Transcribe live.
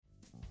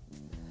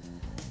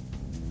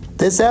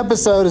This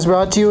episode is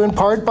brought to you in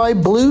part by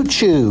Blue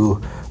Chew.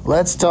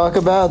 Let's talk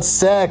about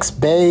sex,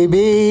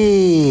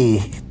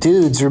 baby.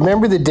 Dudes,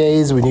 remember the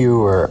days when you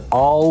were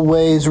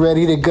always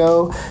ready to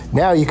go?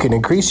 Now you can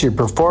increase your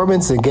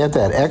performance and get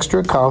that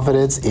extra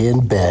confidence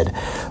in bed.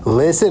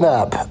 Listen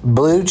up,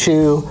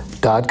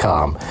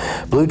 BlueChew.com.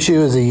 Blue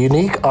Chew is a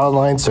unique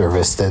online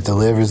service that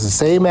delivers the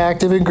same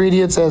active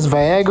ingredients as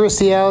Viagra,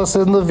 Cialis,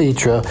 and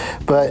Levitra,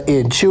 but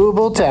in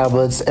chewable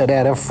tablets and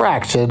at a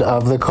fraction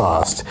of the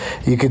cost.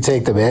 You can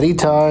take them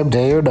anytime,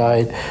 day or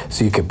night,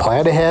 so you can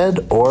plan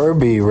ahead or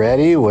be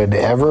ready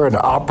whenever an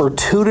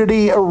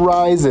opportunity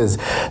arises.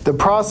 The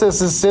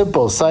process is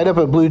simple. Sign up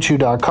at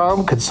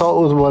BlueChew.com,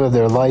 consult with one of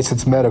their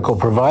licensed medical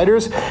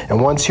providers, and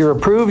once you're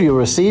approved, you'll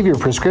receive your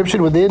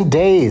prescription within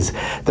days.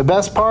 The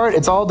best part,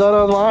 it's all done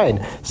online,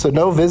 so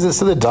no visits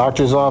to the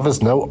doctor's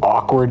office, no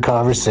awkward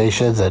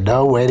conversations, and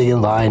no waiting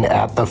in line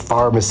at the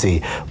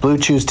pharmacy. Blue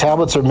Chew's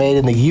tablets are made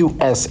in the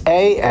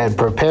USA and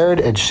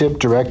prepared and shipped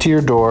direct to your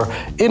door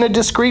in a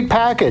discreet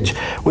package.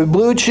 With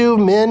Blue Chew,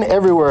 men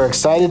everywhere are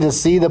excited to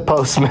see the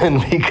postman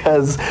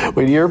because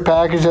when your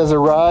package has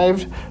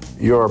arrived,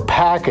 your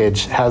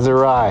package has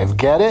arrived.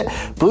 Get it?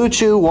 Blue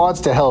Chew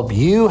wants to help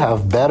you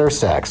have better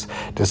sex.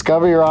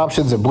 Discover your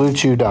options at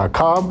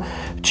BlueChew.com.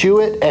 Chew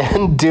it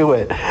and do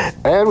it.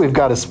 And we've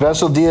got a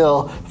special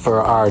deal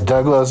for our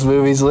Douglas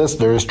Movies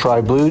listeners.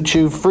 Try Blue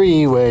Chew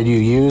free when you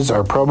use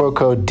our promo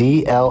code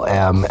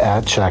DLM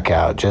at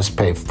checkout. Just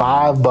pay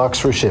 $5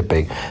 for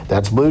shipping.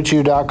 That's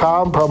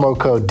BlueChew.com, promo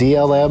code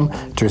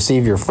DLM to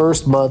receive your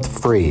first month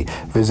free.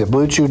 Visit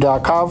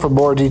BlueChew.com for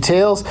more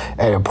details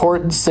and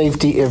important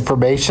safety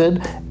information.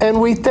 And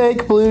we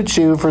thank Blue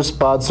Chew for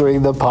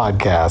sponsoring the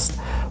podcast.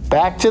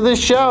 Back to the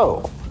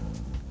show.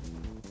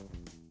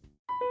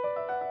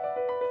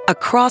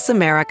 Across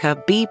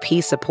America,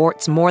 BP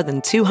supports more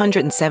than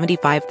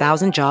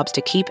 275,000 jobs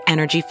to keep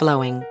energy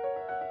flowing.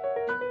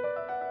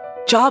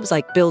 Jobs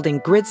like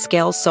building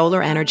grid-scale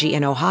solar energy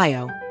in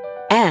Ohio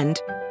and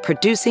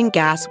producing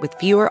gas with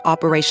fewer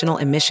operational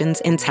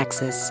emissions in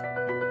Texas.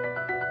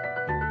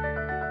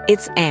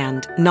 It's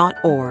and, not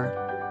or.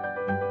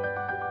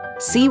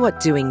 See what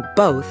doing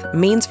both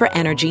means for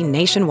energy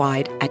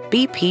nationwide at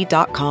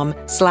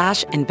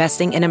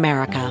bp.com/investing in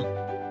America.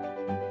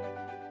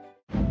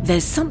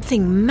 There's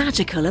something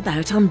magical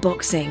about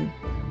unboxing.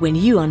 When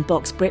you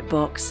unbox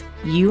BritBox,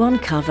 you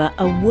uncover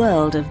a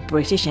world of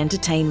British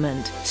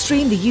entertainment.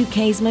 Stream the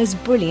UK's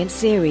most brilliant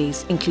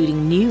series,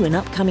 including new and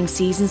upcoming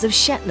seasons of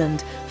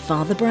Shetland,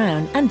 Father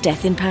Brown and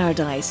Death in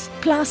Paradise.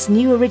 Plus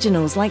new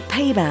originals like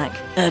Payback,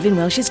 Irving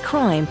Welsh's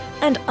Crime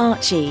and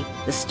Archie,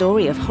 the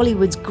story of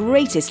Hollywood's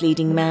greatest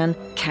leading man,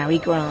 Cary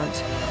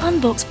Grant.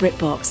 Unbox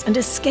BritBox and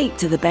escape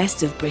to the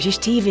best of British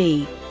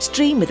TV.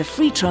 Stream with a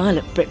free trial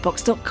at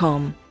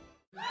BritBox.com.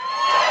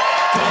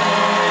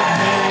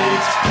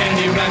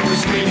 Candy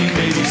wrappers, screaming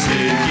baby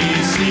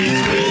sticky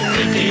seeds with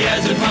 50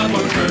 as and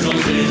popcorn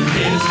kernels in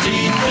his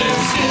teeth.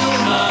 There's still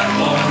not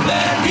one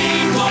that he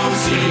won't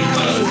see,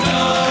 'cause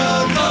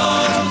Doug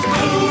loves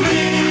movies.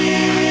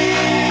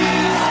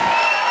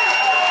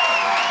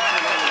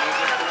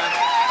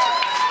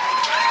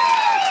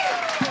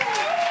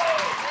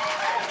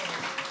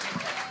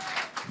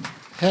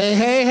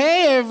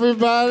 Hey,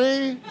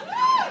 everybody.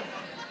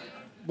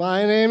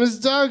 My name is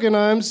Doug, and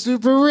I'm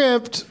super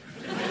ripped.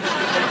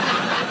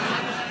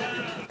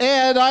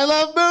 And I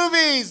love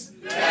movies!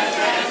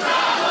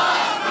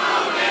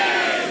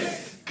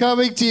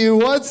 Coming to you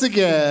once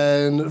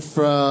again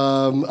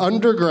from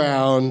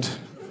underground,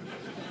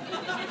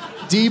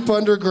 deep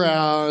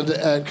underground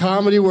at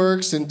Comedy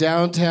Works in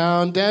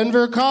downtown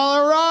Denver,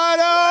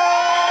 Colorado!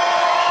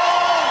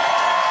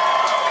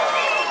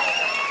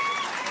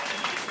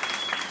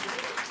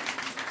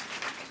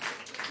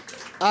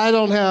 I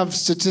don't have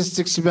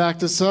statistics to back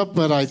this up,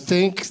 but I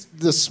think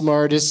the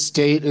smartest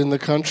state in the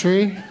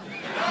country.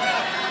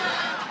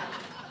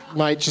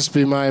 Might just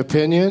be my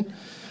opinion.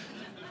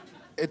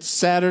 It's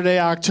Saturday,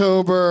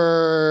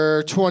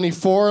 October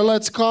 24,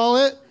 let's call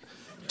it,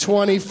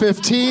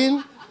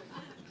 2015.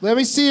 Let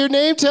me see your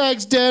name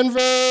tags,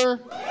 Denver.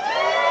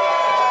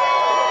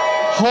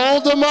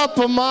 Hold them up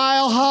a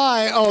mile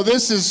high. Oh,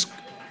 this is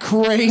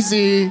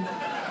crazy.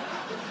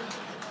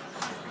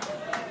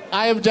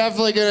 I am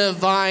definitely going to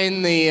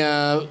Vine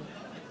the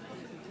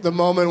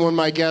moment when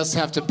my guests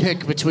have to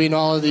pick between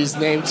all of these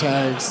name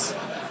tags.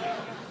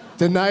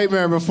 The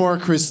Nightmare Before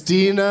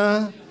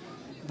Christina,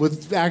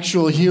 with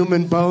actual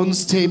human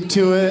bones taped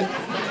to it.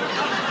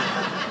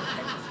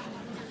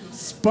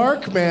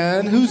 Spark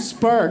Man, who's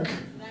Spark?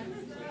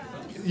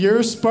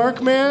 You're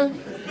Spark Man?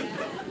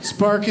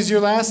 Spark is your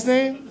last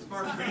name?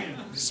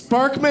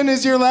 Sparkman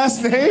is your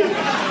last name?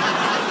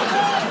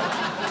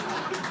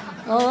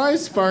 All right,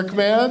 Spark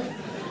Man.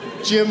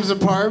 Jim's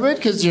apartment,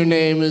 because your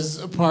name is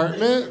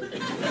Apartment.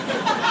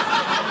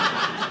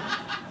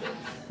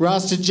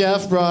 Rasta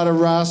Geoff brought a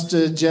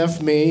Rasta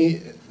Geoff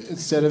me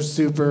instead of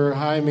super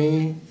high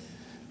me,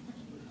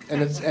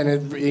 and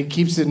it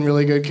keeps it in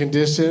really good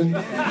condition.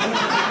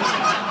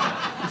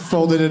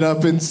 Folded it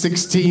up in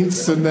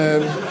 16ths and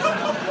then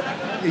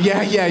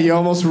Yeah, you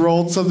almost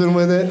rolled something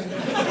with it.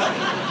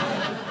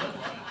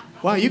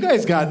 Wow, you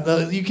guys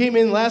you came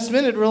in last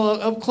minute real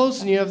up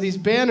close and you have these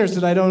banners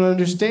that I don't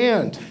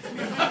understand.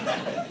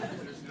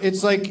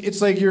 It's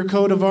like your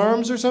coat of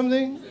arms or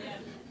something?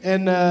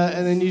 And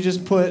then you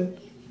just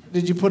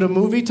did you put a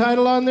movie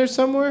title on there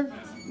somewhere?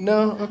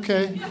 No?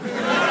 Okay.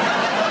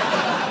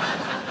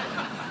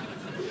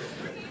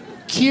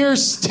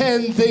 Here's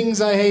 10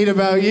 things I hate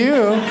about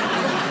you.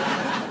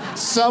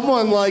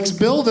 Someone likes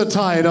build a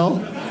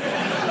title.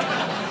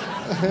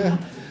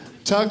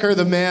 Tucker,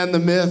 the man, the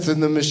myth,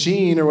 and the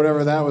machine, or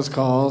whatever that was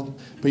called.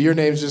 But your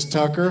name's just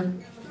Tucker.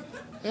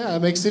 Yeah,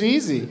 it makes it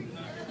easy. You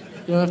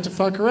don't have to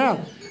fuck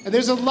around. And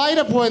there's a light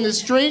up one that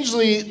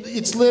strangely,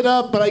 it's lit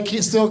up, but I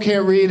still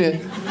can't read it.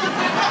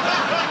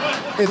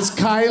 It's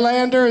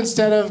Kylander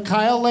instead of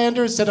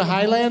Highlander.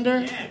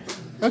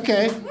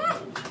 Okay.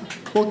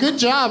 Well, good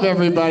job,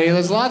 everybody.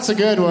 There's lots of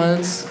good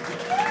ones.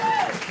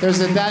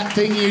 There's a That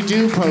Thing You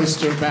Do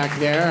poster back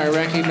there. I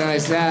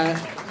recognize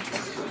that.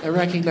 I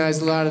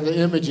recognize a lot of the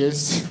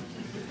images.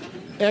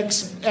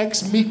 Ex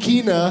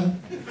Mikina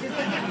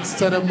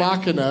instead of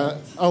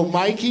Machina. Oh,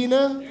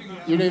 Mikina?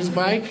 Your name's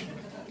Mike?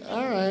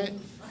 All right.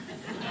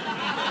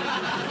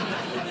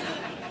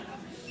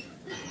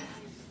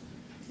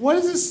 What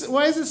is this?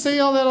 Why does it say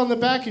all that on the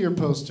back of your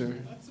poster?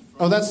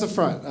 Oh, that's the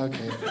front.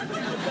 Okay.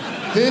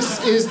 This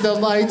is the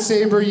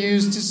lightsaber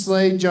used to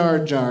slay Jar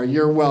Jar.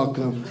 You're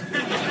welcome.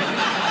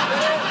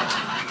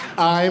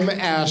 I'm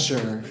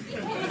Asher.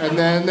 And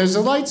then there's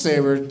a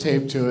lightsaber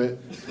taped to it.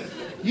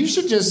 You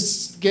should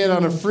just get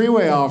on a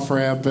freeway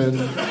off-ramp and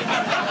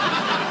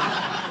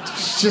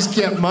just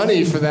get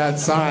money for that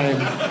sign.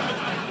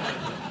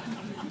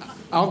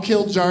 I'll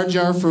kill Jar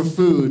Jar for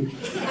food.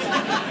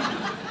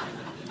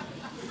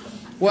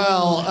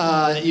 Well,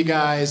 you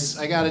guys,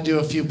 I got to do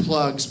a few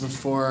plugs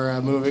before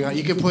moving on.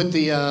 You can put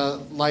the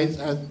light...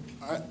 are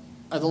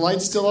the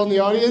lights still on the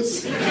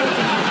audience?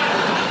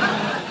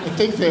 I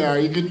think they are.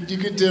 You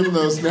could dim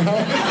those now.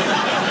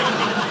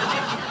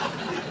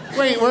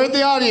 Wait, where'd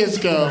the audience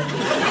go?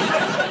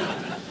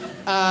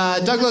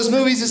 Douglas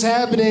Movies is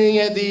happening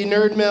at the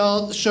Nerd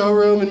Melt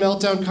showroom in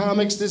Meltdown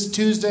Comics this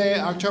Tuesday,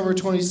 October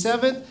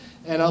 27th,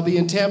 and I'll be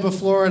in Tampa,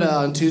 Florida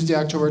on Tuesday,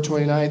 October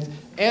 29th,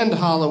 and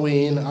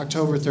Halloween,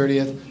 October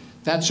 30th.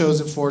 That show's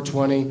at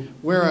 4:20.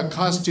 Wear a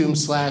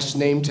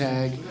costume/name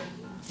tag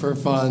for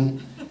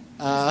fun.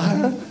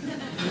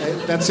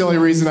 That's the only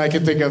reason I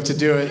can think of to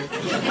do it.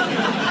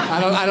 I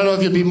don't know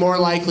if you'll be more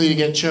likely to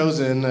get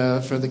chosen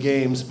for the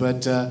games,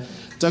 but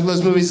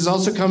Douglas Movies is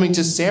also coming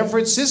to San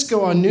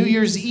Francisco on New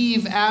Year's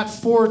Eve at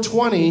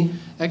 4:20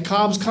 at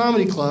Cobb's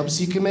Comedy Club,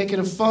 so you can make it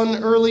a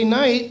fun early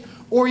night,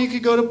 or you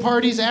could go to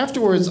parties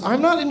afterwards.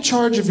 I'm not in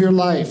charge of your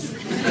life.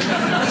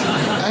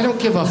 I don't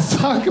give a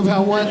fuck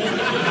about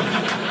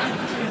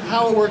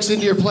how it works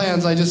into your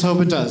plans. I just hope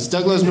it does.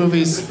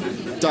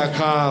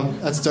 DouglasMovies.com.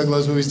 That's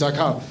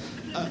DouglasMovies.com.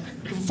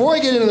 Before I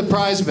get into the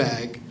prize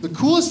bag, the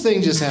coolest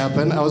thing just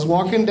happened. I was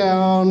walking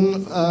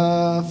down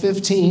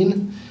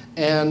 15th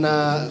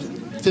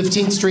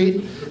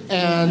Street,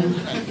 and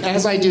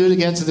as I do to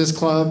get to this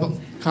club,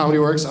 Comedy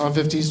Works on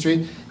 15th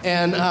Street,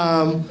 and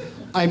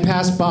I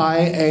passed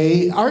by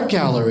a art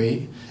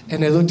gallery,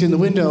 and I looked in the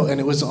window,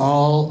 and it was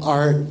all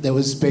art that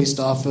was based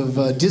off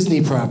of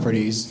Disney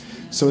properties.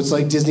 So it's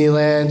like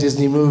Disneyland,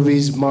 Disney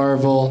movies,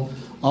 Marvel,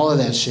 all of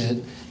that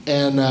shit.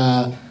 And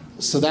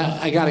so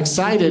that I got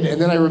excited,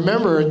 and then I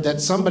remembered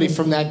that somebody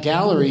from that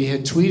gallery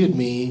had tweeted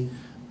me,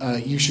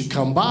 you should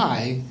come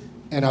by,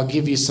 and I'll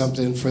give you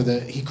something for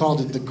he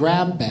called it the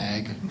grab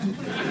bag.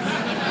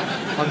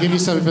 I'll give you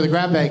something for the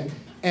grab bag.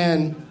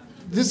 And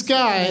this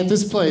guy at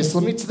this place,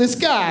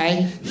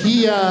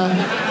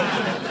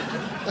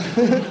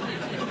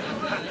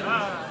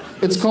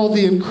 it's called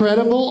the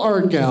Incredible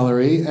Art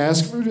Gallery.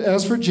 Ask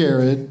for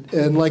Jared.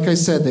 And like I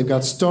said, they've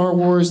got Star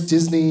Wars,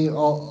 Disney,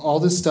 all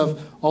this stuff,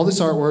 all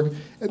this artwork.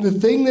 And the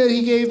thing that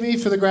he gave me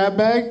for the grab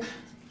bag,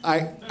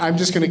 I'm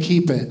just going to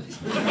keep it.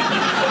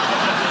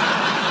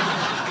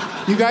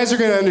 You guys are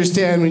going to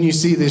understand when you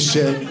see this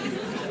shit.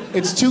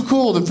 It's too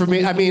cool for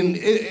me. I mean,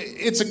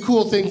 it's a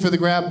cool thing for the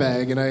grab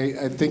bag, and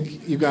I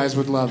think you guys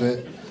would love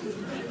it.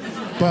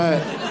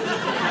 But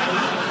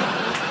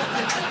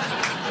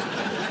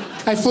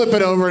I flip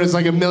it over, and it's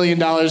like $1 million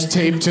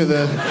taped to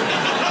the...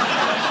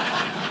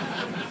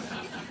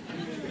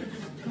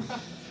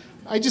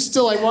 I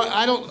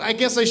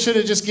guess I should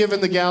have just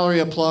given the gallery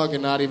a plug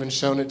and not even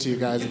shown it to you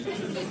guys.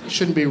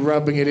 Shouldn't be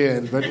rubbing it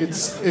in, but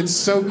it's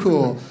so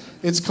cool.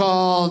 It's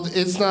called,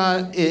 it's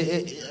not,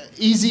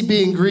 Easy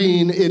Being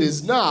Green, it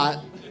is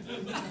not.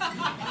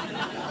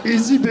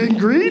 Easy Being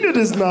Green, it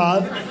is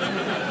not.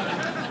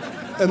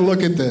 And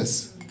look at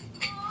this.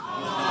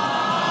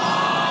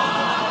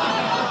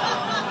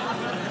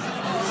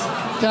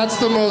 That's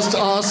the most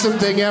awesome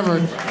thing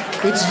ever.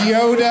 It's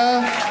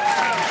Yoda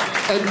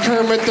and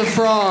Kermit the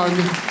Frog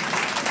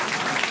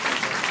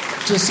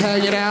just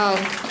hanging out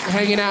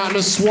in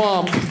a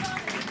swamp.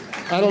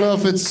 I don't know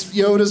if it's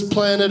Yoda's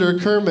planet or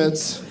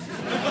Kermit's.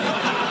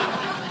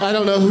 I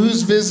don't know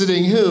who's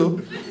visiting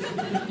who.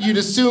 you'd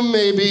assume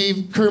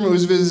maybe Kermit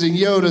was visiting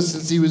Yoda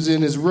since he was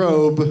in his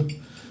robe,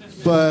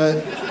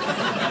 but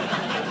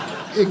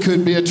it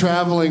could be a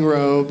traveling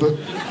robe.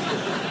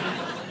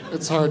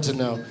 It's hard to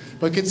know.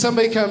 But could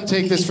somebody come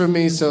take this from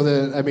me so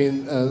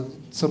that,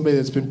 somebody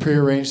that's been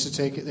prearranged to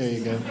take it? There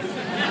you go.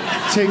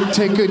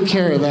 Take good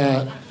care of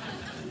that.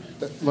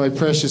 My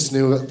precious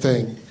new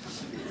thing.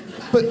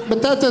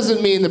 But that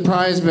doesn't mean the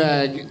prize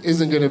bag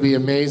isn't going to be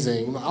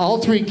amazing. All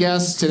three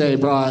guests today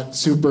brought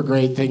super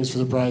great things for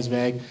the prize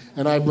bag,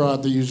 and I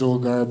brought the usual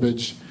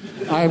garbage.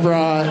 I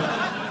brought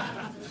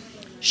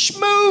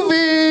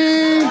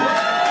Schmovie!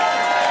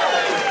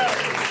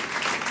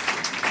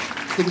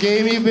 The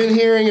game you've been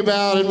hearing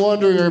about and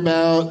wondering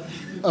about,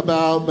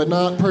 but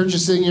not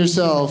purchasing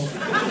yourself.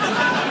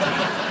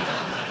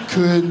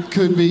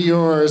 Could be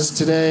yours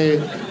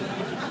today.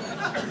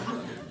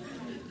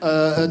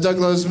 A Doug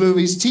Loves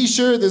Movies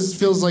t-shirt. This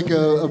feels like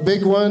a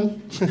big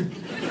one.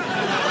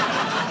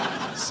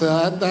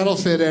 So that'll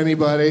fit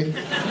anybody.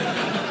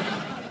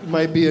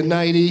 Might be a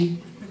nightie.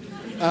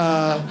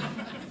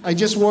 I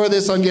just wore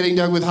this on Getting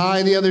Doug with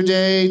High the other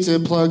day to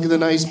plug the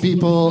nice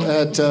people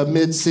at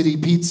Mid-City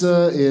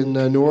Pizza in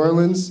New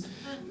Orleans.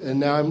 And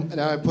now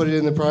I put it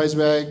in the prize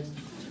bag.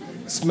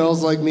 It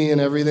smells like me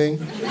and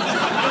everything.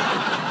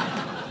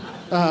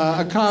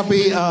 A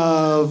copy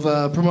of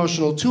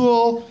Promotional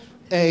Tool.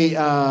 A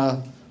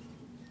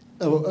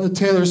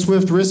Taylor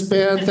Swift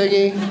wristband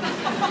thingy,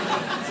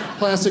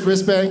 plastic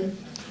wristband,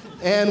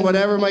 and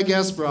whatever my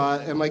guests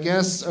brought. And my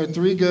guests are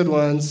three good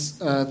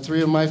ones,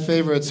 three of my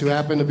favorites who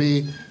happen to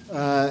be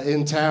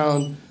in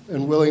town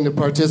and willing to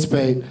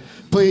participate.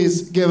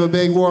 Please give a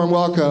big warm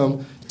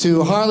welcome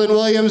to Harland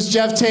Williams,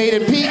 Geoff Tate,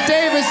 and Pete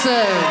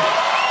Davidson.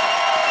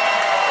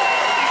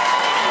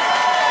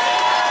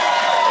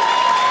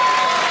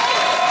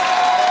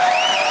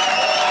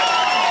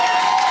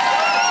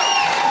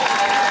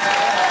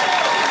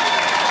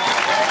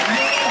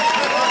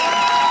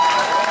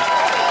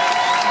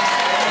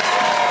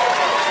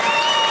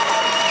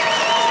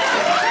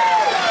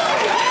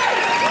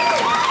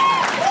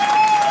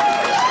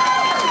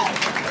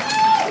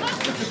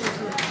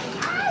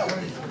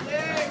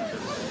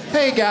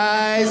 Hey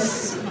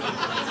guys.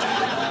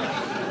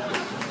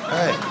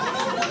 Hey.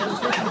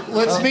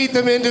 Let's meet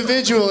them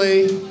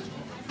individually.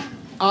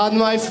 On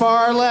my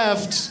far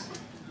left,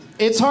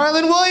 it's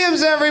Harland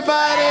Williams,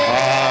 everybody.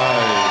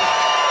 Hi.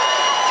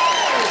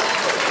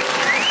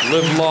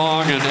 Live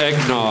long and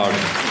eggnog.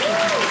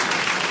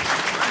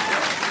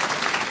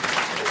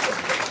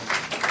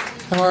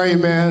 How are you,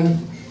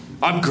 man?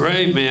 I'm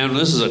great, man.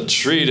 This is a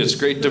treat. It's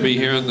great to be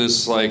here in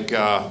this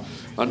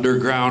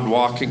underground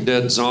Walking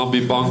Dead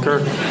zombie bunker.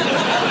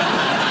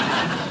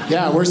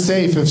 Yeah, we're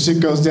safe if shit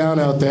goes down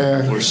out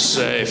there. We're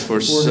safe. We're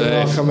We're safe.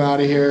 gonna all come out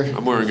of here.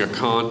 I'm wearing a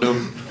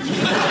condom.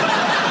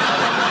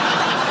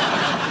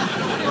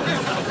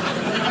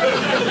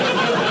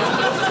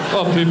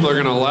 Well, people are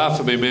gonna laugh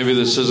at me. Maybe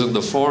this isn't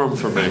the forum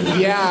for me.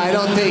 Yeah, I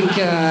don't think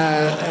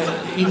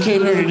you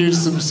came here to do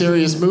some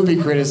serious movie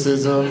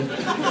criticism,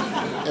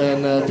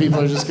 and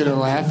people are just gonna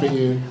laugh at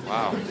you.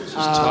 Wow, this is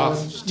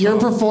tough. It's You're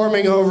tough.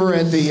 performing over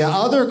at the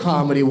other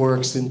comedy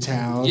works in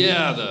town.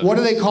 Yeah. What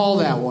do they call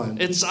that one?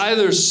 It's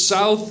either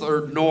south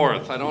or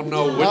north. I don't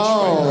know which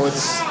Oh, way.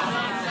 it's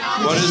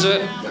What is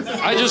it?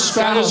 I just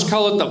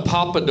call it the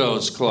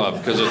Papados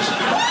Club because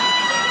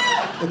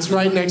it's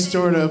right next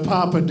door to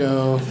Papa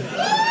Dough.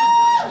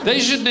 they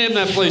should name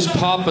that place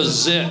Papa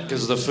Zit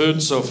because the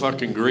food's so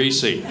fucking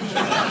greasy.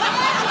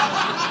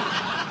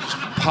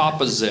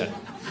 Papa Zit.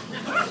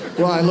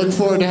 Well, I look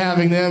forward to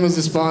having them as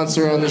a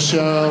sponsor on the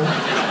show.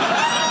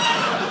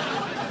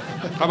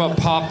 How about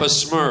Papa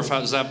Smurf?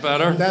 How's that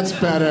better? That's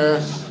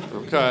better.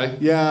 Okay.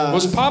 Yeah.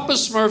 Was Papa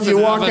Smurf You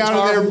an walk Avatar?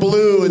 out of there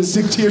blue and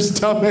sick to your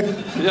stomach.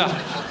 Yeah.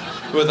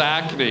 With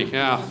acne,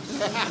 yeah.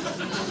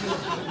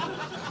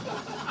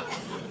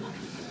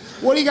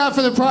 What do you got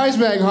for the prize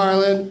bag,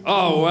 Harland?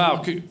 Oh,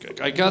 wow.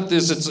 I got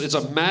this. It's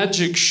a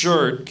magic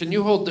shirt. Can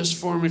you hold this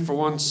for me for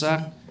 1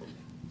 sec?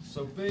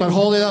 But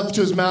hold it up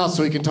to his mouth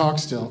so he can talk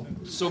still.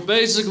 So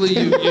basically,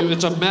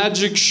 it's a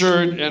magic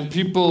shirt, and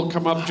people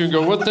come up to you and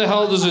go, "What the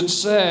hell does it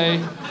say?"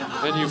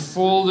 And you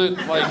fold it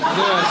like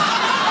this.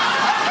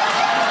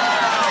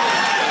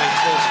 And it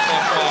says,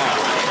 "Fuck off."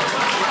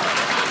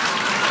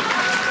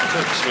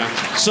 Thanks, man.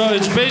 So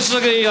it's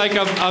basically like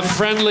a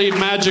friendly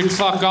magic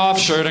fuck off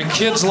shirt, and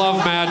kids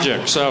love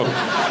magic, so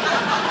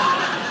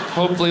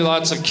hopefully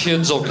lots of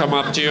kids will come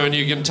up to you and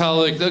you can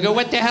tell, they'll go,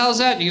 "What the hell is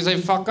that?" And you can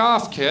say, "Fuck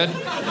off, kid."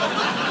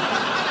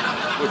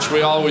 Which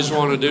we always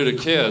want to do to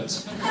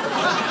kids.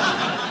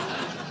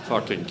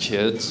 Fucking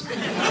kids.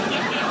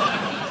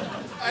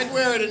 I'd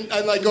wear it and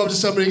I'd like go up to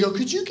somebody and go,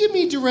 "Could you give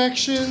me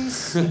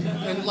directions?"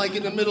 And like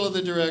in the middle of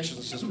the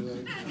directions, just be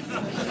like,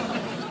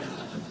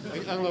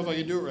 I don't know if I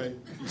can do it right.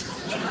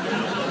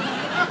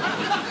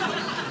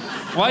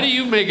 Why do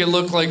you make it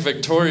look like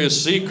Victoria's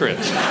Secret?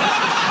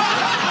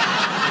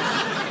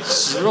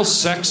 It's real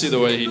sexy the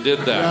way he did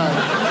that.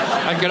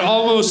 Yeah. I could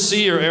almost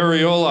see your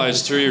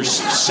areolas through your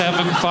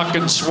 7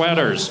 fucking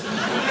sweaters.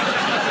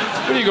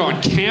 What are you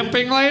going,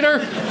 camping later?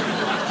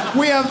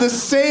 We have the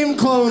same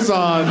clothes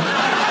on.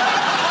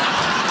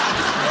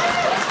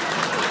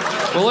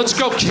 Well, let's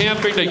go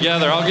camping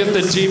together. I'll get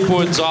the deep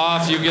woods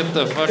off. You get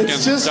the fucking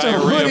It's just a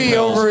diarrhea hoodie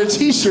pills. over a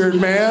t-shirt,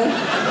 man.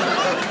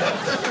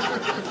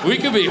 We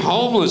could be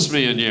homeless,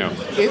 me and you.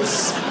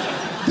 It's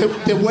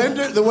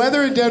the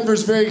weather in Denver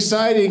is very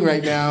exciting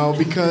right now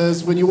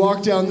because when you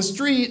walk down the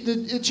street,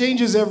 it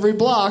changes every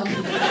block.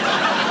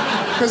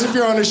 Because if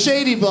you're on a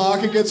shady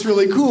block, it gets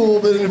really cool,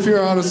 but if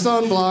you're on a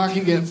sun block,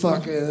 you get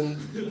fucking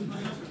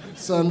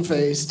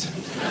sun-faced.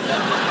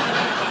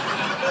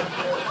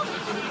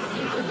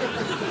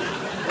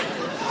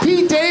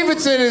 Pete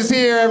Davidson is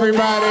here,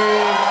 everybody.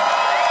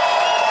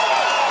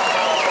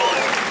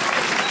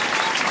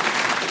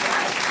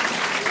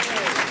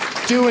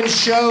 Doing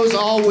shows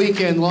all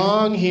weekend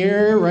long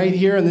here, right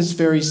here on this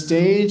very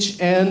stage,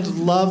 and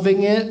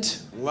loving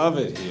it. Love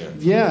it here.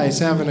 Yeah, he's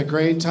having a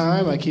great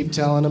time. I keep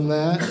telling him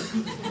that.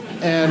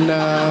 And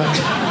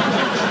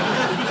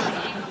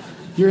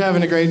you're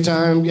having a great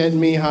time getting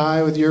me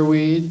high with your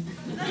weed.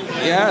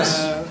 Yes.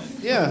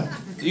 Yeah.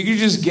 You can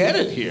just get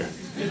it here.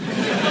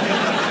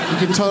 You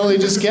can totally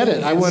just get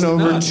it. I went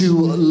over to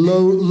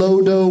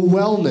Lodo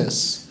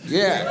Wellness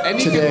Yeah, and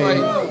you today.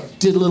 can like.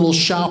 Did a little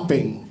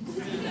shopping.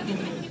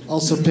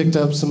 Also picked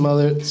up some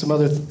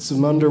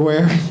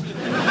underwear.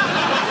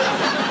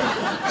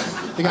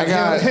 I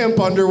got hemp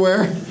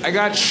underwear. I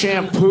got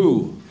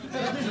shampoo.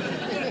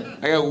 I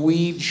got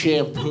weed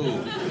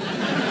shampoo.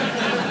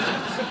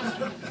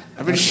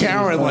 I've been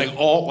showering like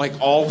all week.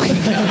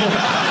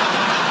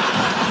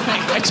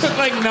 I took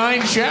like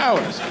 9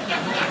 showers.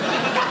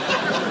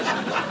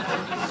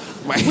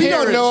 We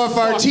don't know if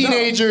our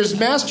teenager's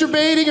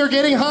masturbating or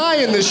getting high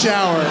in the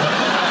shower.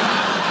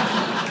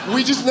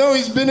 We just know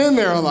he's been in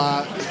there a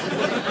lot.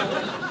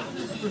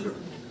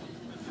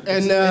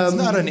 And it's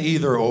not an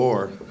either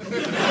or.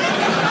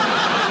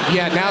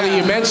 Yeah, now that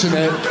you mention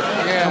it,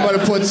 I'm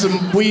gonna put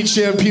some weed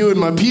shampoo in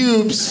my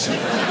pubes.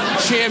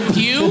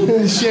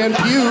 Shampoo?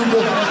 Shampoo.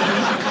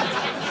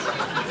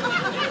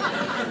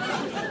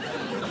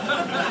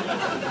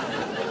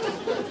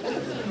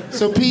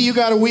 So, P, you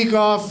got a week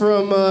off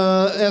from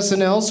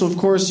SNL, so of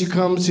course you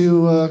come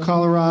to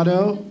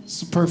Colorado.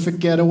 It's a perfect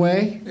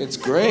getaway. It's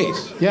great.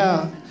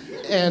 Yeah.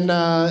 And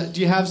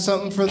do you have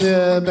something for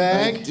the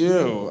bag? I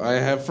do. I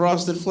have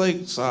Frosted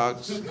Flake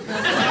socks.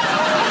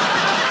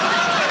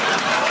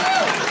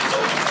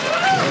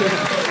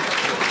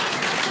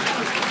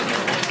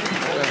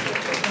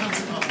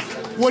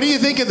 What do you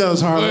think of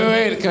those, Harland?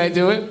 Wait, can I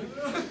do it?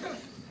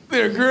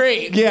 They're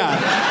great. Yeah.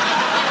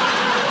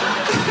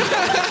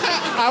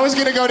 I was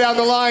gonna go down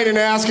the line and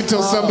ask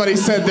until somebody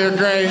said they're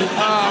great.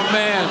 Oh,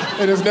 man.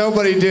 And if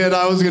nobody did,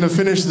 I was gonna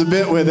finish the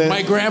bit with it.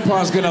 My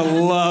grandpa's gonna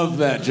love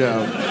that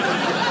joke.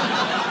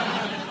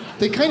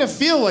 They kind of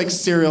feel like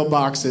cereal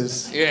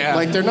boxes. Yeah.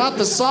 Like they're not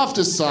the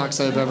softest socks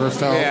I've ever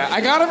felt. Yeah,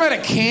 I got them at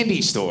a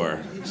candy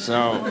store,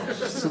 so.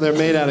 So they're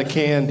made out of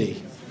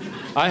candy.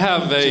 I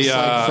have a Just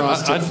like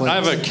Frosted I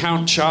have a Flakes.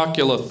 Count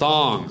Chocula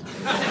thong.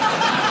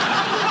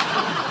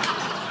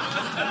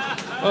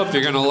 Oh, if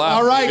you're gonna laugh.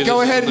 All right, maybe go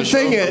this ahead is and the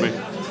show sing for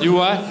it. me. You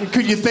what?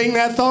 Could you thing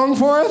that thong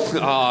for us? Oh,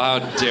 how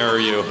dare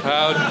you!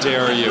 How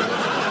dare you!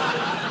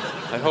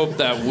 I hope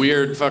that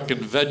weird fucking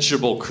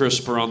vegetable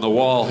crisper on the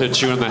wall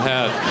hits you in the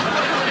head.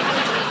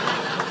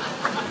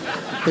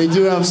 They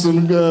do have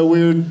some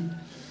weird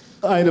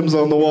items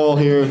on the wall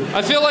here.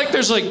 I feel like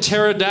there's like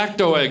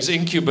pterodactyl eggs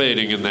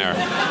incubating in there.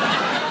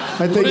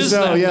 I think What is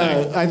so, that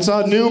yeah. thing? I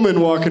saw Newman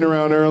walking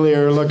around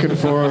earlier looking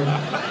for.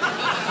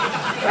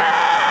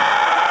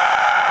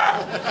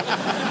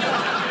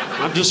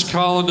 I'm just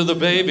calling to the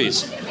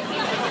babies.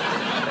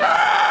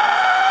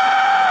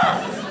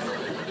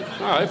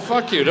 All right,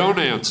 fuck you. Don't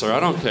answer. I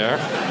don't care.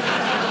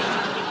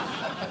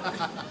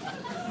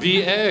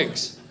 Be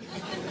eggs.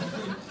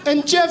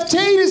 And Geoff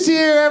Tate is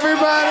here,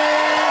 everybody!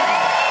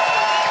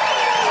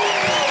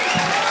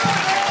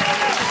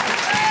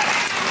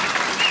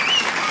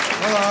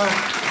 Hello.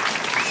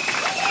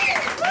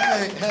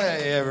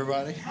 Hey,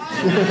 everybody.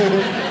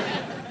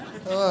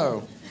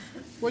 Hello.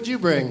 What'd you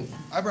bring?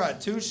 I brought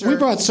 2 shirts. We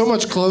brought so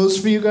much clothes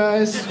for you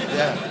guys.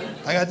 Yeah.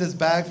 I got this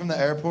bag from the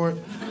airport.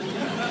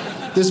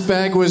 This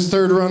bag was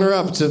third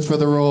runner-up for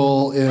the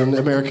role in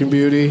American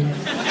Beauty.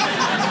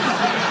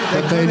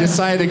 But they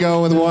decided to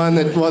go with one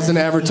that wasn't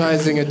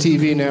advertising a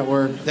TV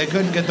network. They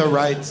couldn't get the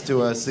rights to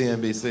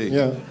CNBC.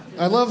 Yeah.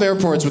 I love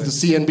airports with the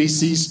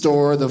CNBC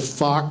store, the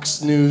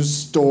Fox News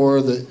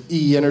store, the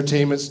E!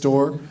 Entertainment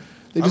store.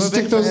 They I'm just a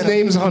big stick those fan of-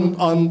 names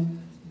on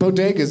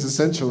bodegas,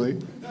 essentially.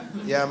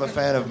 Yeah, I'm a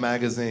fan of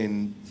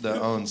magazine that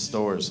owns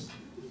stores.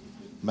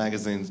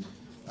 Magazines.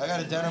 I got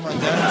a denim on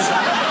denim.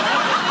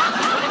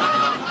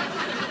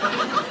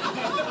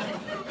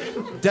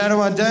 Denim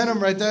on denim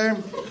right there.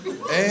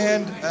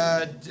 And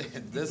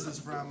this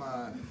is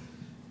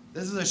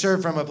a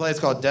shirt from a place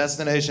called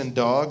Destination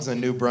Dogs in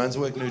New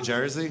Brunswick, New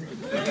Jersey.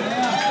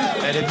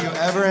 And if you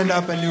ever end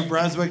up in New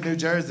Brunswick, New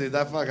Jersey,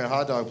 that fucking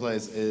hot dog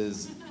place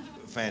is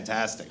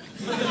fantastic.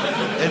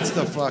 It's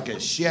the fucking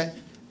shit.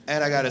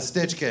 And I got a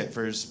stitch kit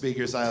for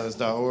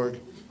speakersilence.org.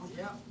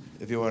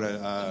 if you want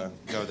to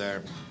go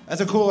there.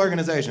 That's a cool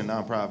organization,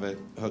 nonprofit,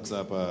 hooks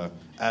up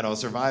adult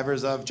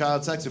survivors of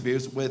child sex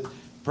abuse with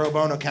pro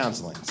bono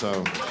counseling.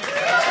 So.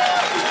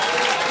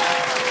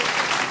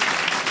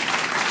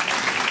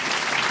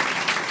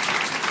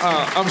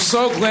 I'm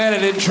so glad I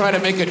didn't try to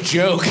make a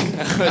joke.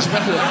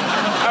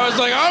 I was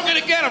like, I'm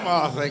gonna get him.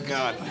 Oh, thank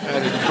God. I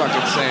didn't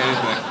fucking say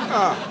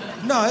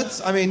anything. No,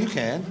 you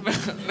can.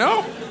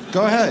 No.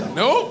 Go ahead.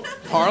 No?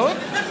 Harland?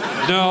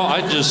 No,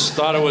 I just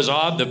thought it was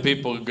odd that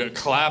people got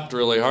clapped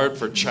really hard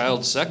for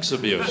child sex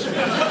abuse.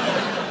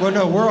 Well,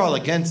 no, we're all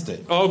against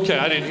it. Okay,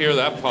 I didn't hear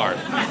that part.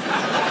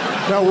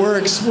 No, we're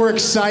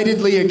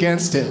excitedly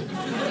against it.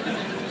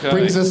 Okay.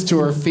 Brings us to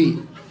our feet.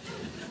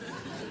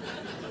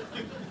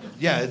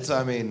 Yeah,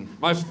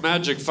 My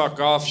magic fuck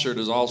off shirt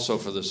is also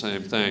for the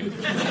same thing.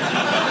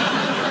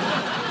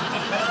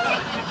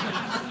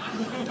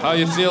 How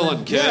you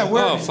feeling, kid?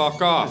 Yeah,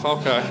 fuck off.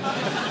 Okay.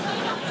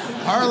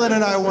 Harland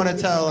and I want to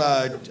tell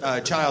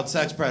child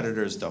sex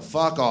predators to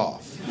fuck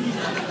off.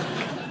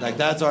 Like,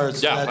 that's our...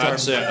 Yeah,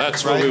 that's it.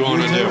 That's right? what we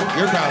want to do.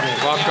 You're probably...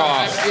 Fuck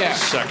off, Yeah.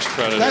 sex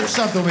predators. That's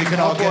something we can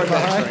all get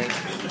behind.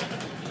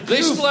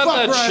 They still have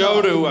that right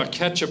show off. to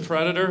Catch a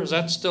Predator. Is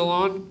that still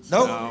on?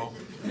 Nope. No.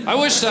 I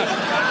always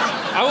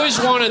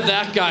wanted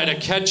that guy to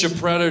catch a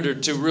predator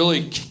to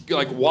really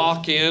like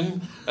walk in,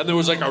 and there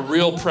was like a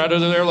real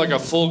predator there, like a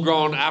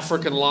full-grown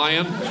African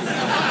lion.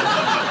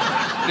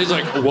 And he's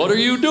like, "What are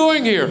you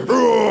doing here?"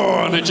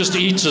 And it just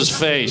eats his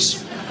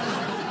face.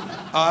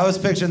 Oh, I was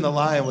picturing the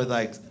lion with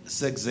like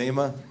sick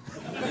zima.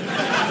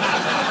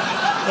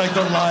 Like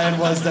the lion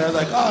was there,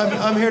 like, oh,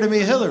 I'm here to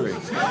meet Hillary.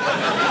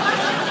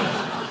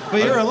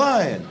 But you're a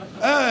lion.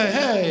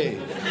 Hey.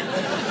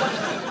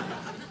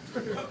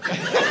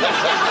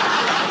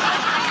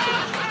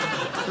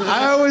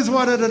 I always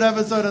wanted an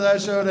episode of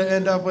that show to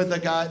end up with the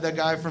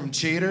guy from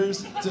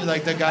Cheaters.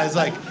 Like the guy's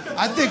like,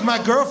 I think my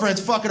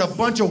girlfriend's fucking a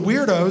bunch of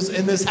weirdos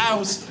in this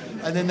house.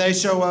 And then they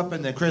show up,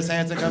 and then Chris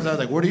Hansen comes out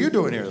like, what are you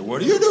doing here?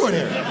 What are you doing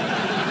here?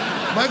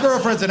 My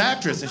girlfriend's an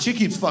actress, and she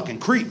keeps fucking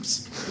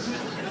creeps.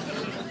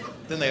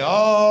 Then they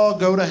all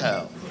go to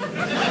hell.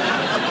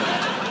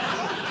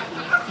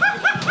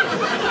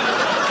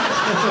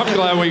 I'm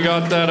glad we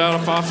got that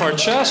off our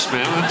chest,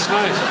 man. That's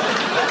nice.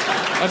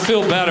 I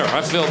feel better.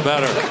 I feel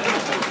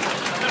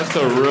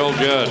real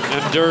good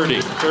and dirty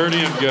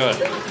and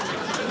good.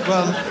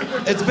 Well,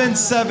 it's been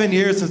 7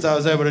 years since I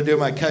was able to do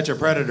my Catch a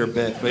Predator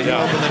bit, but you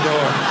opened the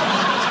door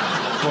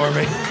for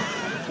me.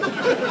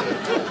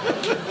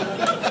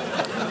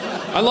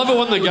 I love it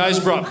when the guys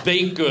brought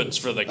baked goods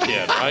for the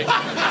kid, right?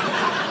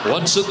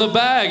 What's in the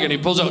bag? And he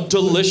pulls out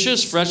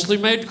delicious, freshly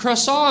made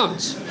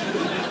croissants.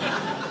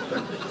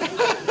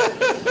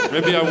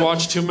 Maybe I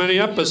watched too many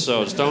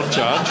episodes. Don't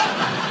judge.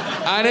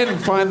 I didn't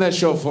find that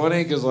show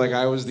funny because, like,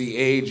 I was the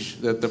age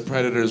that the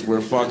Predators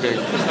were fucking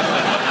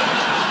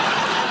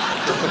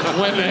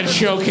when that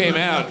show came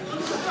out.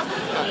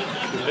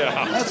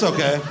 Yeah. That's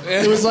okay.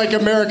 It was like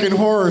American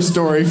Horror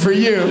Story for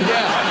you.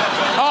 Yeah.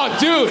 Oh,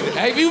 dude,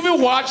 have you been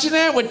watching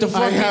that with the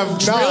fucking I have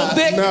drill not.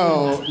 dick?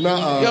 No.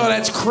 Yo,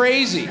 that's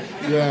crazy.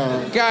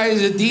 Yeah. Guy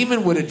is a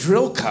demon with a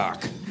drill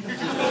cock.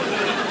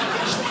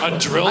 A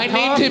drill cock? I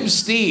named him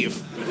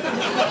Steve.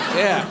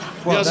 Yeah.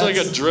 He has like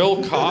a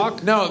drill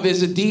cock? No,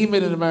 there's a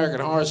demon in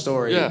American Horror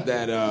Story Yeah.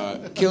 that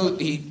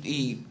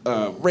he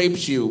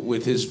rapes you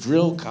with his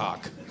drill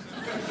cock.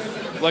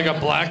 Like a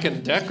Black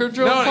 & Decker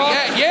drill No, cock?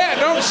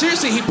 no,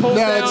 seriously, he pulls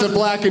down... No, it's a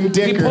Black and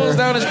Dicker. He pulls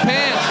down his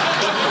pants.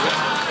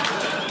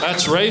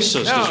 That's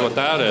racist, is what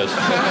that is.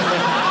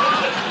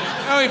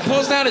 No, he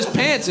pulls down his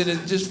pants and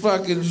it just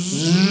fucking...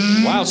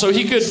 Wow, so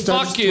he could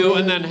fuck you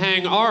and then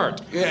hang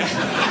art. Yeah.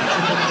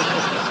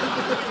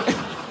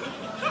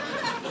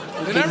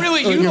 They're not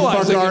really Or you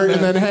fuck utilizing Art it.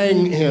 and then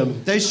hang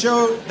him. They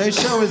show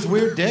his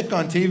weird dick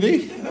on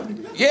TV?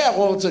 Yeah,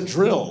 well, it's a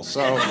drill,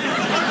 so...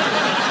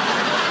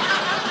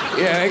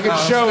 Yeah, they could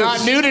show...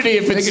 It's not nudity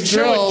if it's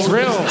drill.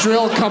 It's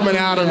drill coming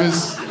out of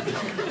his...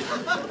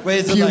 Wait,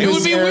 is it like... It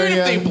would be weird if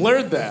area. they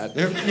blurred that.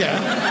 Yeah.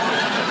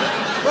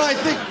 Well, I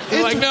think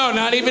They're like, no,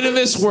 not even in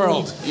this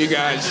world, you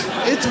guys.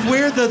 it's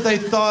weird that they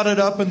thought it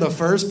up in the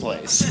first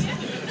place.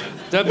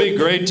 That'd be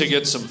great to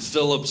get some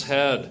Phillips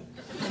head.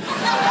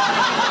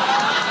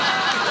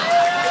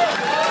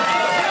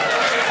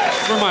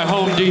 For my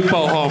Home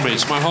Depot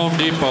homies,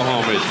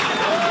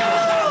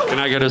 Can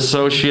I get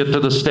associate to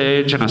the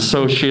stage? An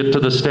associate to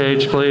the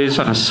stage, please?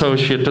 An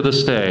associate to the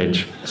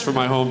stage. It's for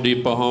my Home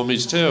Depot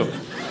homies, too.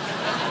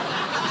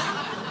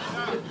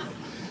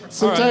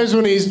 Sometimes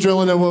when he's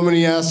drilling a woman,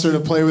 he asks her to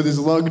play with his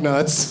lug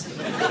nuts.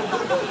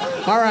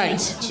 All right.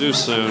 Too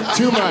soon.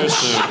 Too much.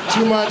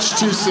 Too much,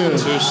 too soon.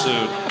 Too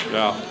soon.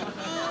 Yeah.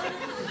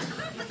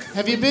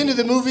 Have you been to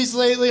the movies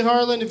lately,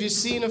 Harland? Have you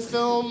seen a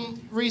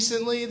film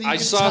recently that you I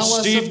could saw tell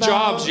us Steve about?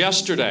 Jobs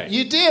yesterday.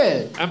 You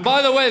did? And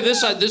by the way,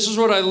 this is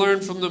what I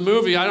learned from the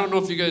movie. I don't know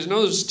if you guys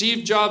know this.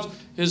 Steve Jobs,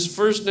 his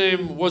first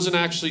name wasn't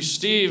actually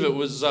Steve. It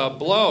was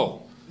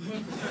Blow.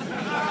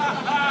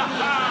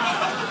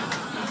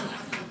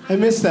 I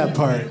missed that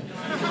part.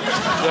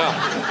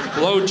 Yeah.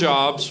 Blow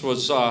Jobs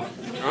was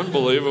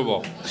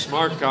Unbelievable.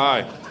 Smart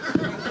guy.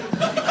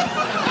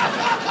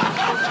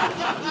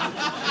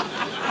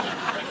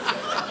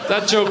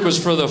 That joke was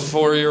for the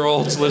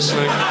 4-year-olds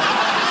listening.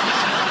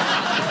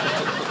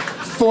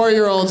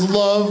 4-year-olds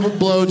love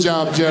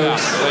blowjob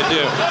jokes. Yeah, they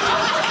do.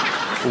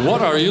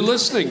 What are you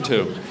listening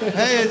to?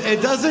 Hey,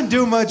 it doesn't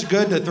do much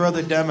good to throw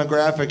the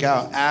demographic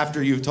out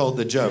after you've told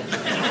the joke.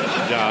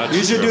 Yeah,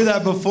 You should do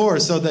that before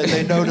so that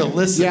they know to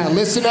listen. Yeah,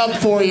 listen up,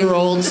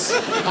 4-year-olds.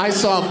 I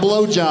saw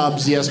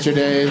blowjobs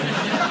yesterday.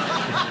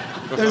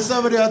 There's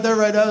somebody out there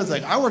right now that's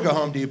like, I work at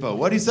Home Depot.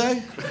 What'd he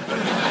say?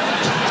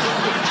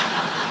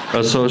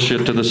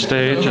 Associate to the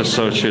stage,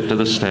 associate to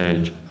the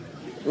stage.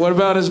 What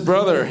about his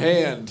brother,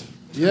 Hand?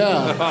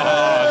 Yeah.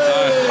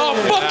 Oh,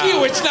 fuck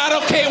you! It's not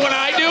okay when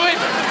I do it.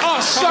 Oh,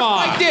 suck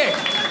my dick.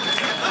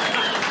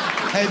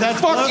 Hey, that's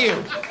Fuck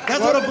you.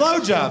 That's what a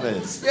blowjob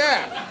is.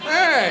 Yeah.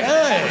 Hey.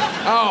 Hey.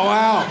 Oh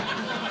wow.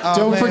 Oh,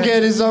 Don't man.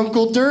 forget his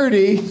Uncle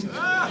Dirty.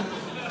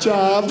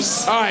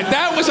 Jobs. All right,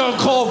 that was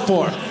uncalled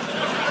for.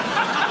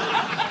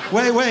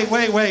 Wait.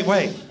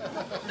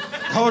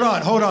 Hold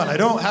on. I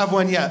don't have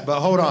one yet,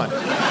 but hold on.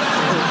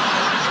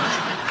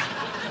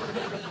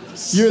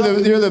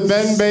 You're the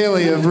Ben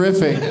Bailey of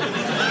riffing.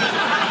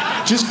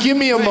 Just give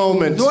me a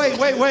moment.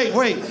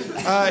 Wait.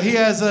 He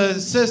has a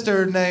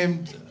sister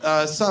named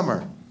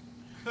Summer.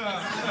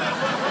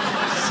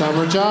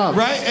 Summer job.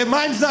 Right? And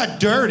mine's not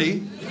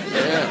dirty.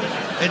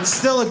 Yeah. It's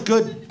still a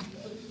good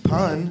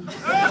pun.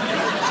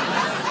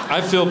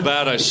 I feel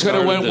bad I Could started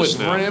have went this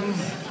with now. rim.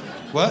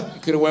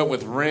 What? Could have went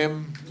with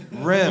rim.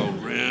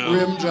 Rim.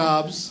 Rim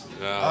jobs.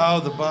 Oh,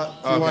 the butt.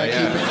 wanna Okay, keep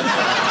yeah.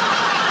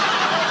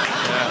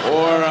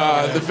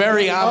 Or the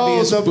very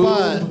obvious the boob.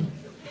 butt.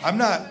 I'm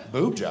not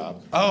boob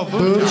job. Oh,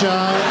 Boob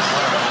jobs.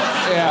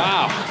 Yeah.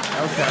 Wow.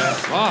 Okay.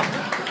 Wow.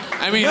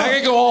 I mean, I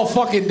could go all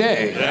fucking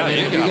day. Yeah, I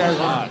mean, you got guys a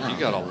lot. You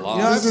got a lot.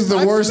 You know, This is the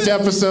I've worst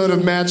spent- episode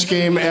of Match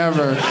Game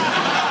ever.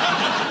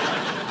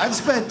 I've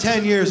spent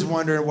 10 years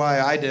wondering why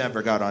I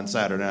never got on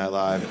Saturday Night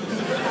Live.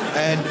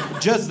 And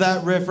just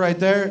that riff right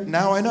there,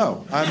 now I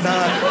know. I'm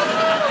not,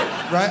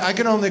 right? I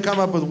can only come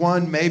up with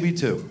one, maybe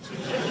two.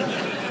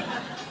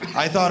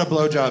 I thought of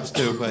blowjobs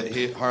too, but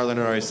Harland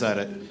had already said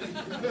it.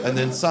 And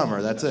then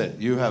Summer, that's it.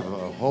 You have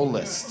a whole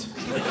list.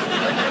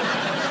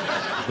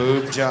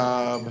 Boob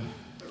job.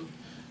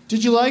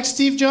 Did you like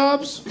Steve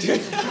Jobs?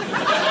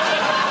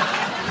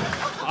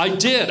 I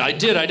did. I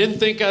didn't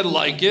think I'd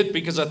like it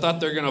because I thought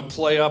they're gonna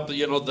play up, the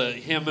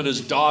him and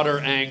his daughter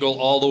angle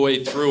all the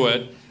way through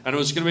it, and it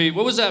was gonna be,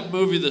 what was that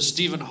movie, the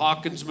Stephen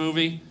Hawkins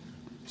movie?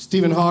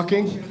 Stephen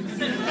Hawking?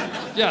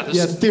 Yeah.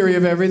 Yeah, Theory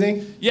of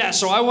Everything? Yeah.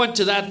 So I went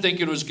to that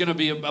thinking it was gonna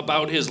be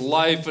about his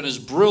life and his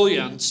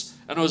brilliance,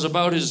 and it was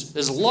about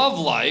his love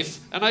life,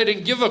 and I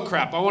didn't give a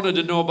crap. I wanted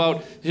to know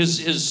about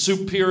his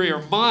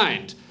superior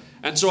mind,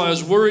 and so I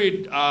was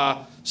worried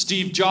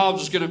Steve Jobs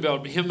was going to be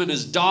about him and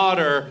his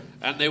daughter,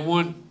 and they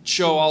wouldn't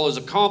show all his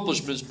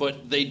accomplishments,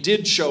 but they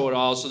did show it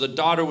all. So the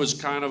daughter was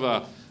kind of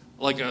a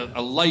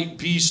light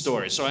B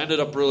story. So I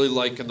ended up really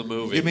liking the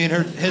movie. You mean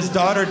his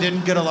daughter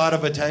didn't get a lot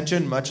of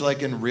attention, much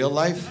like in real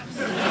life?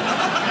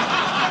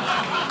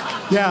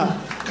 Yeah.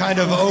 Kind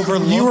of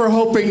overlooked. You were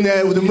hoping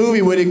that the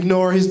movie would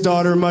ignore his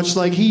daughter much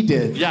like he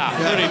did. Yeah,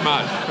 pretty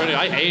much.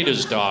 I hate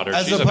his daughter.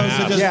 As She's an opposed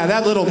to ass. just- Yeah,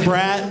 that little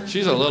brat.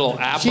 She's a little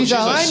apple. She's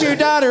all, I'm your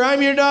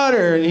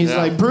daughter. And he's Yeah.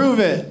 like, prove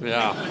it.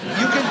 Yeah.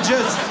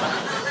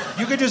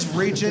 You could just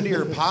reach into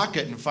your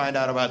pocket and find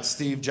out about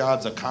Steve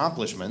Jobs'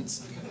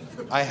 accomplishments.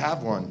 I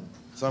have one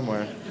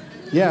somewhere.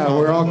 Yeah,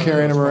 we're all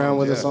carrying him around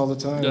with Yeah. us all the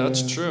time. Yeah,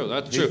 that's true.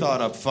 That's He true.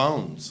 thought up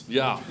phones.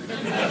 Yeah.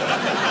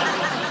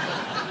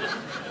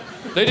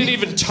 They didn't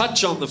even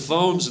touch on the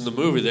phones in the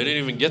movie. They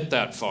didn't even get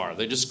that far.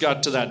 They just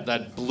got to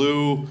that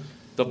blue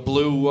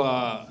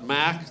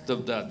Mac, the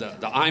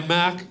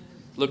iMac.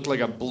 Looked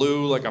like a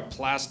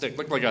plastic,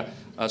 looked like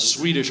a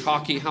Swedish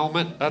hockey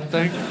helmet, that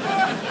thing.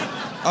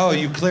 Oh,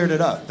 you cleared it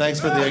up. Thanks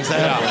for the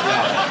example.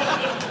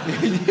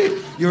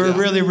 You were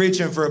really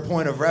reaching for a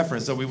point of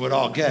reference that we would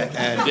all get.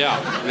 And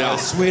Yeah. a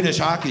Swedish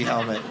hockey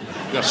helmet.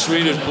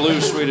 The blue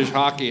Swedish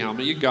hockey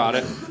helmet. You got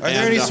it. Are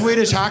there any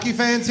Swedish hockey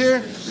fans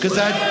here? Because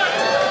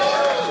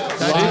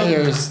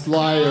Liars.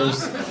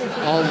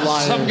 All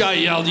liars. Some guy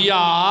yelled,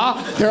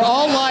 "Yeah!" They're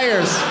all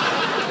liars.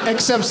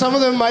 Except some of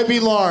them might be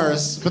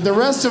Lars, but the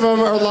rest of them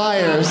are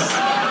liars.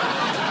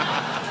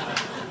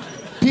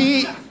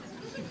 Pete,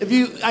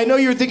 I know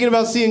you were thinking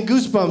about seeing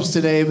Goosebumps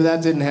today, but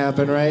that didn't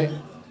happen, right?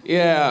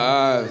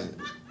 Yeah.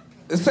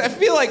 I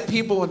feel like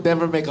people in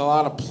Denver make a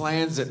lot of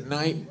plans at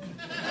night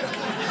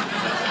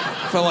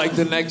for like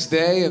the next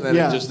day, and then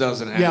it just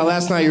doesn't happen. Yeah,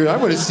 last night you were, I'm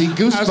going to see I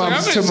was like, I'm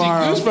Goosebumps gonna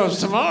tomorrow. see Goosebumps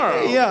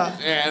tomorrow. Yeah.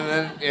 And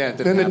then it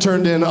didn't Then it happen.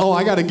 turned in,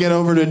 I got to get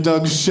over to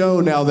Doug's show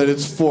now that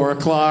it's 4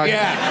 o'clock.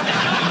 Yeah.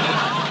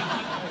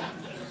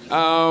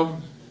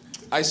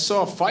 I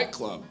saw Fight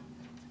Club.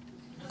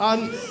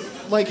 On,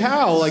 like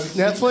how? Like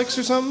Netflix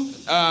or something?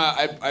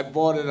 I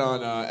bought it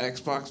on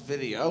Xbox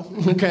Video.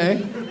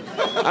 Okay.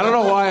 I don't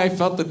know why I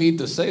felt the need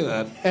to say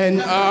that.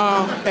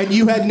 And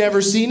you had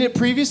never seen it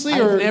previously,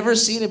 or? I've never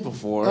seen it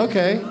before.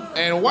 Okay.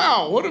 And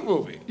wow, what a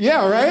movie.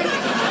 Yeah, right?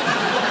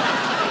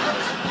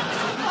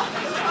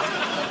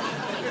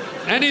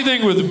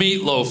 Anything with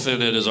meatloaf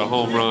in it is a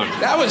home run.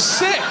 That was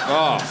sick.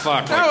 Oh,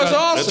 fuck. That was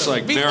awesome. It's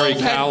like Meatloaf Mary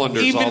had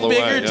Callender's all the way.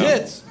 even bigger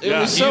tits. It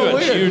was so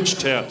weird. Huge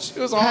tits. It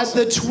was awesome.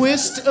 Had the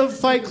twist of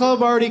Fight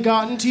Club already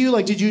gotten to you?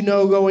 Like, did you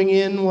know going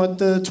in what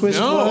the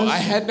twist was? No, I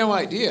had no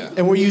idea.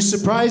 And were you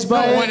surprised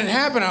by it? When it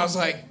happened, I was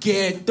like,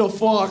 get the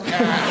fuck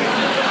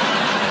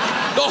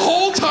out. The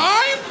whole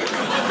time?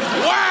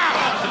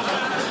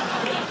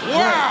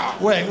 Wow.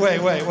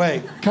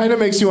 Wait. Kind of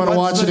makes you want to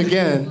watch it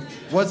again.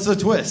 What's the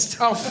twist?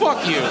 Oh,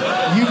 fuck you.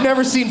 You've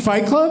never seen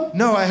Fight Club?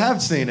 No, I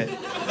have seen it.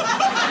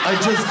 I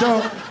just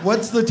don't.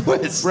 What's the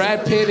twist?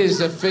 Brad Pitt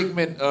is a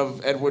figment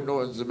of Edward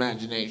Norton's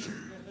imagination.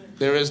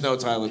 There is no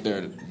Tyler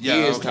Durden. Yeah,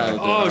 he is okay. Tyler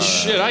Durden. Oh,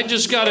 shit. I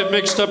just got it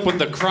mixed up with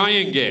The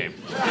Crying Game.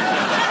 What's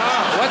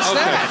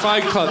that?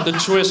 Fight Club, the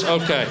twist.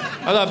 Okay.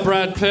 I thought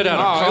Brad Pitt had a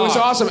cock. It was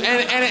awesome.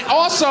 And it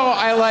also,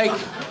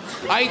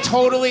 I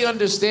totally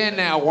understand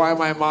now why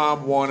my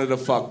mom wanted to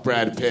fuck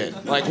Brad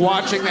Pitt. Like,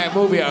 watching that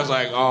movie, I was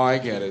like, oh, I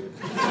get it.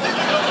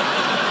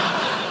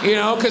 You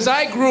know, because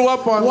I grew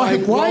up on,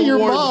 Why your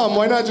mom?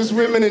 Why not just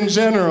women in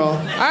general?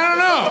 I don't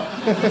know.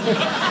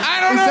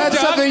 Is that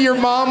something your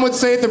mom would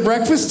say at the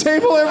breakfast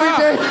table every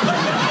day?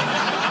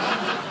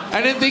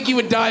 I didn't think you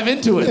would dive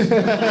into it.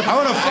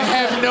 I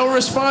have no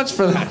response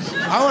for that.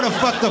 I want to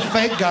fuck the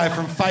fake guy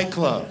from Fight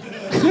Club.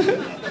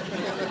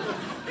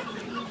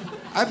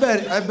 I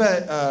bet,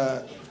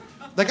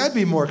 like, I'd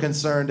be more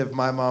concerned if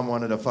my mom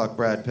wanted to fuck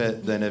Brad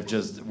Pitt than if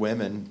just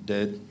women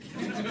did,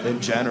 in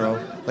general.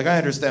 Like, I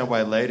understand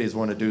why ladies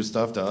want to do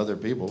stuff to other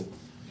people.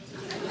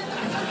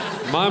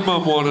 My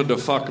mom wanted to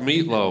fuck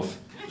meatloaf.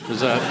 Is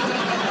that...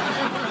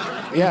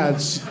 Yeah,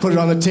 just put it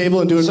on the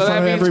table and do it in front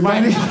of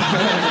everybody.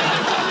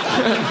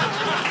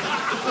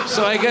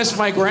 So I guess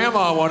my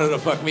grandma wanted to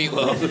fuck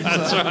meatloaf.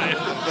 That's right.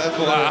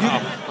 Wow.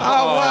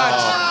 Oh,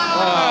 what?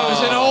 Oh, it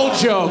was an old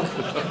joke.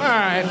 All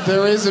right.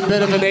 There is a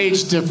bit of an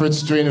age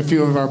difference between a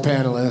few of our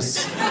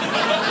panelists.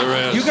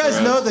 There is. You guys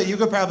know that you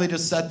could probably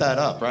just set that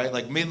up, right?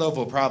 Like, Meatloaf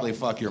will probably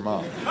fuck your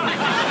mom.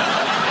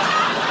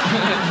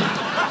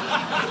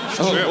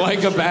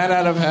 Like a bat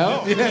out of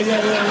hell? Yeah.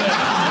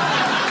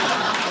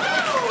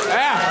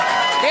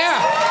 Yeah.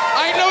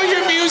 I know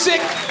your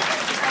music.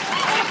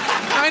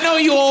 I know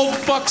you old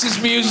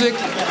fucks' music.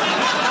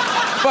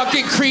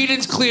 Fucking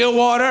Creedence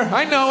Clearwater.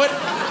 I know it.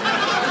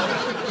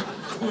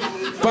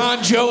 Bon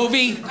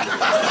Jovi.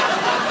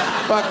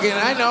 Fucking,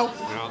 I know.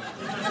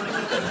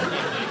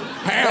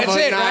 That's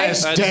it,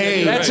 nice right?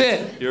 day. That's right.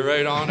 it. You're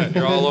right on it.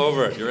 You're all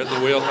over it. You're in the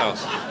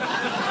wheelhouse.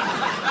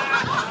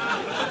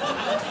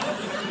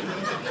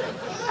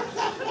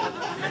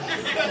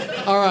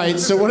 All right,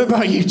 so what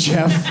about you,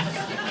 Geoff?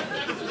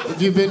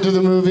 Have you been to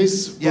the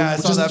movies? Yeah, I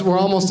saw that. We're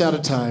almost out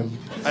of time.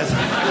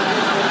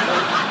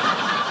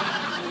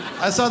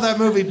 I saw that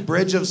movie,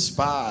 Bridge of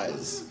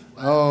Spies.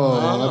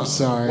 Oh, I'm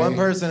sorry. One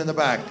person in the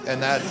back,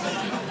 and that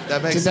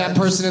makes Did sense. that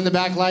person in the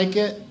back like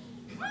it?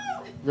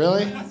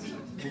 Really?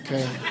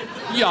 Okay.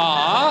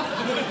 Yeah.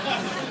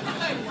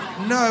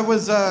 No, it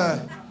was, I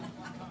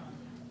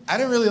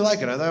didn't really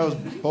like it. I thought it was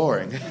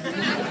boring.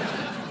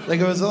 Like,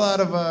 it was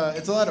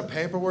it's a lot of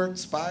paperwork,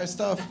 spy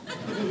stuff.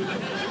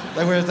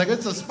 Like, where it's like,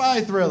 it's a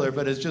spy thriller,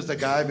 but it's just a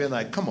guy being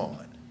like, come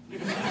on.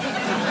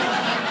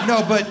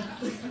 No,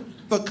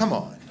 but come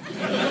on.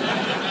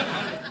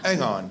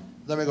 Hang on.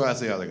 Let me go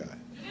ask the other guy.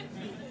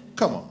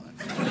 Come on.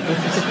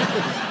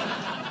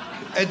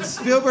 And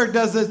Spielberg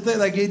does this thing,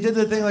 like he did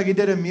the thing like he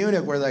did in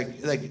Munich, where like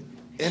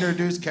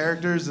introduced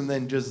characters and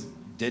then just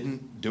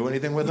didn't do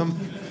anything with them.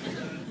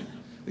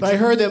 But I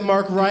heard that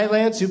Mark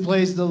Rylance, who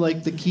plays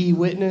the key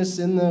witness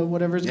in the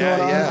whatever's going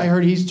on, I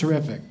heard he's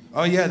terrific.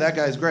 Oh yeah, that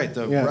guy's great.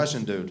 The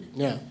Russian dude.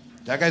 Yeah.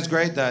 That guy's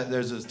great.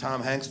 There's this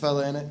Tom Hanks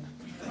fella in it.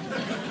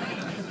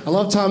 I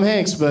love Tom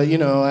Hanks, but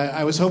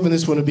I was hoping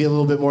this one would be a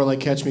little bit more like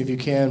Catch Me If You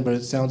Can, but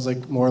it sounds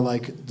like more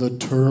like The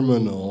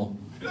Terminal.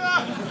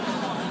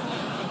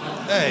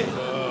 Hey,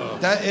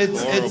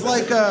 it's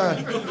like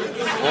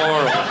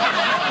Horrible.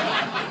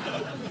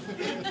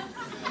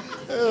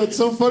 It's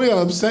so funny how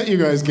upset you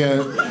guys get.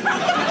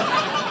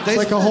 It's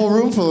like a whole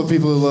room full of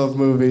people who love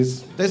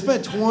movies. They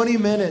spent 20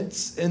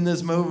 minutes in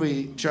this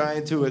movie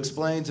trying to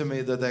explain to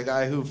me that the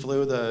guy who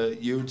flew the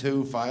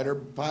U-2 fighter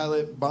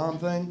pilot bomb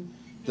thing,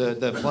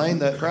 the plane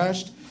that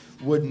crashed,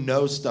 would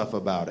know stuff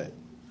about it.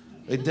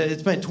 It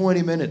spent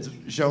 20 minutes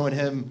showing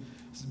him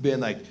being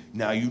like,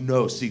 now you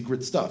know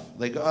secret stuff.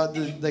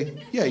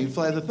 Yeah, you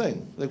fly the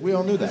thing. Like, we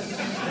all knew that.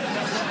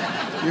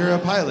 You're a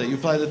pilot. You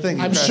fly the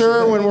thing. I'm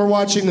sure when we're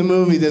watching the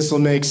movie, this will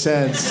make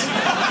sense.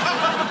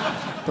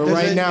 But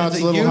right now, it's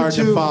a little hard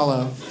to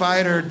follow.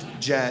 Fighter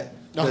jet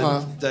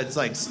that's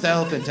like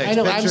stealth and takes I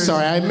know. pictures. I'm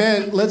sorry. I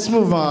meant let's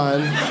move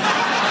on.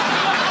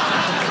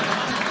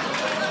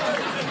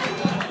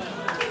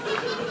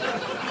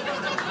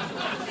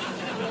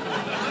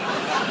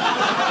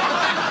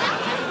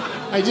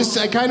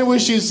 I kind of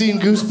wish you'd seen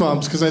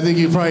Goosebumps, because I think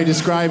you'd probably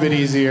describe it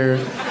easier.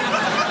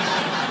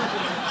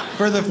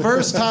 For the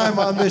first time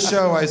on this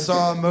show, I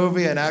saw a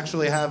movie and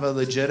actually have a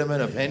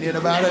legitimate opinion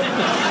about it.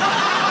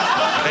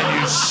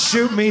 And you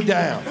shoot me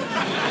down.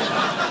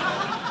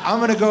 I'm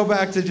gonna go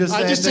back to just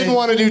saying I just didn't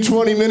want to do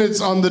 20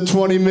 minutes on the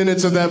 20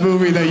 minutes of that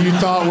movie that you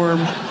thought were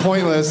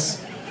pointless.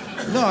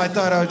 No, I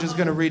thought I was just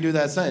gonna redo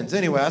that sentence.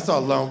 Anyway, I saw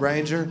Lone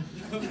Ranger,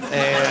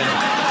 and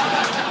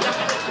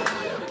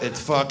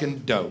it's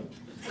fucking dope.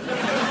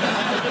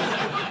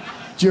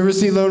 Did you ever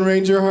see Lone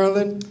Ranger,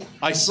 Harland?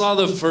 I saw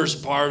the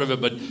first part of it,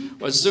 but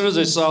as soon as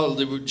I saw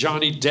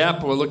Johnny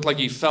Depp, it looked like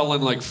he fell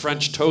in like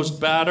French toast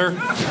batter.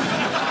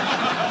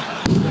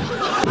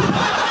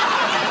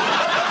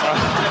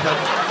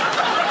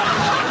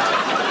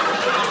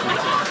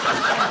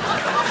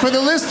 For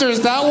the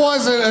listeners, that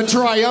wasn't a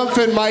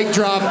triumphant mic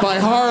drop by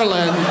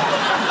Harland.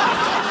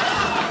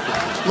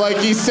 Like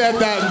he said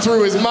that and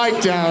threw his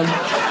mic down.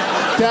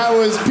 That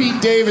was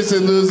Pete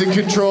Davidson losing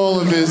control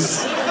of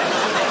his...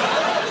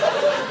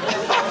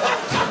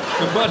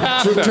 What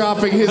happened?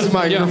 Dropping his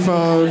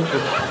microphone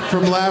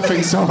from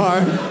laughing so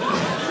hard.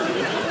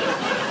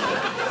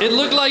 It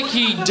looked like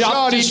he ducked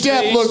Johnny his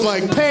Depp face. looked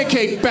like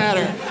pancake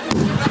batter.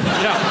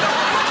 Yeah.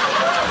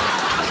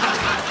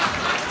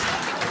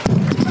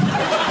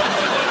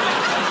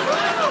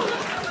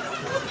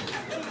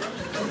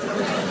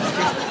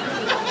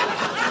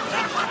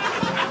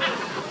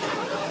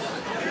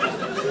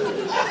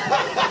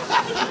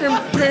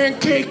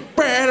 Pancake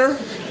batter.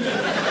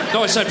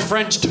 No, I said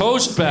French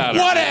toast batter.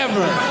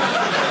 Whatever.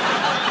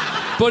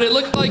 But it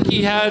looked like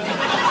he had...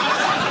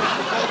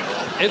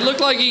 It looked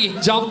like he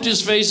dumped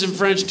his face in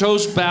French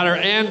toast batter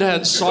and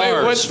had SARS.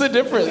 Wait, what's the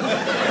difference?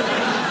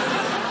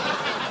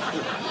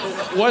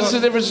 What's the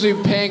difference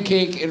between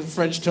pancake and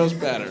French toast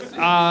batter?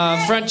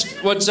 French...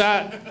 What's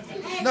that?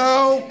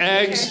 No.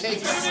 Eggs.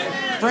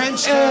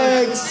 French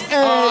Eggs.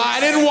 I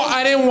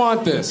didn't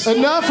want this.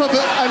 Enough of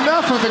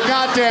the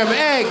goddamn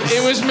eggs.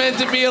 It was meant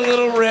to be a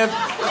little riff.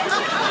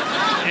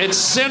 It's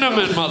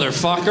cinnamon,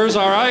 motherfuckers,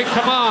 all right?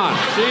 Come on.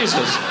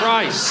 Jesus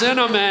Christ.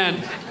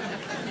 Cinnamon.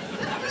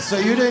 So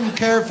you didn't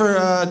care for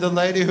the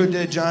lady who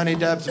did Johnny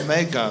Depp's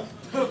makeup,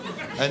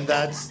 and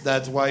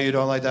that's why you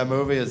don't like that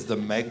movie, is the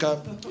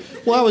makeup?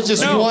 Well, that was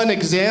just one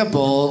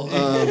example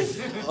of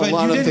a lot But you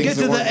of didn't things get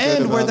to that the weren't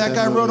good end where about that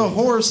guy rode a movie.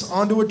 horse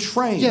onto a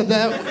train. Yeah,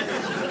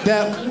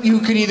 that you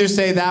could either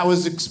say that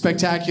was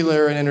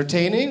spectacular and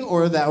entertaining,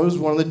 or that was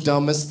one of the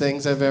dumbest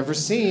things I've ever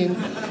seen,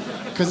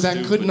 because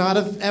that could not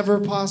have ever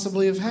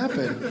possibly have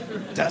happened.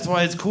 That's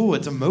why it's cool.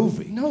 It's a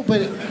movie. No,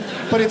 but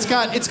it's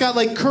got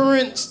like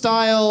current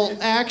style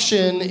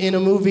action in a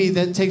movie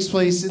that takes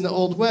place in the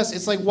Old West.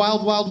 It's like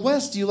Wild Wild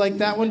West. Do you like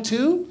that one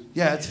too?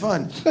 Yeah, it's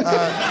fun.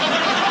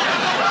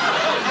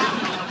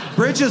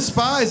 Bridge of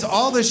Spies,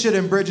 all this shit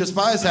in Bridge of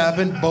Spies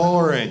happened.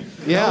 Boring.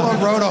 Yeah. No one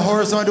rode a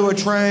horse onto a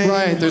train.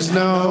 Right. There's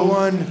no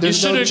one.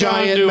 There's You no should have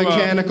gone giant to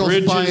mechanical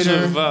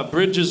spider.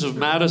 Bridges of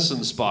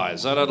Madison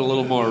Spies. That had a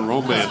little more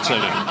romance in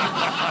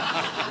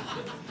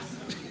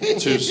it.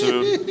 Too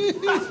soon.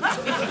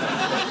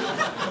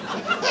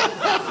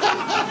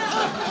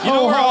 You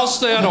know where else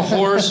they had a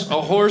horse?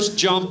 A horse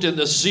jumped in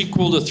the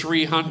sequel to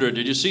 300.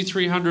 Did you see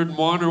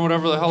 301 or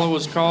whatever the hell it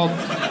was called?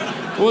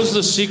 What was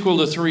the sequel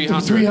to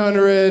 300?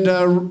 300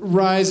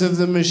 Rise of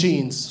the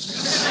Machines.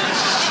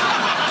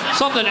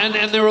 Something,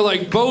 and there were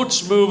like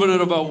boats moving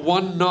at about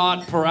 1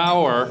 knot per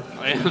hour,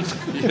 and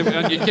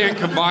you can't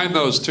combine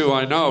those two,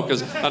 I know,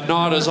 because a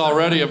knot is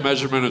already a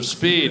measurement of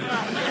speed,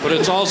 but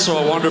it's also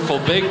a wonderful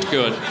baked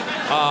good.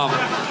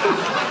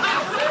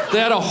 They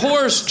had a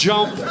horse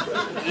jump.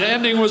 The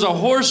ending was a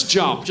horse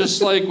jump,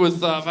 just like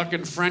with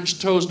fucking French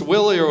Toast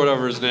Willie or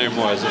whatever his name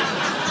was.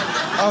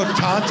 Oh,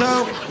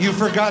 Tonto? You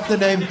forgot the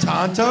name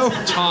Tonto?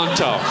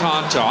 Tonto.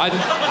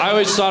 I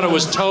always thought it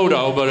was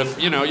Toto, but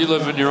if, you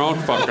live in your own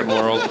fucking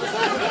world.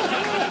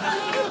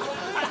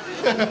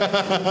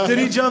 Did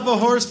he jump a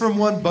horse from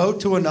one boat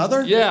to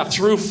another? Yeah,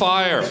 through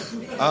fire.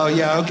 Oh,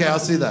 yeah, okay, I'll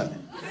see that.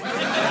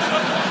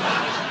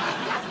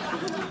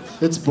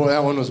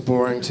 That one was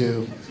boring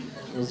too.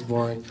 It was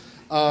boring.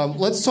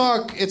 Let's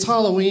talk. It's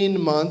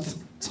Halloween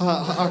month. It's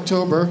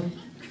October.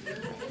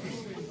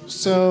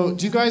 So,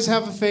 do you guys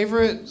have a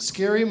favorite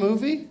scary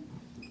movie?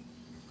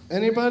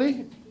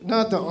 Anybody?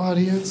 Not the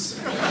audience.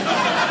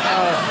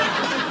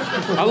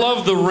 I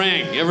love The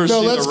Ring. You ever No,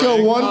 seen let's The Ring?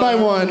 go one by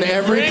one.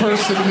 Every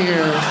person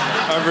here.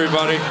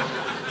 Everybody.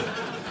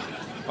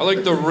 I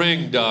like The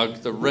Ring, Doug.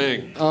 The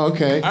Ring. Oh,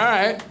 okay. All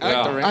right. I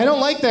like The Ring. I don't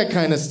like that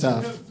kind of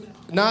stuff.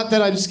 Not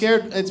that I'm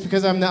scared. It's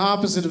because I'm the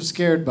opposite of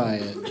scared by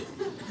it.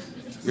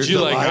 Did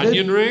you like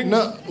Onion Rings?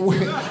 No.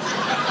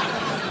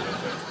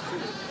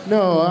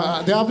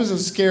 No, the opposite of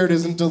scared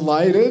isn't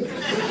delighted.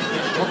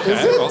 Okay,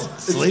 Is it? well,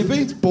 Sleepy?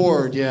 It's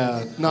bored,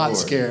 yeah. Not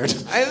scared.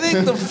 I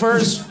think the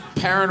first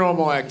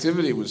Paranormal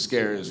Activity was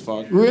scary as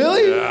fuck.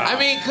 Really? Yeah. I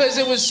mean, because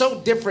it was so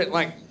different.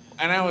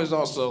 And I was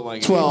also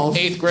 12.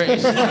 Eighth grade.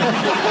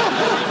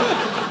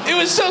 It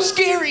was so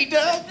scary,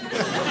 Doug. No,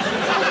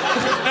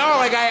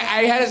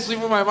 I had to sleep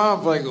with my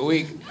mom for a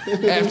week.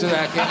 after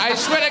that game. I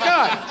swear to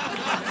God.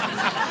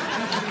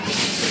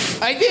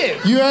 I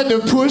did. You had to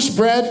push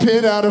Brad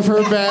Pitt out of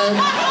her bed.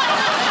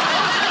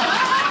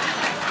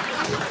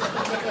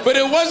 But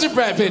it wasn't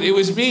Brad Pitt. It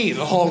was me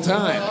the whole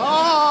time.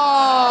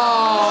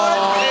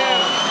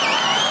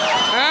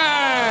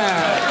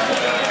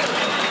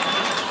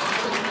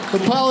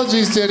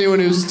 Apologies to anyone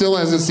who still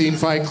hasn't seen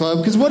Fight Club,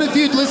 because what if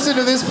you'd listened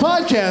to this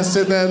podcast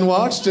and then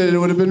watched it? It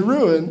would have been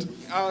ruined.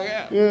 Oh,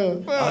 yeah. Yeah.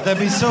 Oh, that'd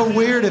be so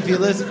weird if you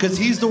listen, because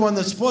he's the one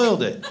that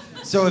spoiled it.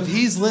 So if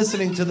he's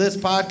listening to this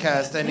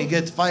podcast and he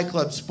gets Fight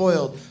Club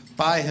spoiled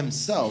by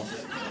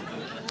himself.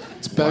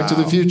 It's Back to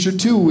the Future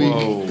 2 week.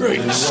 Whoa.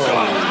 Great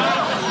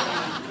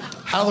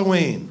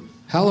Halloween.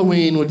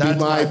 Halloween would That's be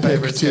my my pick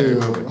favorite scary too.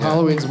 movie, yeah.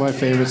 Halloween's my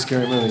favorite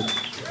scary movie.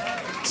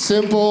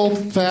 Simple,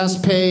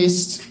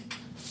 fast-paced,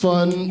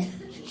 fun,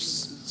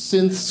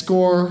 synth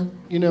score,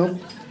 you know.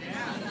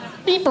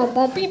 And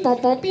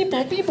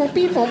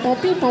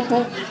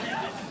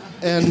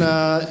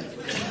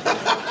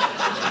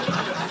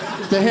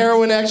the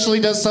heroine actually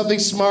does something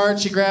smart.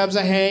 She grabs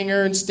a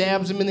hanger and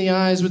stabs him in the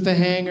eyes with the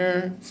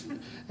hanger.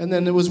 And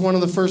then it was one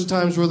of the first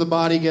times where the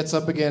body gets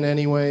up again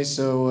anyway,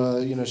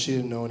 so, she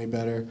didn't know any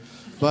better.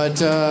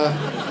 But,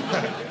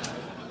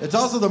 It's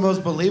also the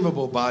most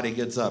believable body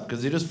gets up,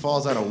 because he just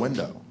falls out a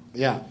window.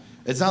 yeah.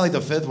 It's not like the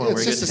fifth one where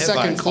he It's gets just hit the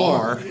by a second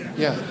floor. car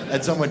Yeah.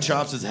 and someone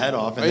chops his head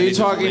off. And Are then you he just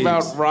talking leaves.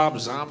 about Rob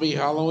Zombie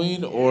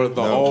Halloween or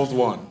the No. old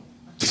one?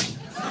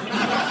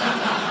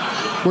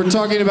 We're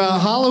talking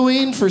about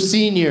Halloween for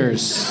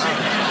seniors,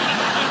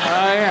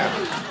 Yeah.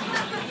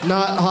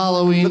 not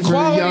Halloween The for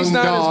quality's young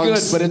not dogs.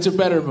 as good, but it's a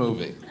better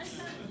movie.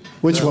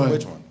 Which one?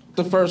 Which one?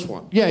 The first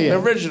one. Yeah, yeah. The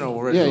original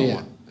Yeah.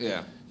 one.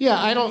 Yeah. Yeah,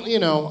 I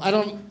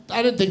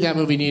didn't think that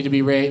movie needed to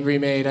be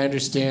remade. I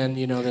understand,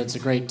 that's a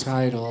great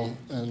title,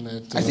 and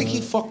that. I think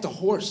he fucked a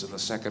horse in the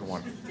second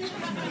one.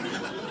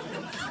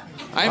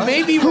 I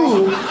may be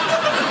wrong.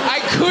 I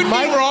could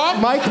be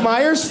wrong. Mike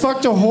Myers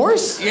fucked a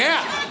horse?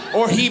 Yeah.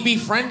 Or he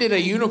befriended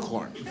a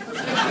unicorn. You're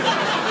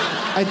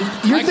I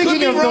could thinking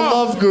be of wrong. The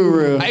Love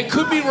Guru. I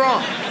could be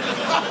wrong.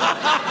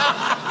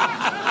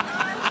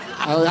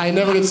 I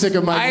never get sick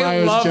of Mike I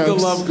Myers love jokes. The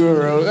Love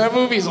Guru. That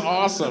movie's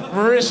awesome.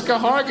 Mariska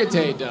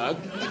Hargitay, Doug.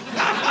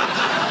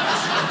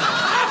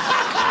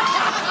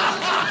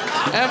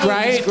 That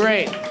movie's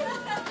great.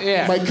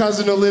 Yeah. My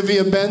cousin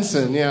Olivia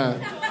Benson, yeah.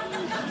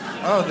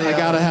 Oh, I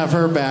gotta have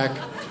her back.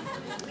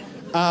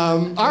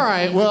 All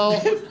right,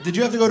 well. Did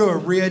you have to go to a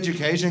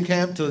re-education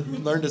camp to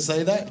learn to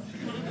say that?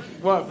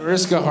 What,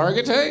 Mariska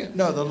Hargitay?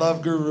 No, The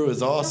Love Guru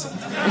is awesome.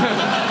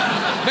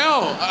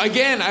 No,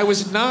 again, I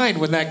was 9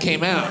 when that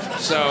came out,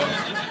 so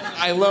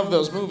I love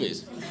those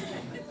movies.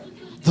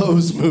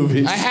 Those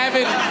movies. I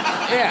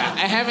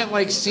haven't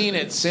like seen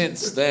it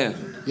since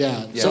then.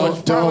 Yeah. So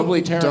it's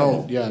probably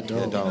terrible. Don't. Yeah,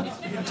 don't. Don't.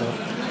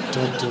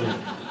 Don't do it.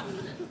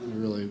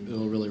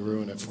 It'll really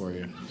ruin it for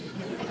you.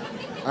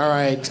 All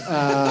right.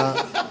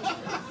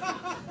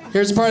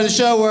 Here's the part of the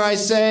show where I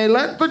say,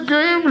 "Let the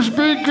games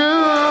begin."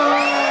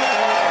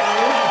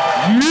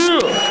 Yeah.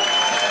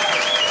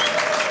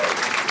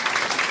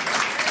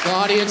 The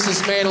audience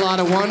has made a lot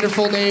of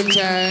wonderful name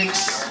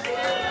tags,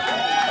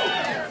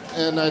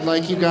 and I'd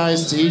like you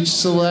guys to each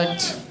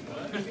select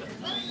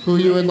who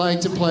you would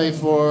like to play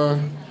for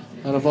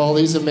out of all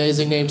these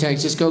amazing name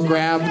tags. Just go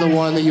grab the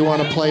one that you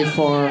want to play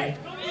for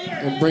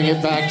and bring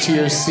it back to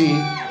your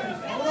seat.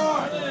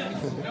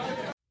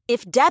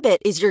 If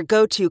debit is your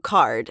go-to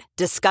card,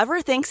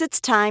 Discover thinks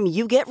it's time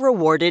you get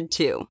rewarded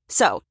too.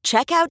 So,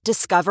 check out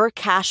Discover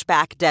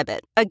Cashback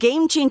Debit, a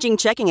game-changing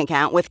checking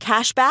account with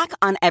cashback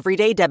on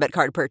everyday debit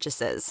card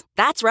purchases.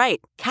 That's right,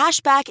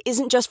 cashback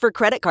isn't just for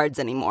credit cards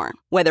anymore.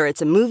 Whether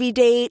it's a movie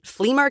date,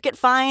 flea market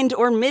find,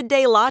 or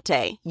midday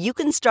latte, you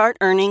can start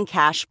earning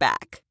cash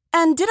back.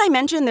 And did I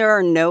mention there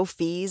are no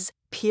fees,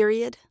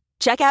 period?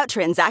 Check out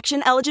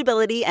transaction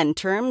eligibility and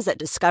terms at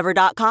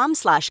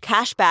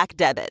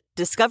discover.com/cashbackdebit.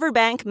 Discover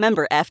Bank,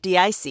 member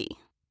FDIC.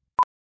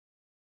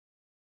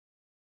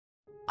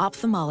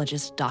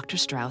 Ophthalmologist Dr.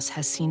 Strauss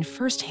has seen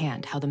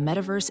firsthand how the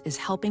metaverse is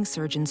helping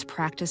surgeons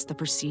practice the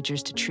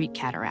procedures to treat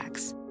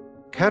cataracts.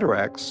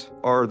 Cataracts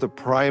are the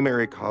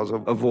primary cause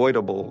of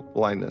avoidable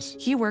blindness.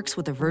 He works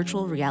with a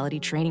virtual reality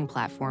training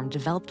platform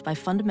developed by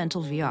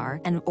Fundamental VR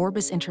and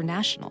Orbis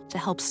International to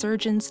help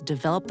surgeons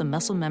develop the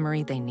muscle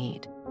memory they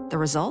need. The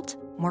result?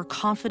 More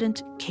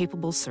confident,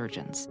 capable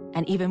surgeons.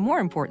 And even more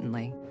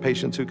importantly,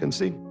 Patients who can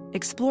see.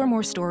 explore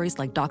more stories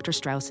like Dr.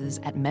 Strauss's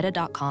at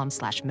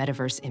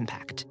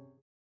meta.com/metaverseimpact.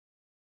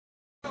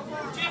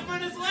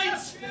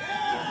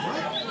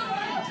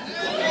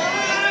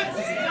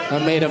 I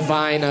made a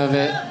vine of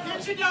it.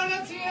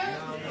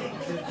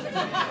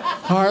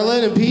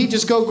 Harland and Pete,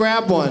 just go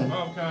grab one.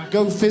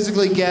 Go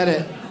physically get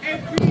it.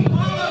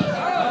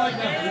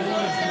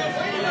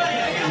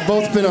 You've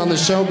both been on the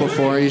show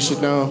before. You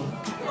should know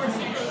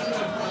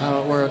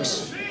how it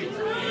works.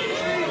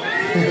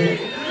 Pete!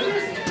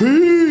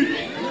 Pete!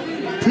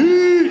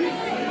 Pete!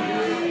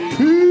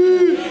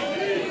 Pete!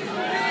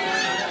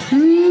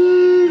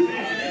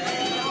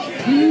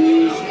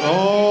 Pete!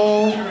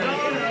 Oh,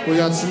 we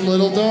got some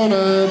little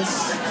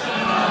donuts.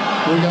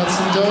 We got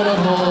some donut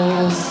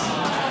holes.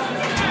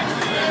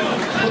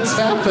 What's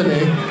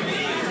happening?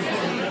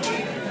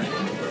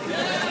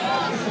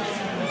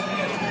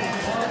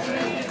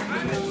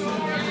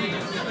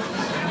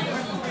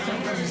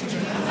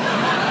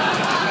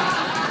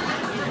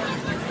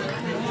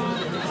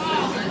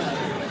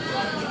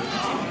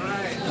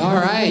 All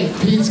right,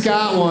 Pete's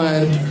got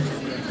one.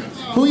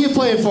 Who you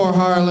playing for,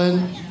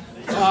 Harland?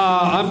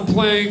 I'm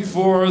playing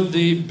for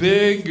the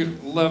big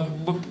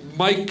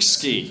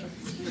Lemikeski.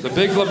 The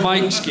big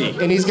Lemikeski.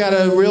 And he's got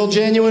a real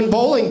genuine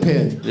bowling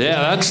pin.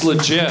 Yeah, that's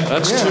legit.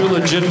 That's too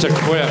legit to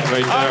quit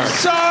right there. I'm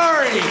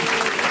sorry.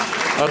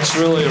 That's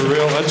really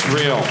that's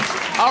real.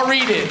 I'll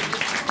read it.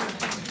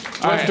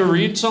 Do I have to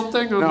read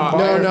something?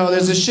 No,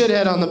 there's a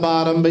shithead on the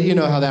bottom, but you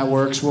know how that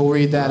works. We'll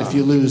read that if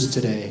you lose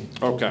today.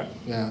 Okay.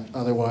 Yeah,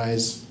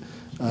 otherwise,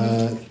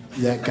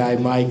 that guy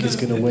Mike is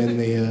going to win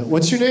the...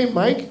 what's your name,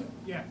 Mike?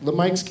 Yeah.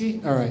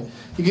 Lemikeski? All right.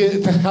 You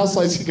get the house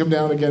lights can come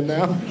down again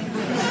now.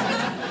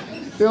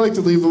 They like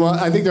to leave them on.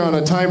 I think they're on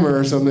a timer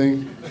or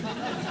something.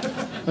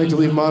 I like to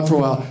leave them on for a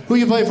while. Who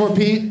you playing for,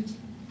 Pete?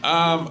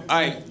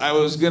 I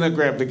was going to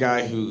grab the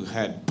guy who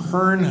had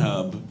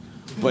Pornhub,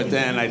 but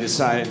then I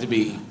decided to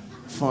be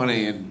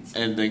funny and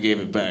then gave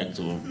it back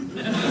to him.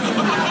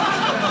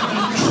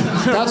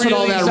 That's what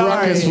all that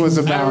ruckus was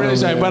about. I'm really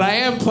sorry, but I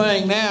am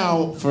playing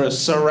now for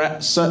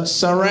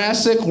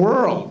Jurassic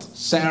World.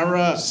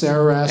 Sarah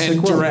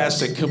and World.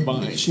 Jurassic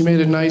combined. She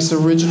made a nice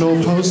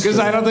original poster. Because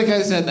I don't think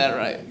I said that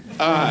right.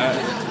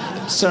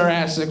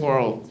 Jurassic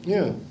World.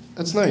 Yeah,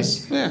 that's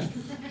nice. Yeah.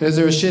 Is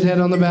there a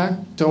shithead on the back?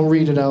 Don't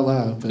read it out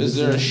loud. Is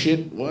there a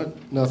shit what?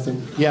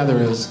 Nothing. Yeah,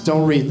 there is.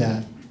 Don't read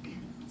that.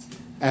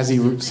 As he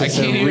sits I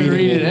can't there even reading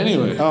read it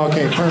anyway. Oh,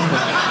 okay, perfect.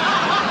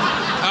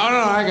 Oh,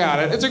 no, I got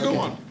it. It's a good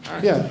one. All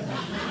right. Yeah.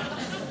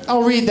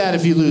 I'll read that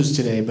if you lose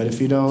today, but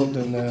if you don't,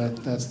 then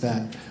that's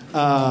that.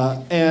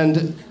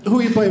 And who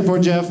are you playing for,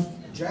 Geoff?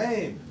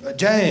 James.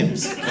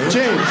 James.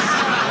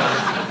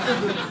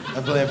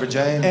 I'm playing for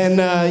James.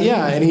 And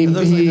and he... It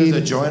looks like there's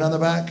a joint on the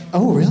back.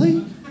 Oh,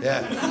 really?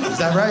 Yeah. Is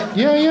that right?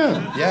 Yeah.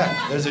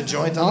 Yeah, there's a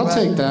joint on the back.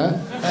 I'll take that.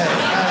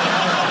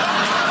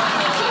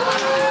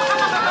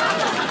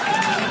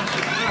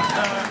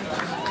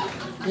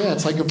 Yeah,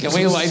 it's like a... Can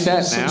we light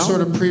that some now? Some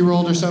sort of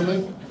pre-rolled or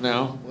something?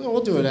 No? Well,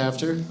 we'll do it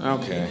after.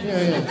 Okay.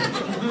 Yeah.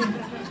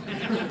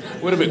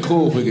 Would have been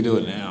cool if we could do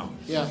it now.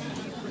 Yeah.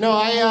 No,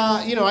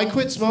 I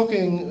quit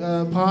smoking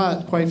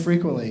pot quite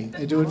frequently.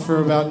 I do it for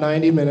about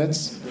 90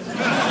 minutes.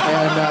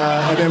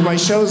 And then my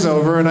show's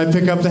over and I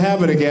pick up the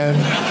habit again.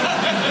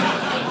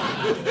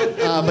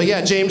 But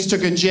yeah, James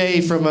took a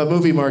J from a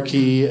movie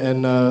marquee,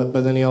 and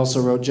but then he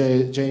also wrote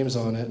James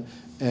on it.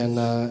 And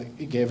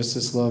he gave us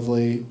this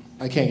lovely...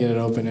 I can't get it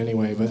open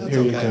anyway, but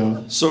here you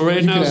go. So right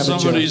You now can have it,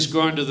 somebody's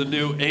going to the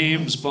new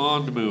Ames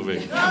Bond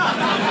movie.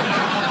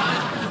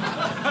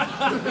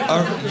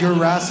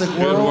 Jurassic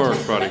World? Good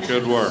work, buddy.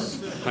 Good work.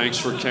 Thanks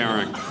for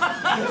caring.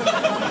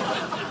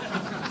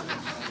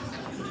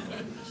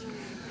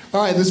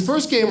 All right, this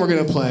first game we're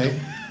going to play,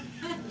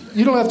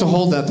 you don't have to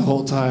hold that the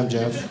whole time,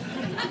 Geoff.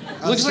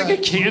 Looks like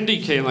a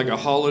candy cane, like a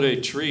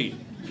holiday treat.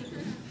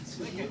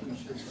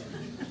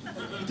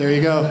 There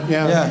you go.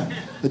 Yeah.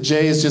 The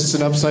J is just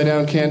an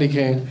upside-down candy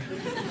cane.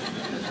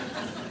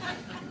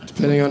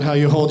 Depending on how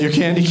you hold your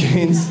candy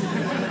canes.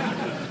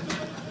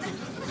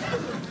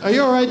 Are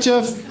you all right,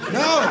 Geoff?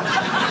 No.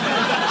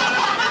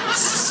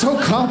 So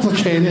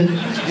complicated.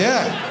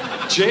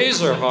 Yeah.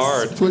 J's are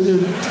hard.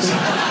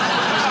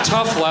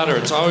 Tough letter.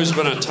 It's always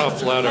been a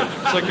tough letter.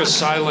 It's like a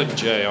silent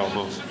J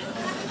almost.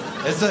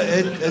 It's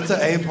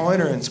an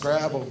A-pointer in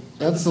Scrabble.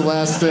 That's the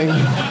last thing.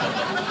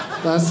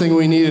 Last thing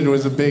we needed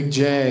was a big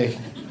J.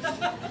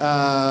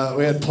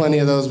 We had plenty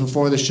of those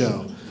before the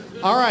show.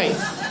 All right.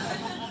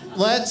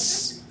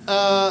 Let's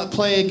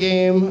play a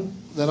game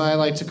that I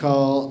like to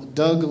call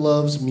Doug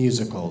Loves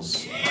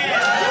Musicals.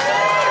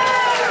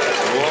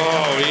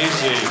 Whoa,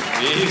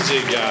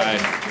 easy guy.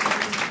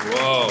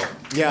 Whoa.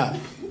 Yeah.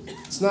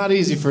 It's not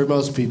easy for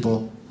most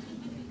people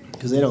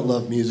because they don't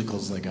love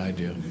musicals like I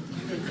do.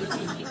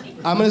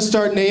 I'm going to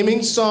start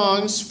naming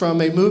songs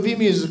from a movie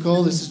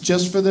musical. This is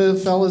just for the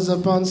fellas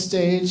up on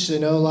stage. I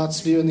know lots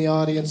of you in the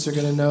audience are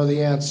going to know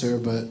the answer,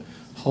 but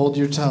hold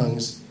your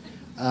tongues.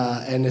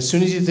 And as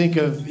soon as you think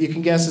of, you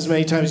can guess as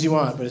many times as you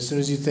want, but as soon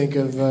as you think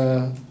of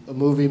a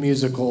movie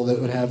musical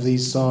that would have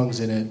these songs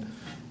in it,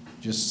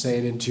 just say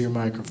it into your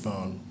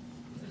microphone.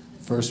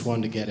 First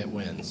one to get it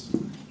wins.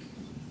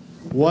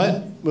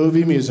 What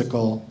movie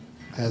musical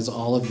has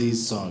all of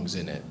these songs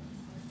in it?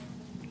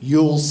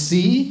 You'll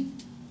See.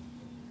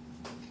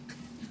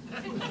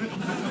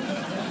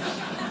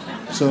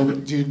 So,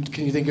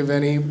 can you think of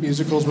any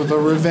musicals with a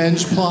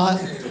revenge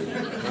plot?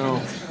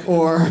 No.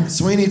 Or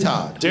Sweeney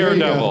Todd.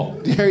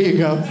 Daredevil. There you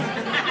go.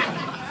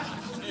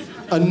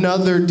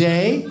 Another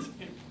Day.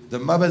 The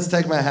Muppets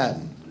Take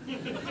Manhattan.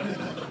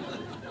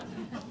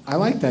 I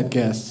like that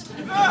guess.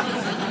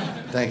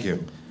 Thank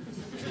you.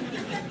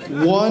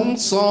 One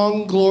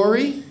Song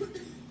Glory.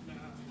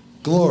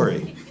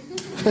 Glory.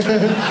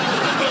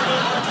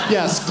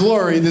 Yes,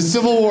 Glory, the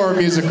Civil War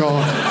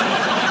musical.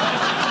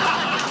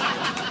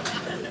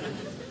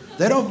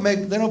 They don't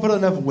put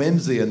enough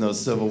whimsy in those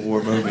Civil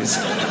War movies.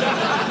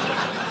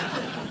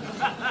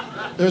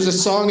 There's a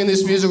song in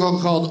this musical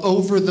called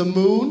Over the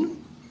Moon.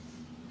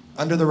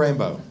 Under the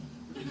Rainbow.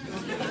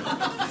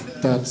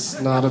 That's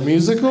not a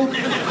musical.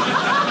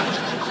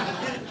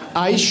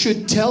 I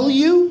Should Tell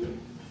You.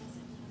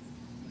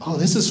 Oh,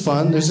 this is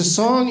fun. There's a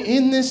song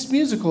in this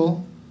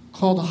musical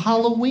called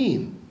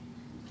Halloween.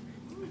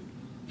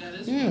 That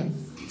is fun.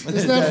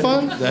 Isn't that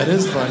fun? That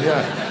is fun,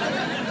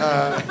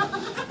 yeah.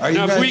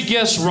 Now, if we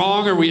guess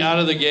wrong, are we out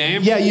of the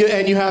game? Yeah,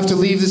 you have to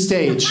leave the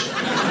stage.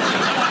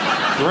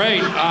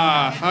 Great.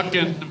 I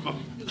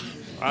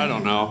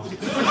don't know.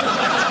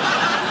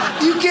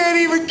 You can't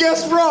even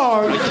guess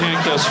wrong. I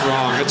can't guess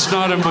wrong. It's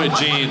not in my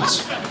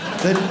genes.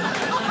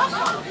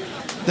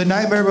 The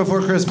Nightmare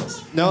Before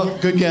Christmas. No,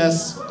 good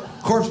guess.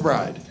 Corpse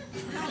Bride.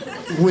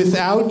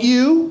 Without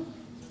You.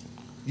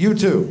 You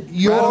Too.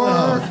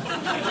 Your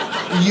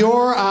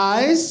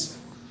Eyes.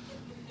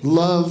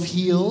 Love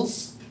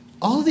Heals.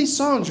 All of these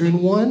songs are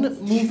in one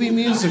movie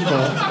musical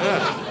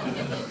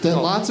that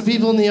lots of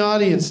people in the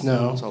audience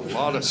know. It's a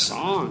lot of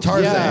songs.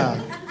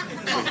 Tarzan.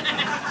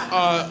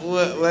 Yeah.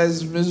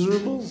 Les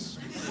Miserables?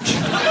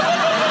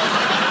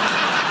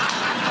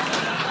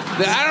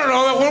 I don't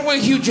know. That one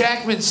with Hugh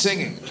Jackman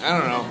singing. I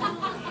don't know.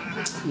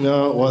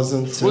 No, it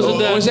wasn't.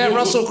 Was that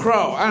Russell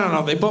Crowe? I don't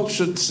know. They both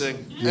should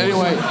sing. Yeah.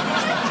 Anyway,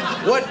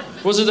 what?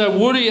 Was it that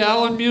Woody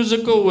Allen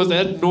musical with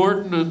Ed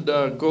Norton and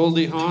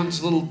Goldie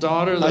Hawn's little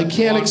daughter? I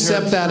can't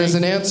accept that as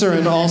an answer,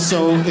 and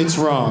also it's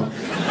wrong.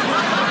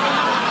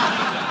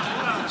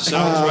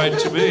 Sounds right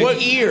to me.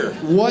 What year?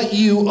 What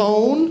You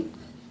Own?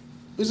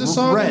 There's a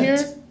song Rent. in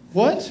here.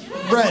 What?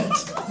 Rent.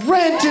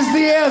 Rent is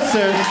the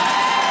answer.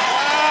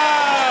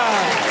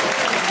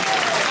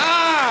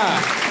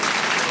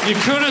 You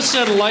could have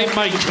said Light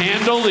My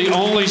Candle, the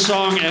only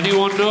song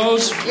anyone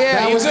knows.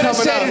 Yeah, you could have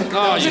said,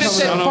 Oh, you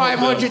said son of a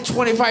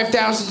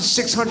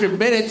 525,600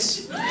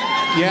 minutes.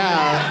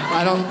 Yeah,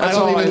 I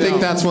don't even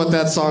think that's what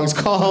that song's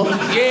called.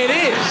 Yeah, it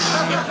is.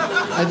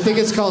 I think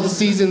it's called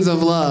Seasons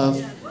of Love.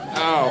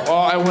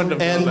 Oh, I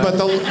wouldn't have known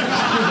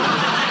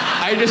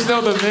that. I just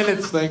know the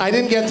minutes thing. I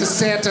didn't get to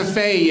Santa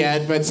Fe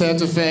yet, but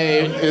Santa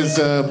Fe is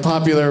a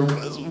popular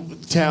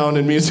town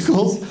in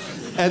musicals.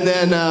 And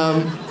then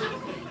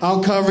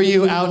I'll Cover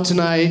You, Out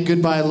Tonight,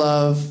 Goodbye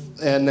Love.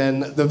 And then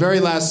the very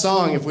last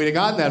song, if we'd have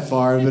gotten that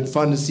far, it would have been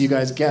fun to see you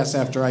guys guess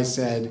after I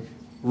said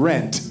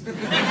Rent.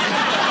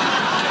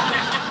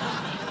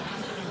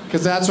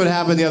 Because that's what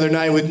happened the other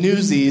night with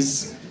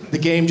Newsies. The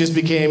game just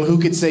became who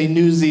could say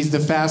Newsies the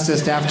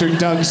fastest after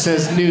Doug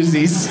says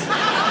Newsies.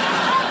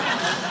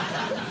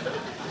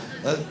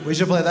 We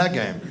should play that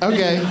game.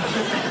 Okay.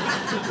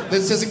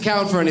 This doesn't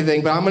count for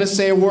anything, but I'm going to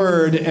say a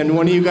word, and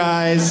one of you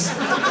guys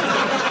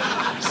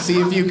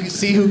see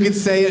who can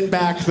say it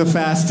back the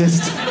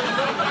fastest.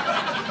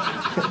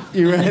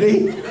 You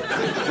ready?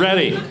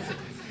 Ready.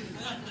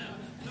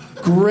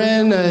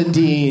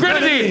 Grenadine.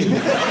 Grenadine!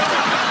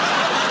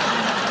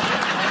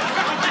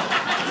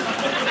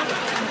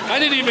 I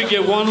didn't even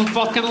get one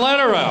fucking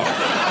letter out.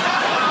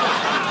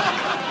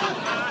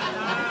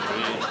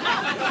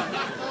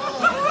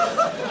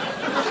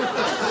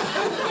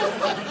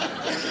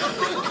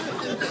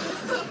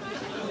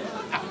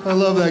 I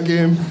love that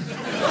game.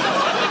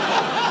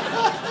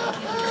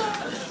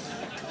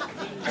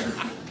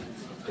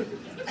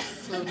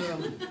 So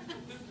dumb.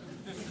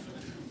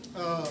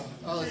 Oh,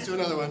 let's do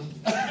another one.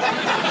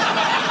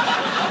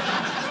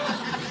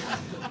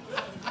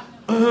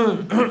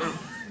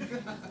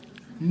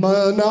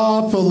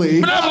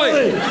 Monopoly.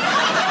 Monopoly!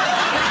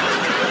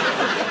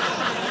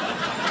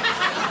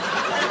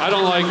 I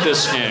don't like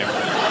this game.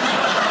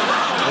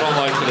 I don't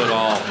like it at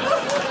all.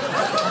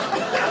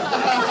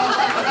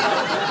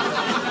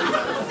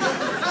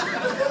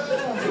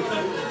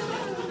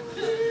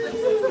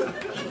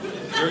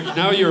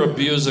 Now you're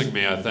abusing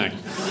me, I think.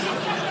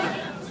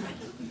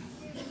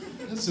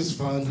 This is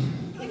fun.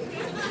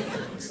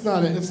 It's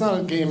not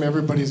a game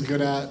everybody's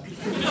good at.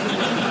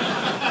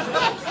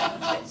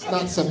 It's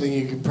not something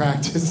you can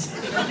practice.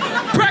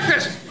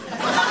 Practice!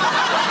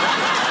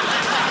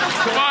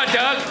 Come on,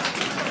 Doug.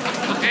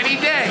 Any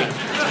day.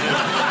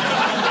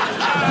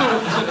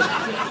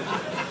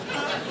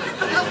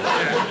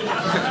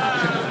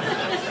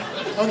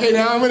 Okay,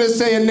 now I'm going to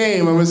say a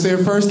name. I'm going to say a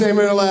first name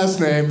and a last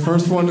name.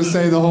 First one to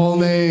say the whole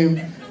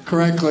name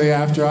correctly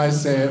after I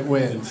say it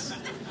wins.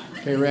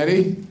 Okay,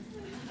 ready?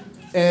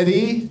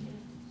 Eddie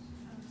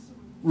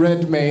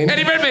Redmayne.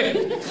 Eddie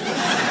Redmayne.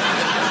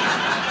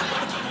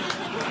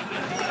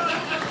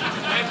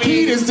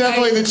 Pete is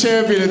definitely the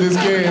champion of this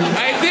game.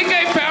 I think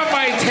I found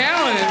my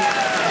talent.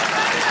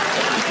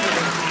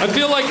 I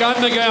feel like I'm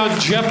the guy on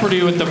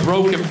Jeopardy with the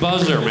broken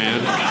buzzer,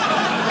 man.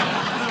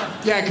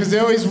 Yeah, because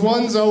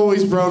one's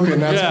always broken.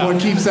 That's what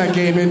keeps that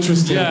game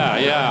interesting.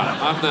 Yeah,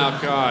 I'm that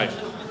guy.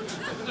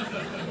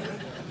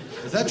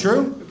 Is that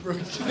true?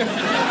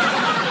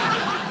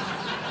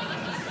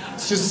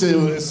 It's just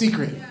a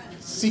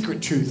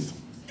secret truth.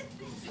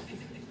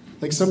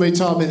 Like somebody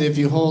taught me that if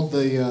you hold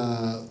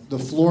the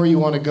floor you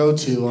want to go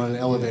to on an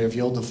elevator, if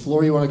you hold the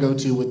floor you want to go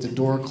to with the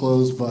door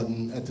close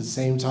button at the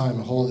same time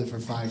and hold it for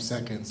 5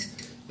 seconds,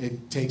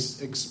 it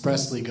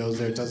expressly goes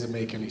there. It doesn't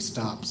make any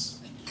stops.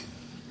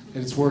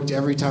 And it's worked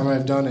every time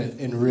I've done it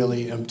in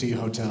really empty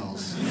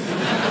hotels.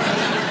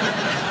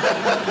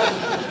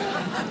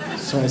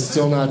 So I'm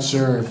still not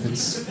sure if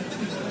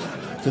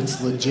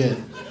it's legit.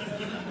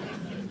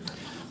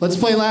 Let's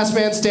play Last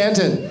Man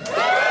Stanton.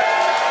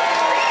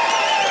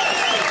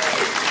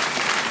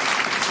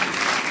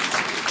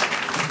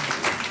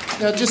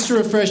 Now, just to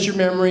refresh your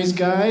memories,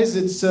 guys,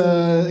 this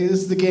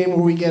is the game where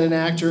we get an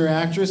actor or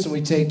actress and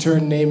we take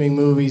turn naming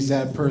movies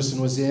that person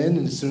was in.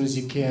 And as soon as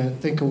you can't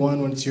think of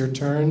one when it's your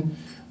turn,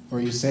 or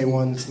you say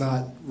one that's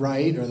not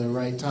right or the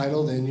right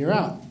title, then you're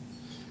out.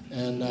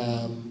 And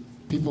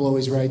people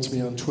always write to me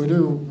on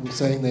Twitter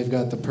saying they've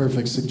got the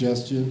perfect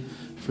suggestion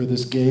for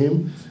this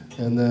game.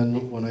 And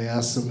then when I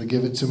ask them to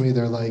give it to me,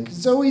 they're like,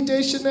 Zooey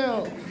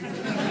Deschanel.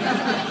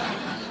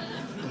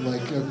 I'm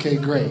like, okay,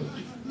 great.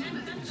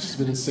 She's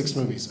been in 6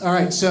 movies. All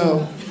right,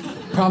 so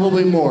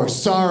probably more.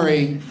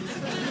 Sorry,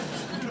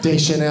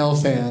 Deschanel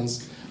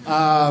fans.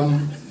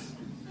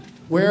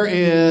 Where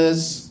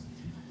is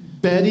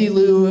Betty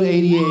Lou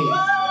 88?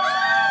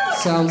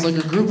 Sounds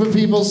like a group of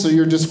people, so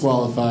you're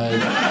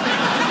disqualified.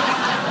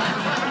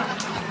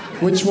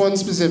 Which one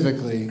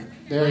specifically?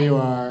 There you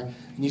are.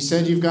 And you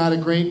said you've got a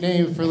great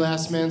name for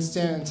Last Man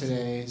Standing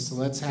today, so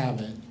let's have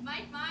it.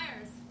 Mike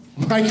Myers.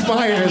 Mike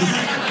Myers.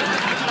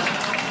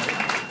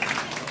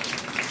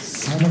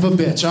 Son of a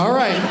bitch. All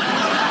right.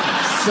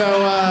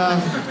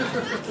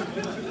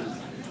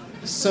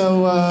 So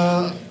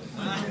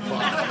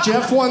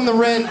Geoff won the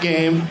rent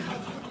game.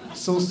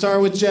 So we'll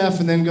start with Geoff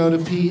and then go to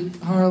Pete,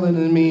 Harland,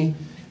 and me.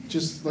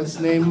 Just let's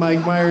name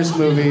Mike Myers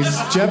movies.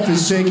 Geoff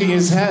is shaking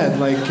his head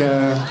like,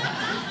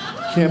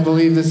 can't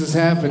believe this is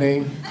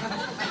happening.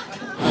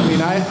 I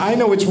mean, I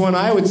know which one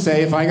I would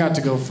say if I got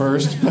to go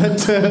first,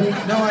 but...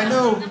 No, I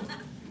know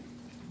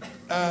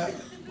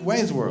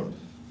Wayne's World.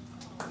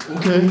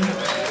 Okay.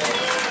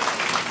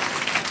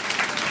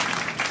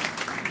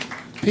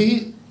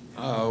 Pete?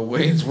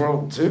 Wayne's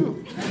World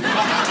 2.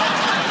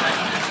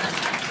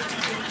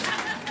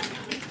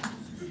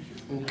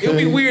 Okay. It would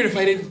be weird if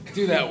I didn't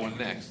do that one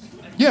next.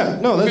 Yeah,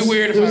 no, that's It'd be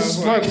weird if it I was was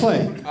a smart like,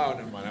 play. Oh,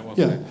 never mind. I won't.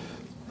 Yeah.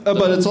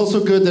 But it's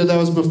also good that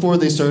was before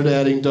they started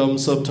adding dumb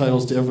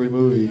subtitles to every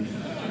movie.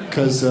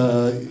 Because,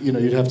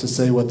 you'd have to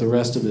say what the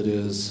rest of it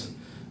is.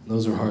 And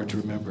those are hard to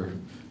remember.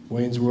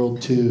 Wayne's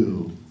World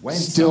 2.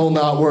 Still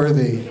not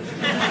worthy.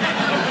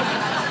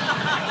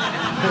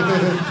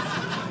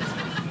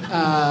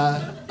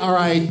 All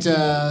right.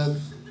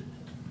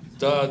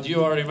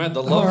 You already met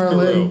the Love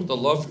Harland. Guru. The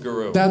Love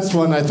Guru. That's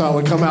one I thought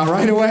would come out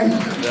right away.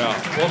 Yeah.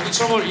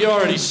 Well, you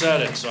already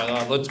said it, so I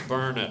thought, let's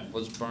burn it.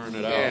 Let's burn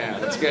it out. Yeah,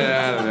 let's get it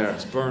out of there.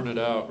 Let's burn it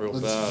out real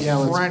fast. Yeah,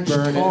 let's French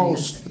burn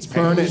toast. it. Let's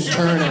burn it and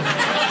turn it.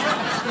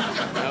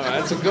 Oh,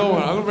 that's a good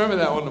one. I'll remember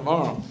that one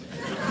tomorrow.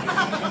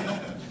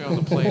 Go on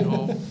the plane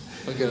home.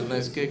 I'll get a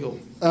nice giggle.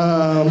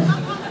 All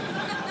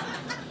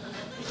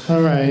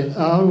right,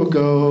 I will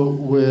go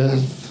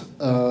with...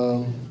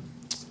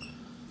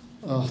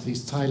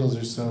 these titles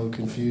are so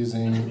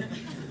confusing.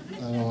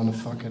 I don't want to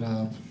fuck it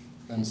up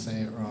and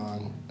say it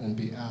wrong and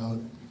be out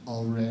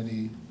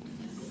already.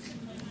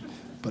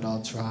 But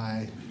I'll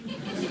try.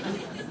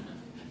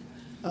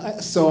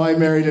 So I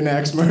Married an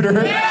Axe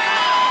Murderer.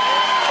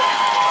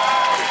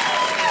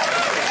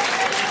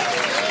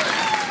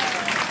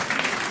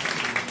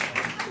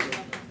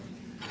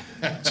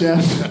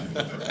 Geoff,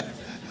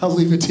 I'll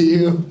leave it to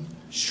you.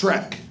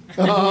 Shrek.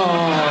 Oh.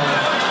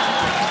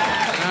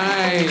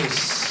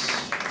 Nice.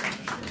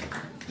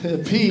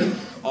 Pete.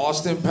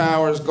 Austin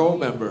Powers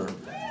Goldmember.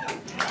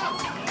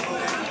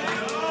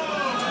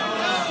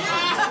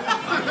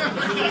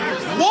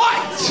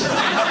 What?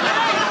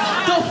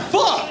 The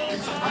fuck?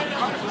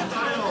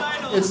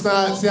 It's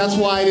not. See, that's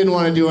why I didn't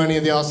want to do any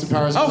of the Austin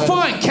Powers. Oh,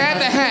 fine. Cat in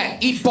the Hat.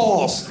 Eat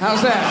balls.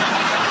 How's that?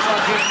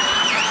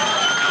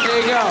 There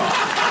you go.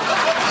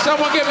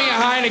 Someone get me a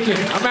Heineken.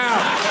 I'm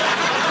out.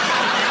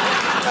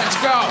 Let's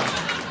go.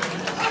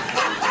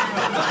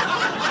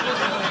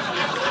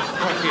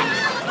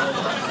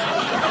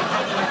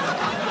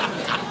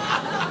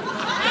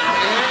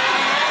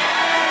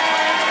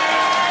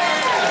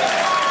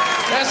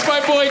 That's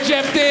my boy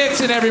Jeff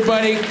Davidson,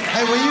 everybody.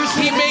 Hey, will you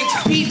He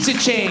makes pizza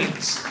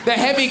chains. The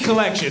Heavy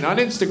Collection on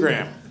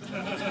Instagram.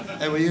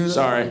 Hey, will you?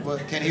 Sorry.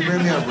 Can he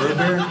bring me a root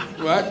beer?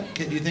 What?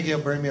 Do you think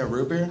he'll bring me a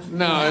root beer?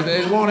 No,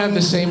 it won't have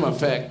the same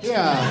effect.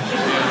 Yeah.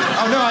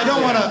 Oh no, I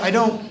don't want to. I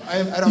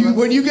don't.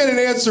 When you get an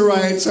answer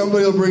right,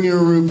 somebody will bring you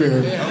a root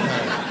beer.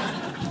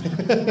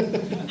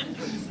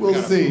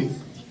 We'll see.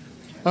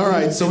 All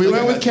right, so we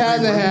went with Cat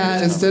in the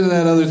Hat instead of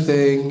that other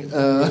thing.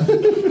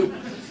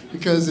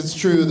 Because it's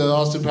true that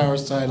Austin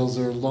Powers titles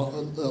are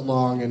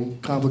long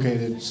and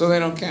complicated. So they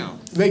don't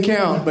count. They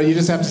count, but you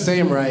just have to say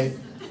them right.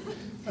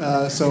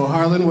 So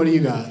Harland, what do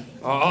you got?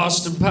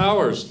 Austin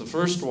Powers, the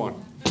first one.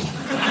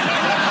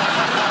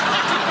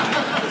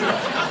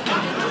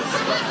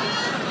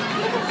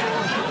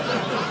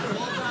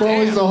 What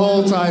was the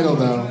whole title,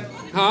 though?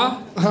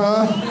 Huh?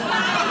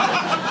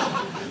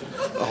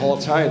 The whole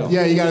title.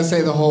 Yeah, you gotta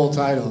say the whole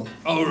title.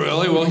 Oh,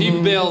 really? Well, he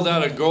bailed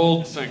out of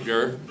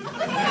Goldfinger.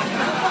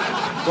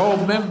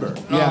 Gold member.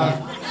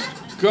 Yeah.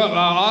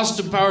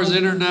 Austin Powers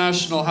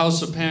International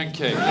House of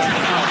Pancake.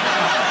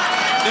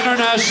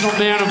 International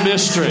Man of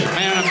Mystery.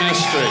 Man of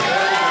Mystery.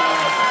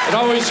 It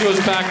always goes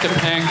back to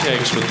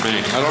pancakes with me.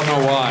 I don't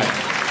know why.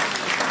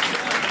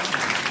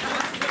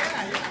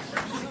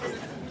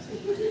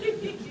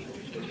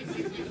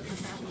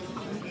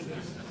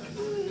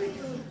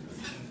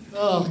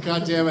 Oh,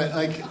 God damn it.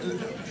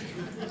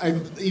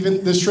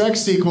 Even the Shrek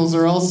sequels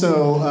are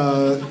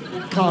also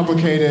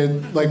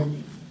complicated. Like,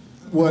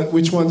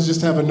 which ones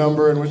just have a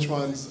number and which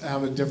ones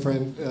have a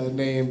different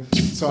name.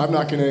 So I'm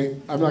not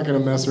gonna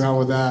mess around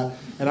with that.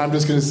 And I'm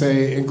just gonna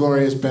say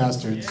Inglourious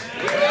Bastards.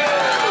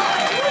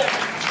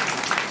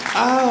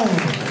 Oh,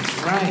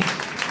 that's right.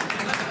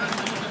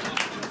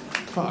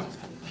 Fuck.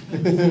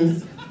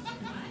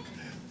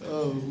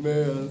 Oh,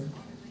 man.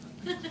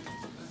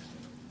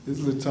 This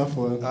is a tough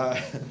one.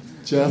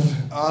 Geoff?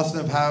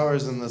 Austin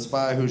Powers and the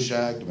Spy Who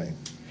Shagged Me.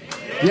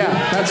 Yeah,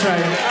 that's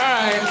right. All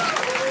right.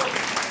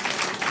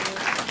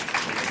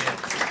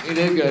 You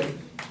did good.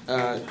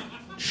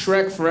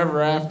 Shrek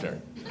Forever After.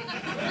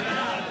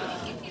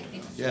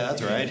 Yeah,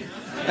 that's right.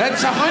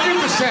 That's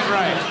 100%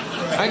 right.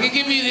 I can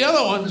give you the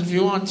other ones if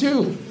you want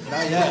to.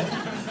 Not yet.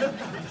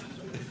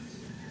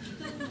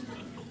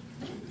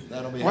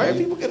 That'll be Why are hate.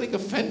 people getting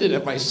offended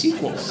at my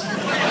sequels?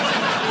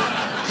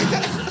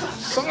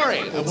 Sorry.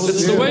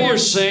 It's the way you're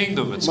saying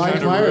them. It's Mike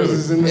kind of Myers rude.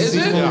 is in the Is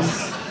it? sequels.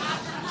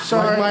 Yeah.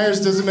 Sorry. Mike Myers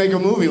doesn't make a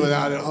movie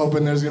without it,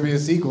 hoping there's going to be a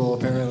sequel,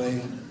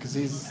 apparently. Because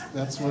he's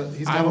got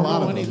I a don't lot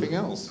know of anything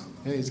them. else.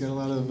 Yeah, he's got a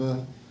lot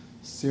of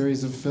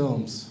series of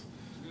films.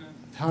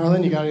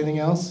 Harland, you got anything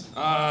else?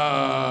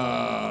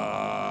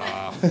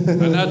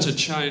 And that's a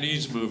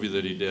Chinese movie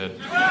that he did.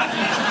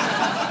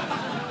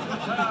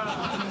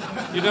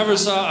 You never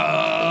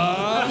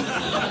saw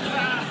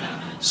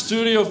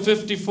Studio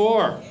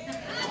 54.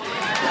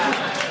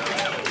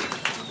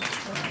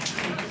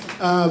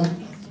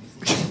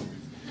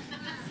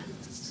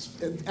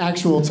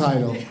 Actual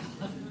title.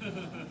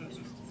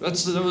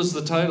 That was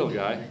the title,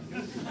 guy.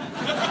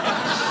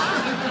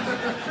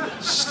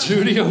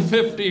 Studio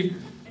 50.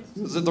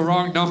 Is it the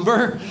wrong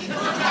number?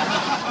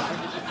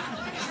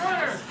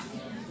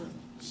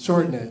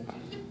 Shorten it.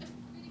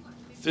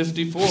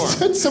 54.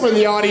 Some of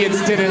the audience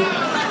didn't.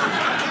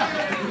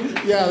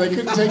 Yeah, they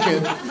couldn't take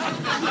it.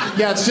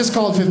 Yeah, it's just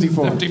called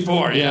 54.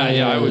 54,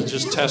 yeah. I was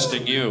just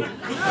testing you.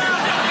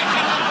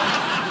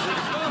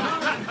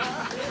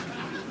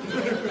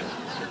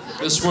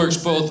 This works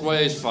both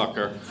ways,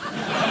 fucker.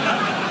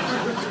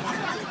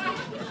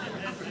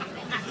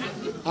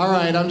 All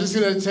right, I'm just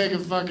going to take a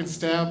fucking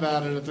stab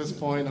at it at this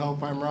point and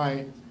hope I'm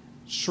right.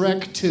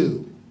 Shrek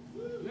 2.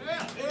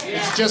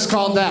 It's just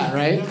called that,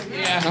 right?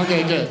 Yeah.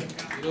 Okay, good.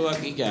 You're a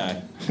lucky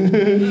guy.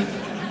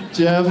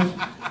 Geoff?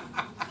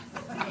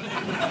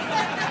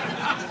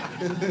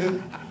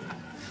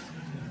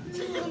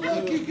 You're a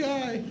lucky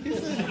guy.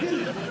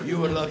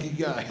 You a lucky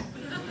guy.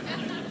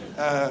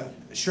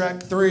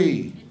 Shrek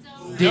 3.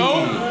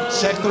 Nope.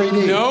 Shrek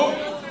 3D. Nope.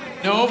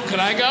 Nope. Can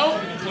I go?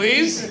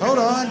 Please? Hold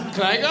on.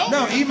 Can I go?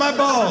 No, eat my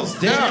balls,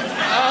 dick.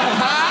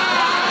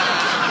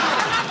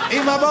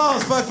 Eat my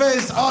balls,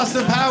 fuckface.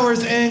 Austin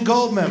Powers and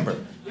Goldmember.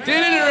 Did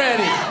it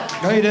already.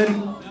 No, you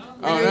didn't.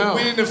 Oh, no.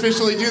 We didn't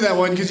officially do that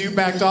one because you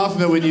backed off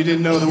of it when you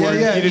didn't know the word.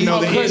 Yeah, you didn't know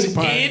the Because in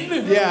part. in?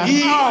 Yeah.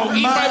 Eat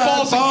Eat my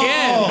balls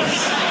again.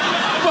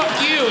 Fuck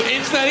you.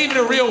 It's not even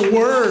a real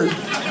word.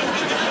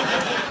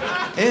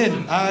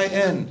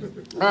 N-I-N.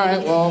 All right,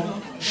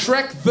 well.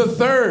 Shrek the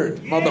Third,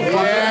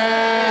 motherfucker.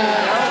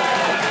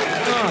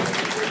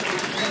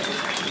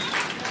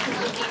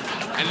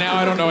 And now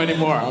I don't know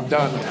anymore. I'm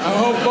done. I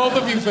hope both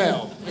of you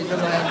failed.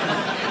 Because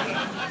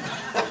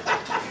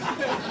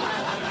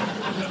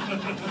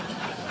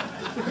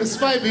This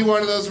might be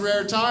one of those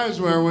rare times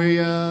where we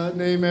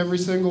name every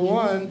single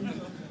one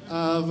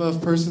of a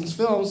person's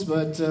films,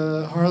 but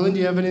Harland, do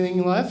you have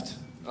anything left?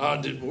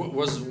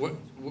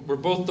 Were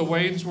both the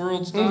Wayne's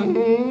Worlds done?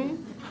 Mm-hmm.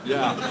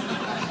 Yeah.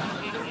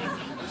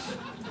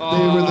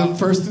 They were the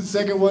first and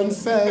second ones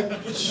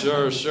said.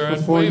 Sure.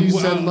 Before you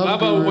said Love how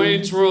about Guru.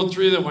 Wayne's World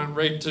 3 that went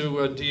right to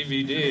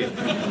DVD?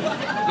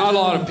 Not a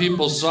lot of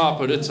people saw it,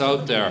 but it's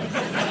out there.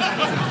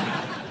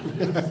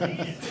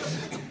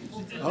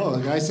 Oh,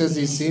 the guy says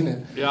he's seen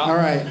it. Yeah. All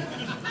right.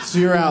 So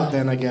you're out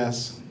then, I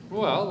guess.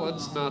 Well,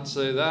 let's not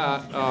say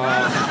that.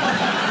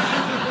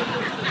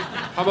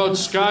 How about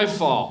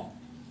Skyfall?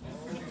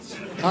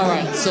 All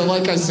right. So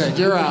like I said,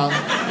 you're out.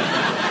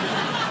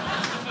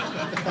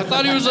 I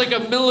thought he was like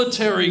a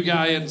military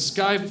guy in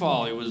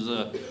Skyfall.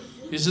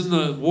 He's in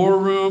the war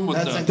room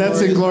with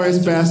That's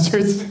Inglourious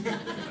Bastards.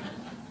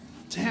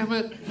 Damn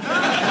it.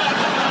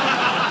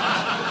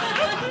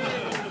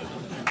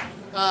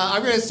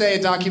 I'm going to say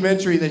a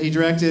documentary that he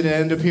directed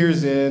and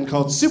appears in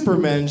called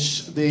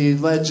Supermensch, The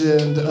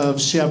Legend of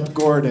Shep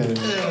Gordon.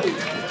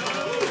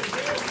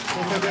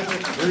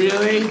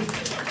 really?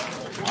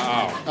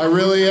 Wow. I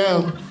really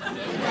am.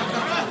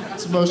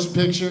 It's a motion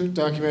picture.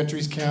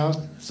 Documentaries count.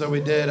 So we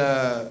did.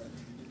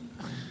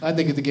 I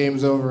think the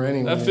game's over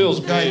anyway. That feels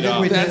I made think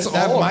up. we did, That's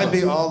that all of might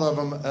them. be all of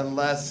them,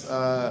 unless. He's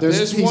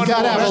one got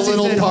to more. have a Unless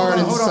little he's in- part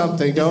in hold on.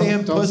 something. Is he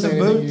in Don't Puss say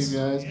in anything, Boots? you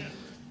guys.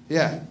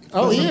 Yeah.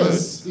 Oh, Puss he in is.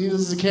 Boots. He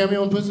is a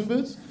cameo in Puss in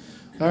Boots?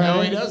 All right.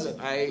 No, he doesn't.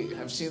 I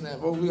have seen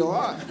that movie a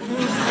lot. No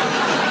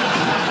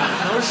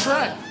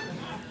Shrek.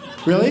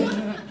 Really?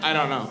 I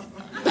don't know.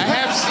 I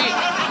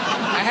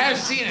have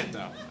seen it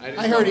though.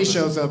 I heard he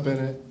shows up in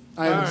it.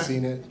 I haven't right.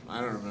 seen it. I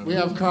don't remember. We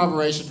have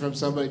corroboration from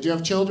somebody. Do you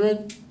have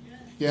children?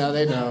 Yeah,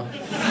 they know.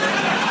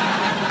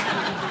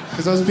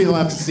 Because those people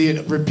have to see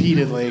it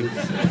repeatedly.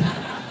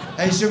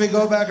 Hey, should we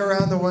go back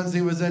around the ones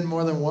he was in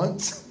more than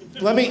once?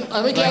 Let me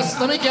guess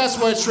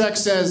what Shrek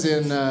says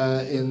in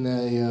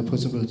the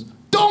Puss in Boots.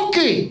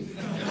 Donkey.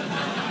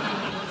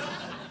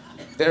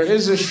 There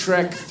is a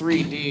Shrek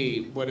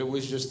 3D, but it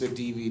was just a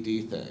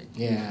DVD thing.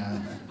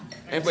 Yeah.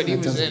 But he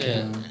That was in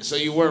doesn't it, so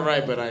you were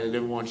right. But I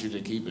didn't want you to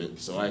keep it,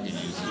 so I can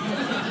use it. All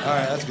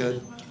right, that's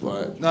good.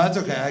 But No, that's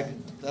okay.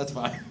 That's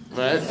fine.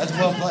 right? That's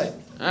well played.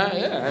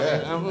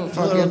 Yeah. I'm a It's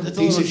a fucking little, it's a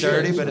piece little of shit,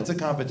 dirty, but so- it's a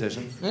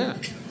competition. Yeah.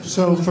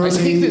 So for I take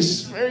the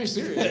this very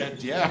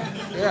serious.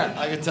 Yeah,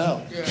 I can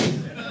tell.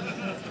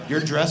 You're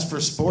dressed for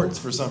sports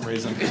for some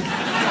reason.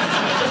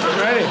 I'm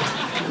ready.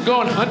 I'm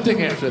going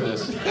hunting after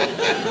this.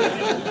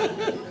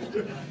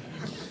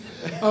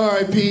 all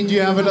right, Pete, do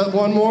you have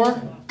one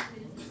more?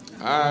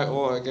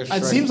 Well, I guess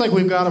It seems like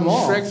we've got them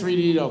all. Shrek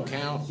 3D don't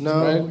count.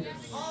 No. Right?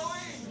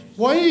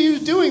 Why are you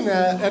doing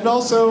that? And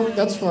also,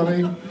 that's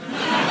funny.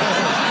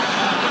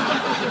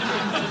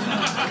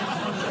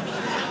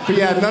 But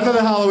yeah, none of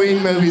the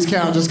Halloween movies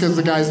count just because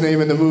the guy's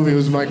name in the movie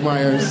was Mike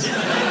Myers.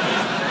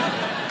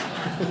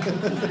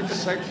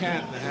 Sick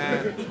cat in the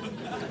hat.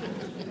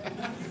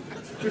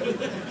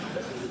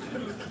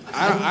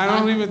 I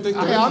don't even think.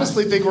 I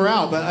honestly think we're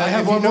out, but I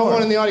have if one you know more.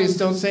 one in the audience,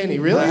 don't say any.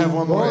 Really? I have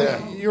one more, Well,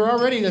 yeah. You're all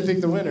ready to pick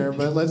the winner,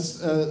 but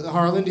let's...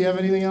 Harlan, do you have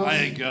anything else? I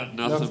ain't got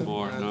nothing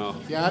more, no.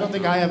 Yeah, I don't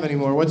think I have any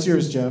more. What's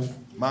yours, Geoff?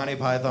 Monty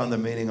Python, The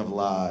Meaning of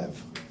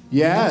Live.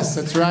 Yes,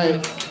 that's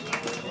right.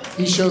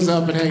 He shows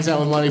up and hangs out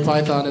with Monty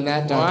Python in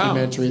that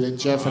documentary that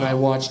Geoff and I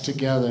watched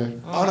together.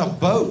 On a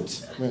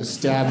boat. I'm gonna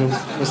stab him.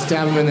 I'm gonna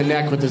stab him in the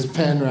neck with this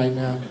pen right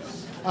now.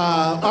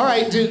 All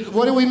right,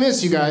 what did we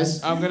miss, you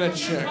guys? I'm gonna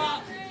check.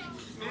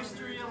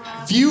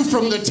 View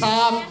from the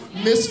top,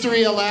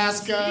 Mystery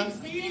Alaska.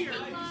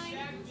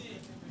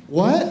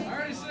 What?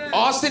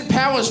 Austin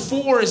Powers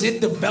 4 is in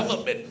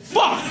development.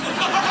 Fuck.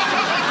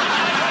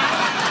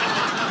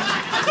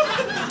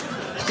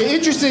 The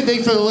interesting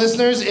thing for the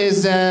listeners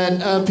is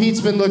that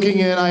Pete's been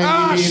looking at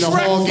IMDb the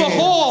Shrek whole the game.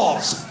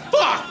 Halls.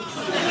 Fuck.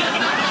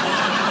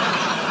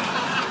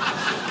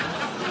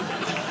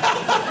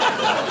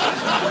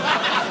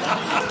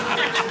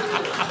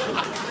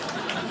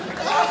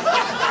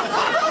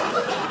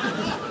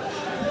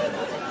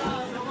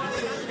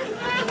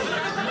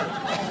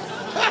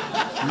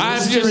 I'm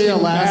just Mystery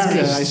Alaska.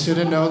 embarrassed. I should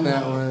have known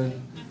that one.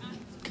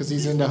 Because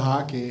he's into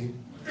hockey.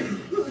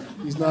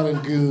 He's not in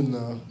Goon,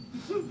 though.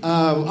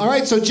 All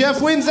right, so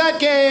Geoff wins that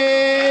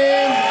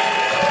game.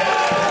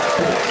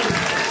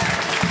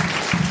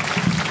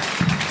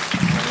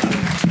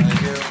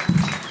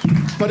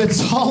 But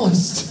it's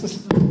Hollis.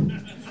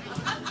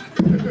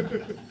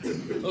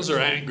 Those are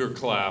anger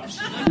claps.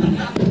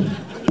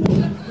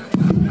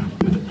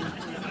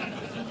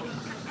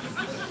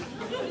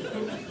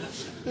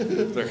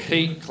 They're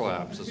hate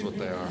claps, is what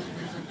they are.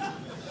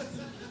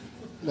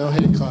 No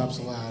hate claps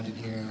allowed in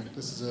here.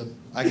 This is a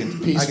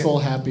peaceful,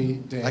 happy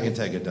day. I can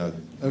take it, Doug.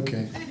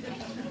 Okay.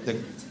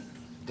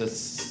 The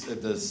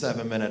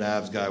 7-minute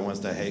abs guy wants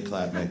to hate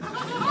clap me.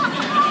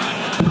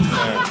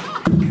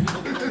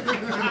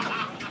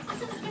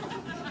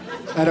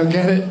 I don't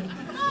get it.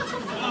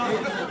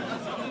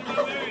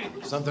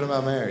 Something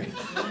about Mary.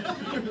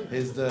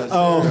 He's the...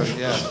 Oh.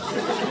 Yeah.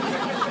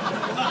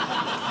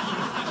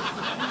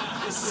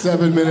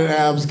 7-minute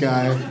abs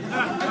guy.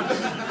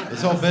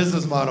 His whole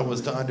business model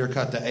was to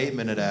undercut the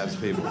 8-minute abs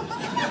people.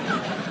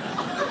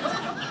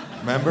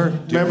 Remember? Do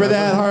you Remember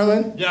that,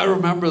 Harlan? Yeah, I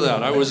remember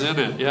that. I was in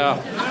it,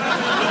 yeah.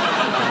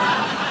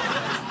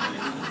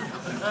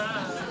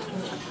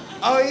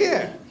 Oh,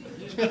 yeah.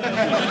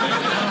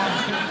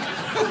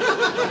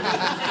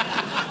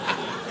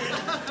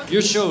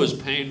 Your show is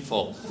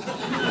painful.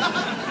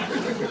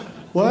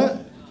 What?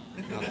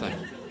 Nothing.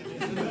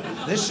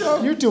 This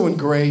show? You're doing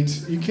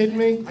great. You kidding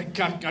me? I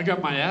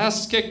got my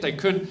ass kicked. I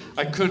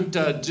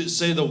couldn't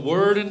say the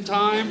word in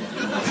time.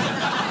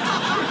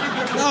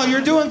 No,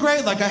 you're doing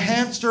great, like a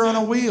hamster on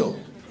a wheel.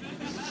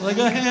 Like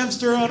a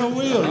hamster on a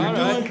wheel. All You're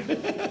right.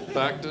 doing...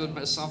 Back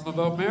to something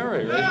about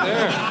Mary right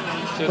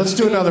there. Let's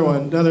do another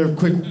one. Another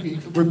quick.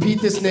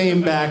 Repeat this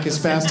name back as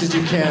fast as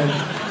you can.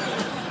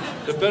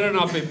 It better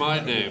not be my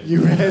name.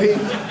 You ready?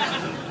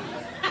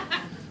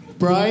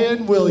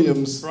 Brian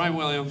Williams. Brian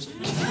Williams.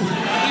 These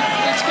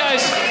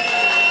guys,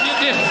 you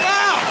did.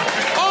 Wow!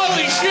 Oh,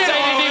 Holy shit! They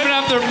didn't even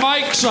have their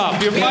mics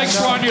up. Your mics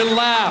were on your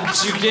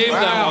laps. You gave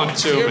that one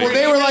to me. Well,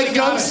 they were like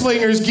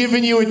gunslingers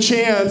giving you a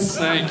chance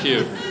Thank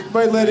you.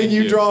 by letting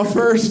you draw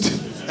first.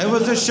 It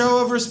was a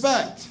show of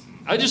respect.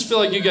 I just feel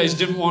like you guys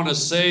didn't want to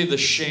say the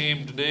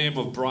shamed name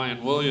of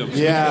Brian Williams.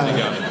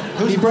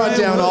 Yeah. He brought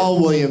down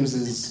all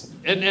Williamses.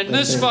 And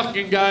this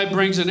fucking guy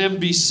brings an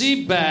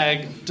NBC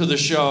bag to the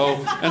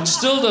show and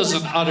still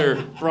doesn't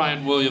utter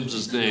Brian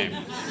Williams' name.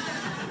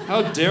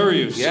 How dare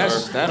you, sir?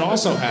 Yes, that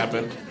also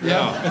happened.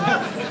 Yeah.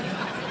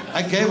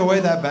 I gave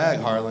away that bag,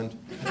 Harland.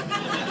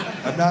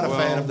 I'm not a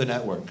fan of the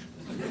network.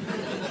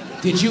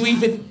 Did you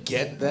even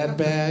get that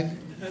bag?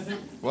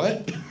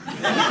 What?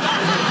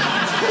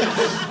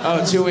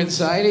 Oh, too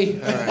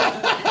insidey? All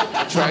right.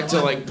 I tried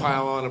to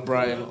pile on to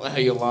Brian how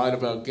you lied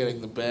about getting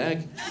the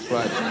bag,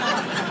 but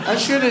I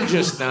should have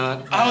just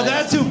not. Oh,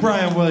 that's who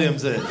Brian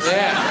Williams is.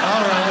 Yeah.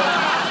 All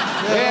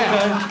right.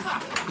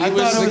 Yeah. Okay. He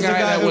was the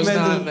guy that was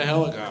not in the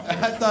helicopter.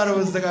 I thought it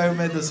was the guy who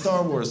made the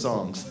Star Wars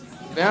songs.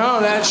 No,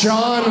 that's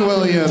John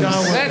Williams.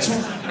 That's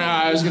no.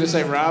 I was gonna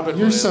say Robin.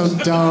 You're Williams. so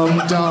dumb,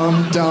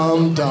 dumb,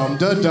 dumb, dumb,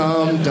 da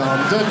dumb,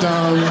 dumb, da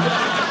dumb.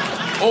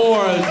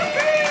 Or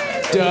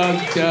Doug.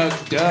 Yeah,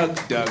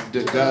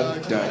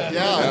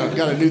 we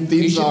got a new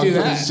theme You should song do for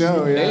the that.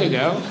 show. Yeah. There you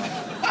go.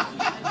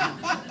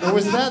 Or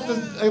was that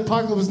the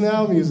Apocalypse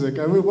Now music?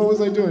 I mean, what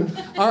was I doing?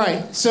 All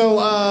right, so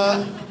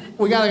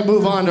we got to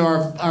move on to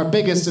our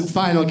biggest and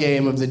final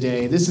game of the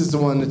day. This is the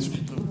one that's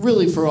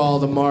really for all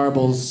the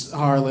marbles,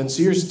 Harlan.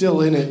 So you're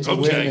still in it to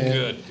win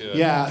it. Good.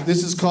 Yeah,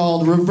 this is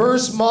called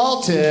Reverse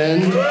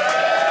Malton.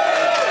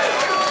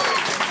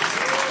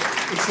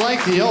 It's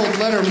like the old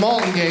Leonard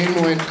Maltin game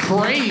went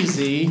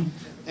crazy.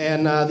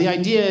 And the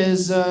idea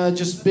is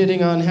just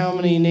bidding on how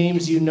many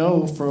names you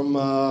know from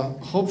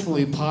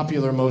hopefully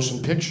popular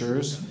motion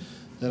pictures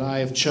that I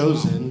have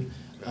chosen.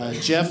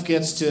 Geoff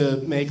gets to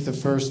make the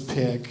first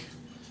pick.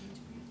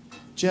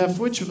 Geoff,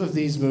 which of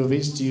these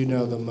movies do you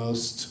know the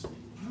most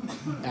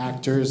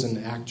actors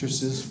and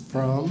actresses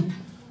from?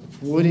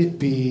 Would it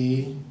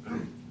be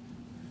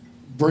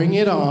Bring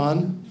It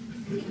On,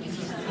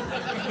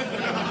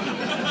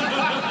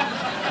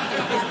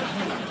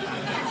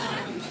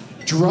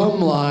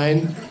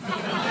 Drumline,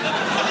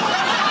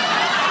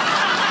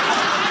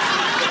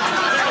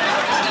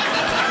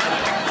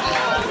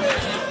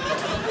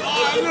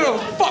 I'm gonna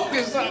fuck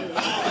this up.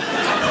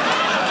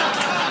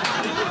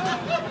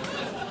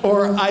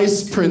 or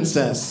Ice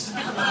Princess?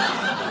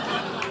 I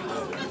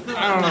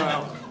don't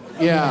know.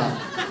 Yeah.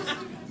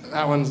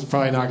 That one's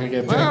probably not going to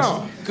get picked.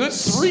 Wow, good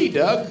three,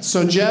 Doug.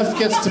 So Geoff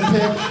gets to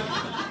pick.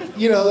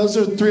 You know, those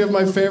are three of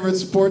my favorite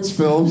sports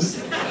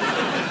films.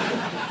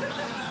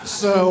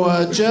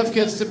 So Geoff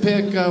gets to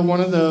pick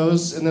one of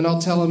those, and then I'll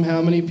tell him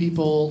how many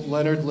people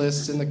Leonard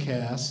lists in the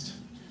cast.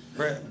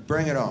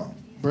 Bring it on.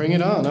 Bring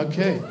It On,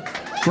 okay.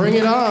 Bring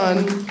It On,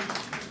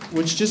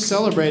 which just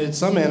celebrated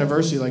some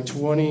anniversary, like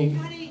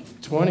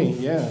 2020,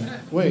 yeah.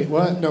 Wait,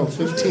 what? No,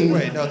 15.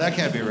 Wait, no, that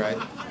can't be right.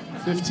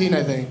 15,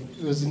 I think.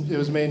 It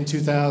was made in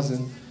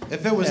 2000.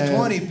 If it was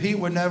 20, Pete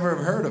would never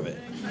have heard of it.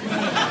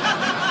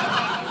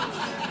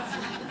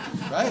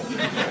 Right?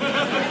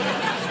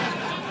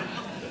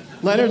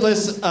 Leonard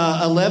lists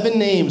 11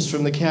 names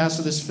from the cast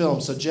of this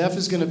film. So Geoff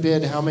is going to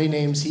bid how many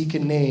names he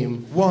can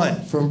name.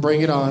 One. From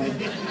Bring It On.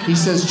 He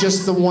says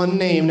just the one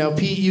name. Now,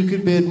 Pete, you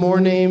could bid more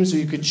names, or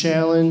you could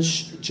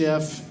challenge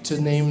Geoff to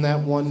name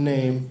that one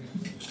name.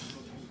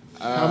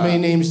 How many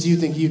names do you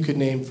think you could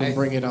name from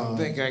Bring It On? I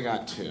think I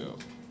got two.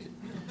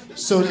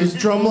 So is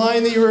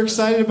Drumline that you were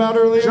excited about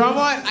earlier?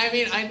 Drumline? I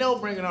mean, I know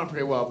Bring It On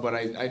pretty well, but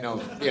I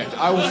know. Yeah,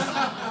 I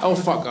will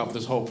fuck up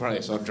this whole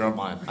price on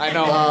Drumline. I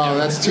know. Oh,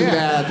 that's too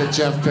bad that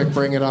Geoff picked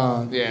Bring It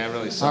On. Yeah, it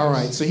really sucks. All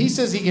right, so he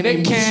says he can Nick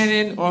name...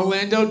 Cannon,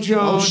 Orlando Oh,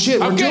 Jones.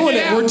 shit, I'm we're getting doing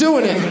it. out. We're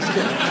doing it.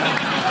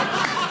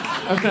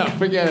 No,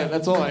 forget it.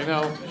 That's all I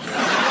know.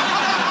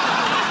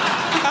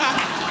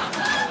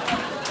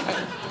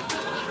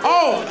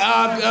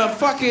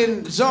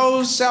 Fucking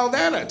Zoe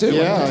Saldana, too.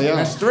 Yeah.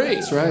 That's three.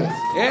 That's right.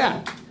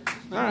 Yeah.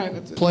 All right,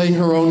 that's it. Playing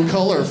her own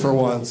color for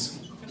once.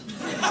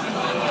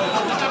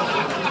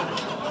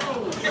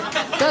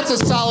 That's a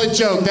solid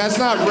joke. That's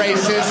not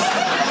racist.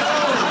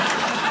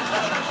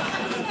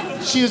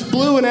 She was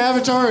blue in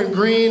Avatar and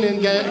green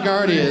in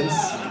Guardians.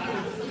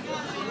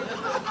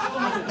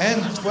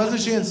 And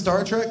wasn't she in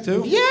Star Trek,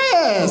 too?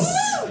 Yes!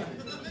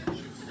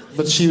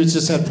 But she was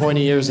just had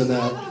pointy ears in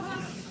that.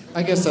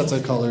 I guess that's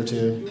a color,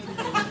 too.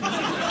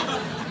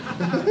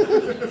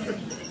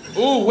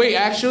 Ooh, wait,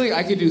 actually,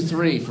 I could do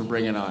three for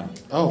Bring It On.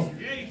 Oh,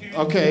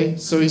 okay.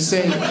 So he's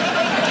saying... Yeah,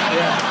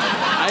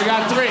 I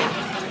got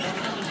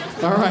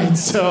three. All right,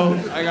 so...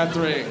 I got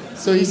three.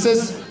 So he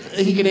says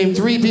he can name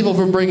three people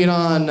from Bring It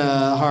On,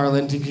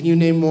 Harland. Can you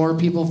name more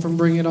people from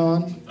Bring It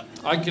On?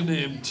 I can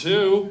name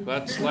two.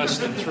 That's less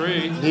than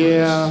three.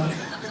 Yeah.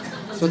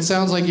 So it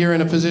sounds like you're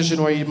in a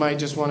position where you might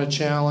just want to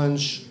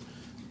challenge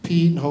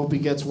Pete and hope he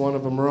gets one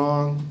of them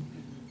wrong.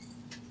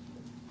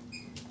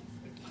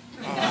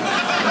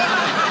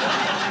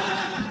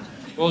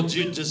 Well,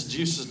 does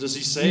he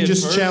say You it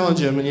just first? challenge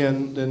him,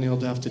 and then he'll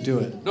have to do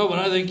it. No, but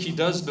I think he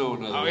does know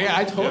another one. yeah,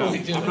 I totally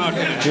do. I'm not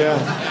gonna.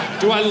 Yeah.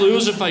 Do I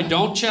lose if I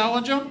don't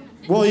challenge him?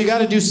 Well, you got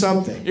to do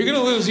something. You're gonna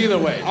lose either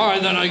way. All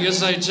right, then I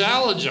guess I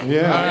challenge him.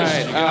 Yeah. All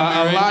right,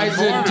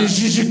 Eliza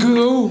Eliza.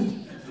 Dushku.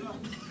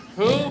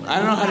 Who? I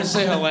don't know how to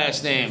say her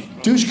last name.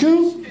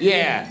 Douchku?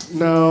 Yeah.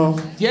 No.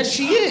 Yes,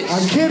 she is.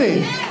 I'm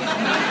kidding.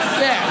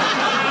 Yeah.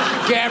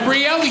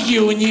 Gabrielle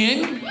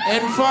Union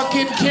and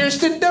fucking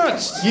Kirsten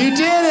Dunst. You did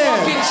it.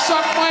 Fucking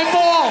suck my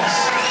balls.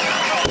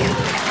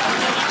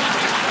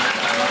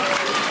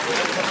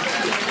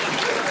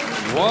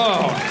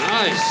 Whoa,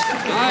 nice.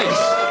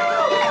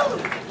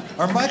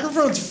 Are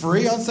microphones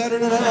free on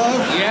Saturday Night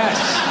Live? Yes.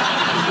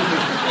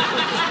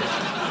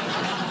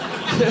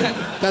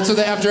 That's what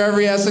they, after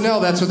every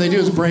SNL, that's what they do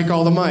is break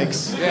all the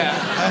mics. Yeah.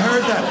 I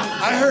heard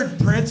that. I heard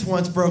Prince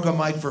once broke a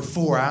mic for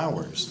 4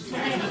 hours.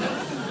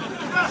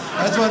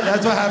 That's what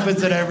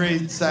happens at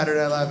every Saturday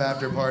Night Live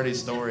after party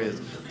story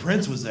is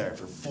Prince was there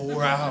for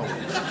 4 hours.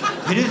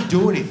 He didn't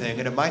do anything,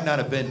 and it might not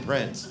have been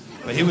Prince,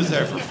 but he was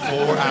there for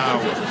 4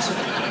 hours.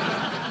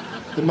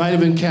 It might have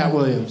been Cat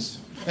Williams.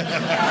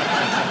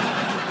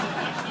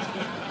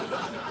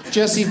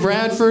 Jesse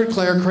Bradford,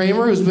 Claire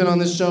Kramer, who's been on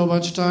this show a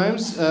bunch of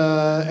times,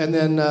 and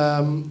then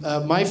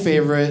my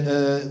favorite,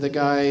 the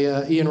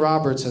guy Ian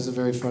Roberts has a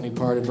very funny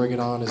part in Bring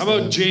It On. How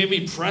about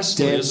Jamie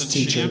Presley? dance Isn't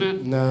teacher. she in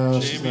it? No,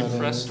 she's Jamie not in it.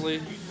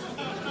 Presley.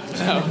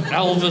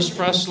 Elvis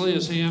Presley,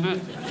 is he in it?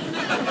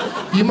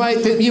 You might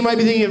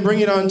be thinking of Bring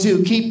It On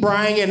too. Keep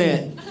bringing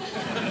it.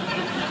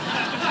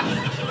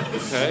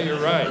 Okay,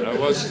 you're right. I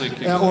was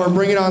thinking. Or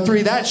Bring It On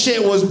 3. That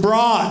shit was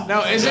broad.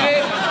 No, isn't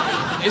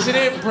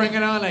it Bring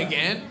It On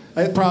Again?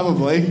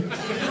 Probably.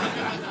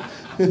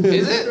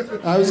 Is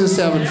it? I was just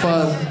having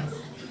fun.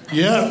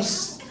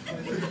 Yes.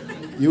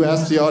 You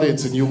ask the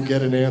audience and you'll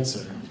get an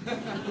answer.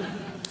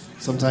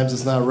 Sometimes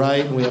it's not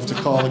right and we have to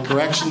call the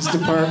corrections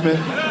department.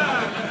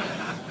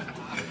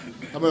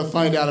 I'm going to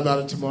find out about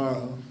it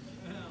tomorrow.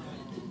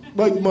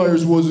 Mike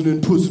Myers wasn't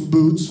in Puss in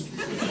Boots.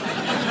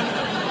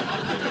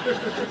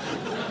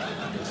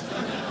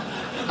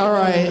 All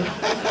right.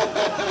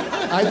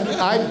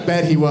 I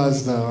bet he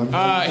was, though.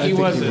 I He think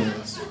wasn't.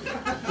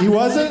 He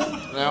wasn't?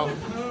 No.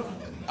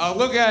 I'll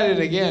look at it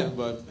again,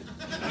 but.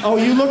 Oh,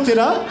 you looked it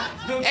up?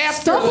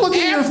 Stop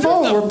looking at your after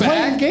phone. the We're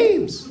playing fact.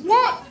 games.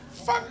 What?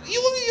 Fuck,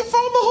 you look at your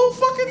phone the whole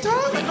fucking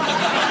time?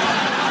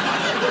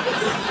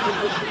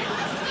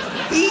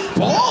 Eat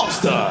balls,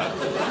 dog.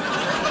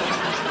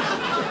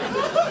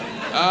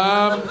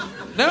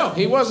 No,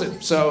 he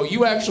wasn't. So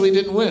you actually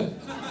didn't win.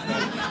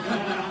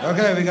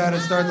 Okay, we got to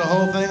start the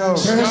whole thing over.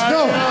 We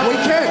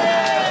can't.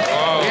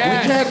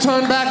 Yeah. We can't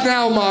turn back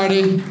now,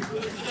 Marty.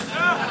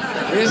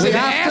 There's We an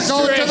have to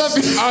go to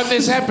asterisk the- on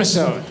this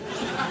episode.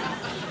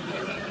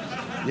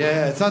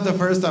 Yeah, it's not the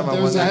first time I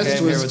won There's that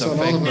game here asterisks with a on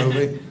all fake of them.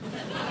 movie.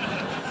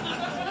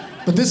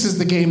 But this is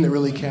the game that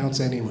really counts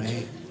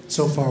anyway.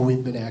 So far,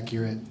 we've been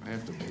accurate. I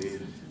have to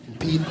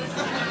pee.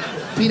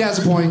 Pete has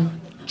a point.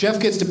 Geoff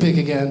gets to pick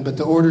again, but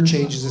the order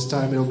changes this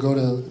time. It'll go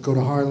to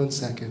Harland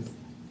second.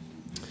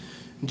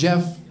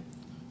 Geoff,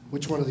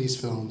 which one of these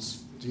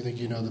films do you think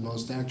you know the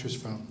most actors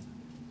from?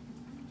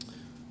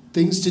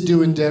 Things to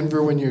Do in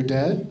Denver When You're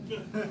Dead?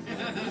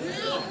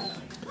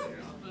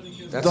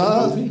 That's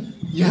a movie?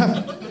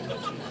 Yeah.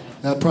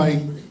 That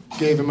probably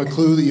gave him a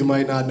clue that you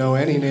might not know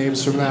any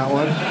names from that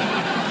one.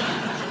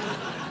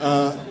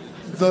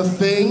 The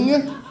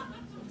Thing.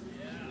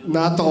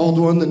 Not the old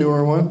one, the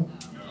newer one.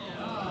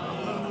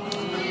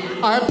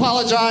 I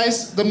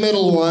apologize, the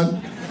middle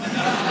one.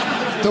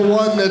 The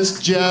one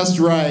that's just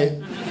right.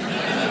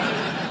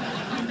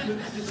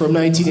 From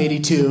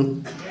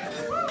 1982.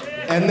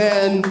 And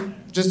then,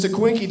 just a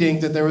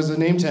quinky-dink that there was a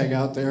name tag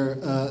out there,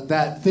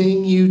 That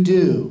Thing You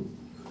Do.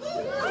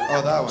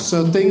 Oh, that one.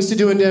 So Things to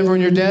Do in Denver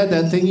When You're Dead,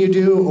 That Thing You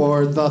Do,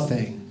 or The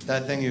Thing?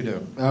 That Thing You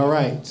Do. All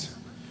right.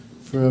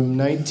 From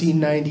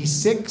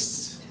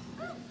 1996,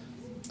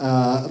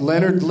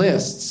 Leonard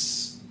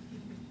lists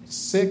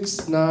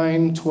 6,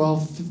 9,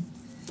 12,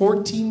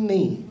 14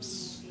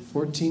 names.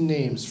 14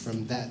 names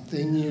from That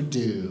Thing You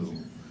Do.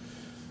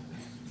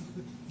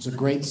 It's a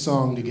great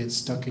song to get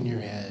stuck in your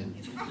head.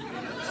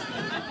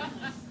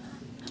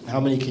 How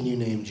many can you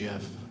name,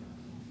 Geoff?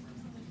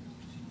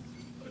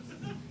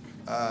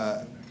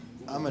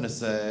 I'm going to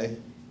say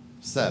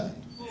 7.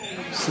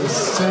 So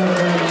 7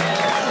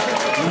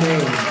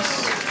 names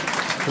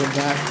from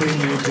That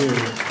Thing You Do.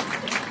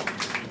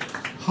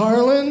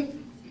 Harlan?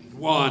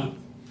 1.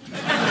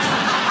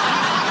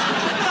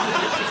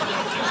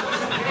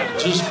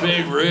 Just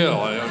being real.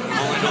 I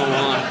only know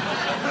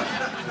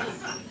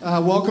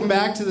 1. Welcome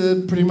back to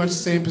the pretty much the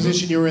same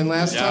position you were in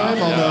last time.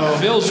 Although it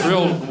feels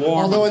real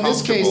warm. Although in and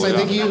this case, I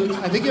comfortable,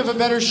 think you have a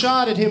better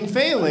shot at him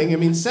failing. I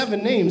mean,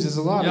 7 names is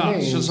a lot of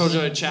names. So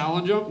should I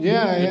challenge him?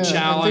 Yeah,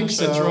 Challenge. I think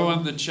so. I throw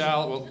in the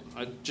challenge.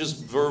 Well,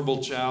 just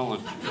verbal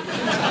challenge.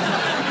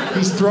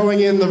 He's throwing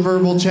in the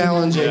verbal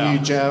challenge at Yeah. you,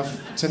 Geoff,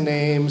 to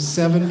name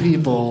 7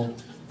 people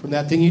from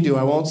That Thing You Do.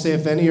 I won't say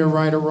if any are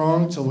right or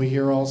wrong till we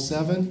hear all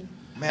 7.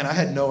 Man, I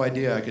had no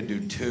idea I could do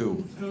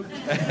 2. Oh,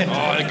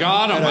 I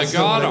got him. I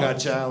got him. I got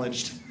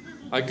challenged.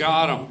 I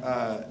got him.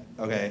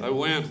 Okay. I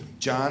win.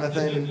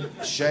 Jonathan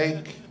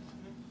Shake.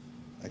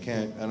 I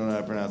don't know how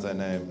to pronounce that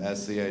name.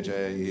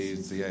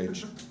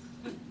 Schaech.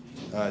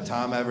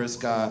 Tom Everett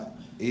Scott,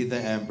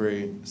 Ethan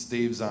Embry,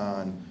 Steve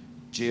Zahn,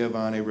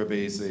 Giovanni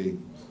Ribisi,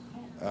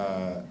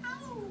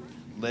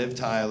 Liv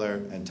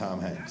Tyler, and Tom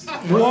Hanks.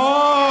 Whoa!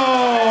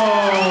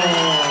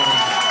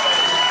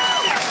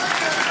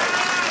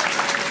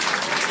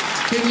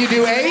 Can you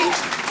do 8?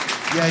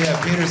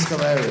 Yeah, Peter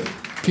Scolari.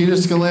 Peter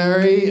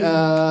Scolari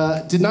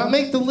did not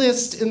make the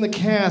list in the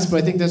cast,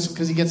 but I think that's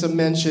because he gets a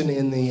mention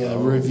in the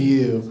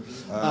review.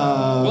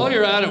 While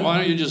you're at it, why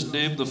don't you just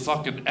name the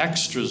fucking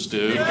extras,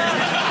 dude?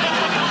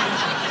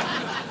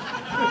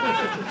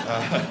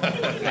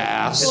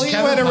 Ass. Well, he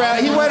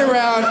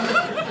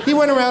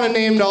went around and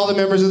named all the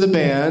members of the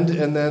band,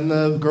 and then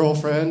the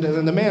girlfriend, and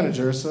then the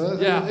manager. So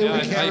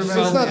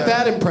it's not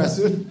that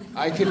impressive.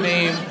 I can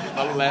name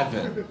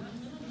 11.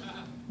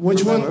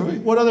 Which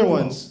one? What other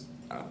ones?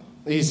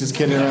 He's just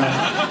kidding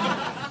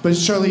around. But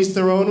Charlize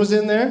Theron was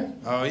in there.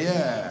 Oh,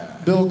 yeah.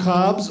 Bill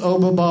Cobbs,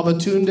 Oba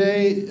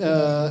Babatunde,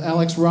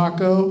 Alex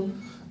Rocco,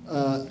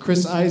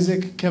 Chris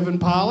Isaac, Kevin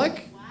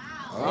Pollak.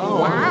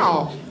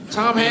 Wow.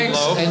 Tom Hanks.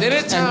 And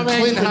Tom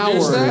Hanks Clint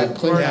Howard. that?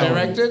 Clint Or Howard.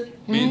 directed?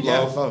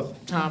 Yeah, both.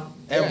 Tom.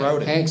 And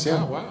wrote it. Hanks,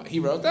 yeah. Oh, wow. He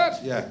wrote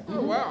that? Yeah.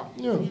 Oh, wow.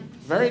 Yeah.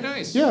 Very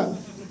nice. Yeah.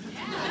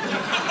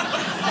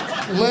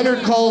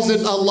 Leonard calls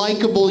it a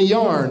likable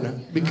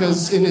yarn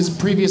because in his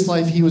previous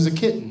life he was a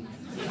kitten.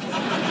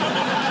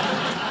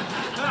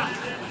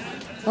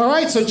 All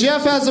right, so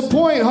Geoff has a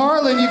point.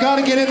 Harland, you got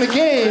to get in the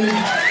game.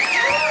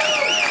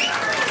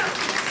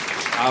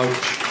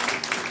 Ouch.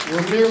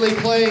 We're merely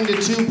playing to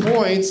 2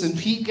 points, and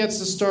Pete gets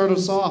to start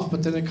us off,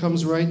 but then it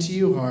comes right to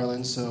you,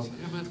 Harland. So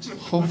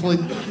hopefully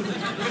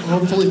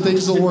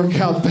things will work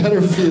out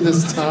better for you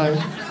this time.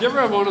 You ever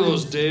have one of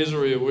those days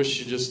where you wish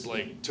you just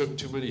took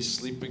too many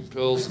sleeping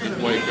pills and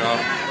didn't wake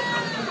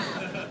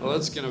up? Well,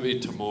 that's gonna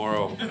be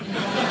tomorrow.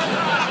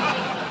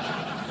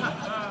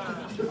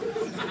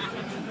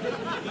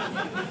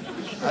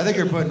 I think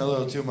you're putting a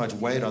little too much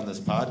weight on this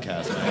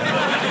podcast, man.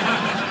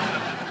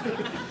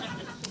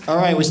 All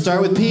right, we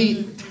start with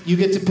Pete. You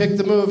get to pick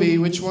the movie.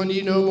 Which one do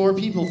you know more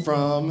people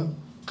from?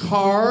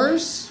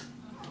 Cars?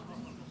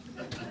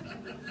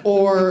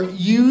 Or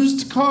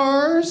Used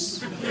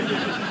Cars?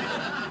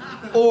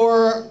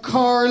 Or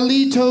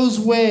Carlito's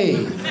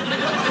Way?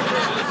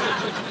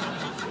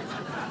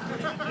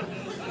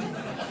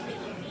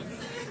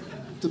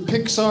 The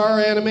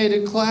Pixar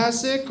animated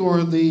classic,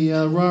 or the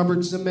Robert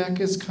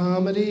Zemeckis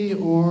comedy,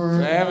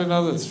 or... I have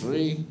another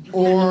 3.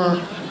 Or...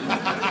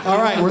 All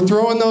right, we're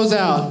throwing those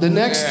out. The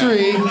next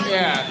 3...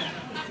 Yeah.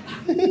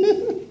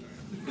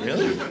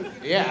 Really?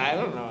 Yeah, I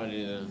don't know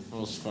any of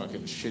those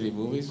fucking shitty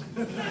movies.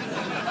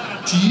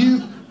 Do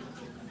you...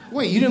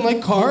 Wait, you didn't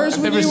like Cars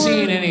I've when never you were...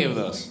 seen any of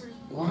those.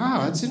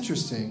 Wow, that's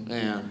interesting.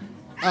 Yeah.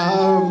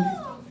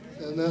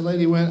 And that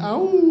lady went,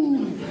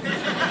 ow.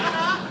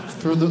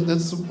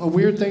 That's a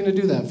weird thing to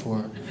do that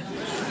for.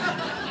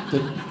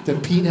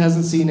 That Pete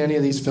hasn't seen any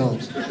of these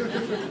films.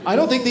 I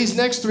don't think these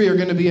next 3 are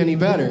going to be any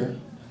better,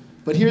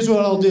 but here's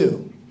what I'll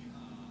do.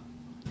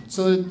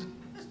 So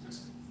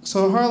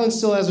Harland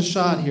still has a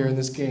shot here in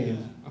this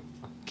game.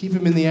 Keep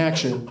him in the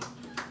action.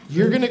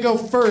 You're going to go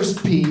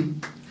first,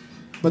 Pete,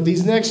 but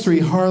these next 3,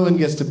 Harland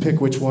gets to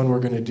pick which one we're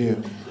going to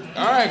do.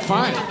 All right,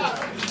 fine.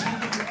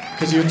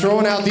 Because you're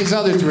throwing out these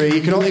other 3.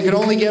 It could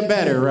only get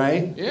better,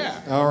 right?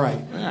 Yeah. All right.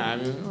 Yeah, I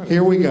mean,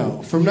 Here we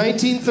go. From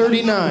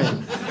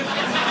 1939.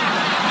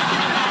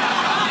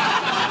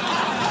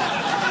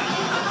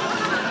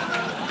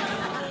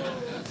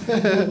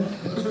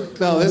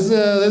 No, this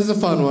is a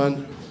fun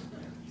one.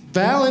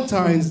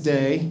 Valentine's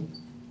Day,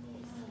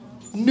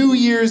 New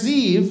Year's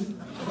Eve,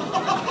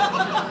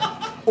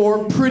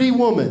 or Pretty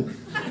Woman.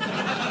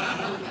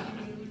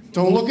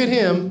 Don't look at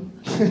him.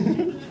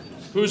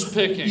 Who's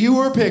picking? You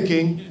were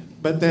picking,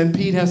 but then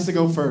Pete has to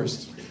go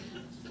first.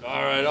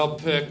 All right, I'll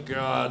pick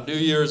New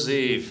Year's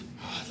Eve.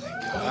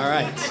 All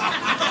right.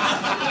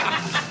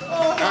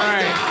 all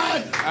right.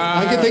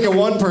 I can think of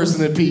one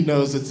person that Pete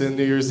knows that's in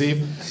New Year's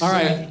Eve. All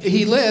right,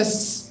 he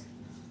lists.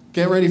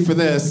 Get ready for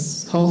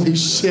this. Holy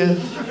shit.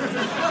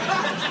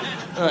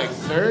 Like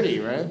 30,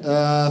 right?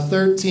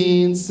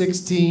 13,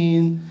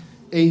 16,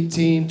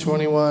 18,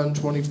 21,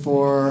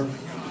 24,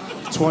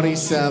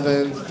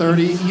 27,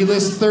 30. He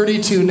lists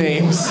 32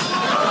 names.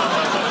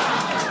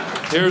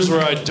 Here's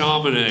where I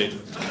dominate.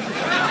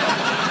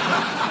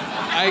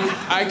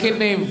 I can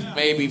name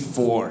maybe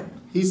 4.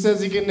 He says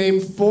he can name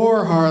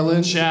 4,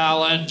 Harland.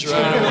 Challenge right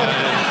away.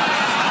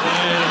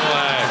 Right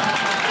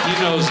away. He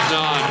knows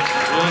none.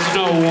 There's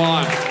no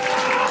one.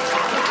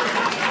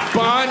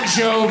 Bon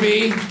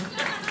Jovi,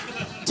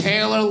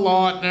 Taylor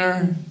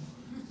Lautner.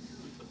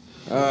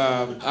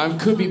 I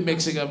could be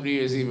mixing up New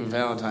Year's Eve and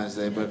Valentine's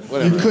Day, but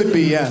whatever. You could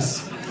be,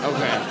 yes.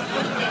 Okay.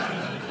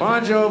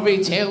 Bon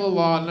Jovi, Taylor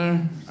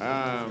Lautner.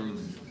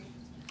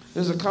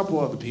 There's a couple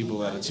other people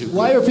that are too good.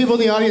 Why are people in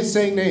the audience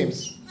saying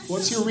names?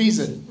 What's your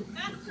reason?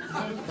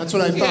 That's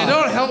what I thought. Yeah,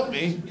 don't help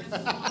me.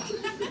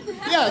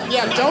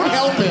 Yeah, don't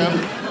help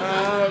him.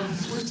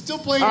 We're still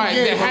playing All right, a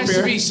game there has up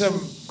to here. be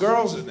some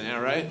girls in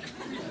there, right?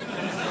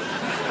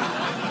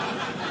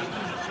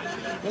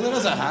 Well, there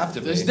doesn't have to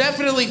be. There's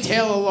definitely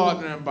Taylor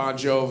Lautner and Bon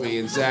Jovi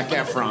and Zac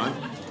Efron.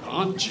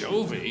 Bon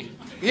Jovi?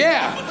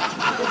 Yeah.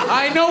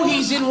 I know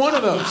he's in one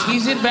of those.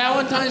 He's in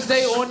Valentine's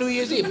Day or New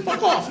Year's Eve.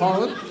 Fuck off,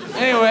 Harland.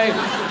 Anyway.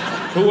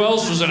 Who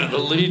else was in it? The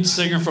lead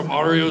singer from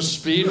REO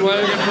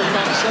Speedwagon, for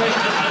fuck's sake?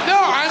 No,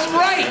 I'm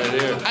right.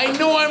 Right here. I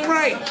know I'm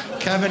right.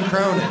 Kevin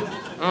Cronin.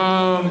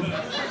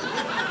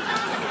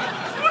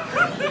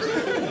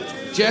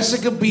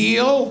 Jessica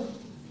Biel.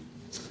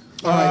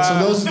 All right,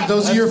 so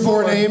those are your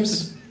four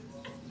names?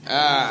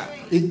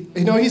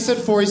 He said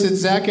four. He said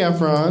Zac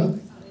Efron.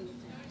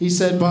 He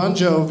said Bon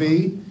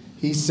Jovi.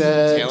 He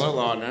said... Taylor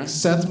Lautner.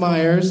 Seth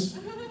Meyers.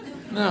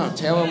 No,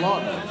 Taylor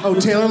Lautner. Oh,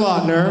 Taylor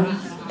Lautner.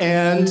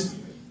 And...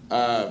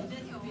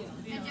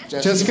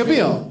 Jessica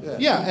Biel.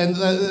 Yeah, and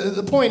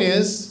the point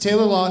is,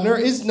 Taylor Lautner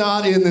is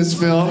not in this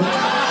film.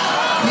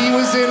 He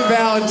was in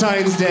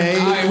Valentine's Day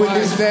with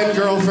his then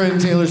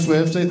girlfriend Taylor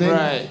Swift, I think.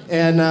 Right.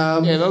 And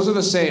yeah, those are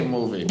the same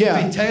movie. Yeah.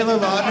 I mean, Taylor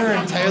Lautner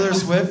and Taylor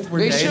Swift were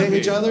They should dating be.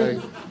 each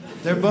other.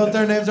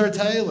 Their names are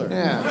Taylor.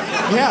 Yeah.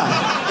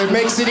 Yeah, it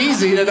makes it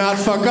easy to not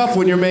fuck up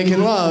when you're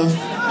making love.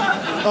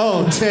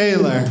 Oh,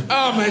 Taylor.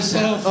 Oh,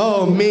 myself.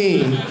 Oh,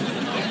 me.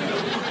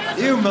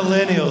 You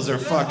millennials are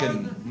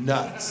fucking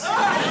nuts.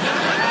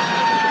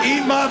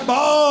 Eat my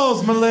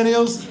balls,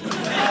 millennials.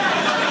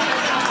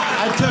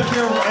 I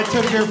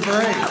took your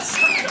phrase.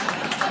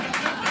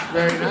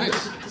 Very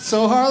nice.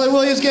 So Harland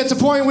Williams gets a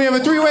point. We have a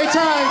three-way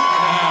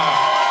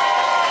tie.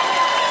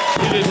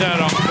 You did that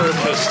on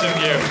purpose,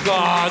 didn't you?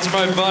 Oh, it's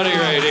my buddy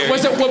right here.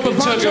 Was it? Well, but You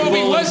Bon took a Jovi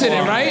bullet was in it,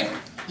 for him. right?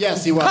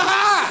 Yes, he was. Ha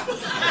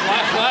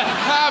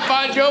ha!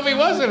 Bon Jovi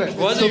was in it.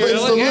 Was It's he the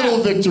really? little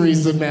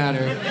victories that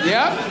matter.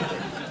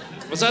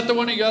 Yep. Was that the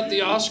one he got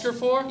the Oscar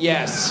for?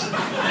 Yes.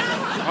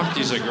 Fuck,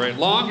 he's a great.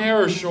 Long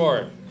hair or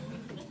short?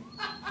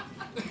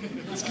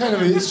 It's kind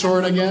of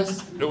short, I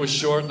guess. It was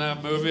short in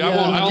that movie. Yeah,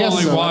 I I'll guess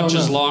only so. I watch don't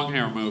his know. long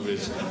hair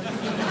movies.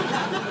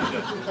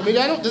 I mean,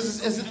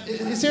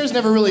 his hair is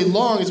never really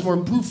long. It's more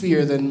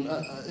poofier than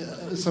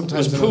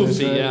sometimes. It was than others,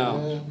 poofy, right?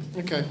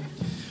 yeah. Okay.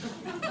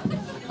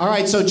 All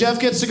right, so Geoff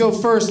gets to go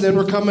first, and then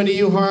we're coming to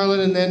you, Harlan,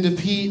 and then to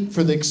Pete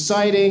for the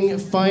exciting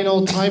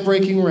final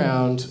tie-breaking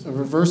round of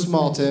Reverse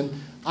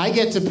Malton. I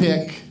get to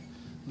pick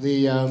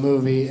the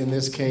movie in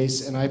this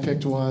case, and I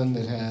picked one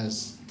that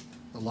has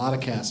a lot of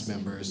cast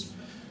members.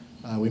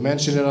 We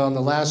mentioned it on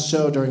the last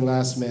show during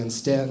Last Man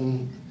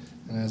Stanton,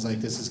 and I was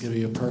like, this is going to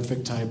be a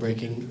perfect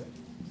tie-breaking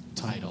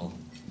title.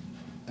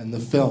 And the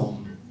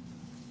film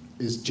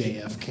is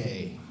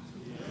JFK.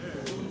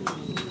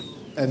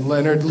 And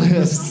Leonard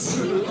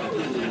lists.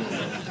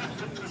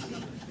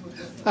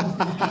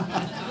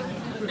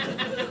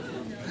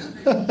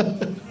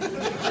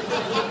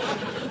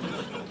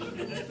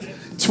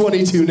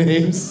 "22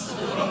 names.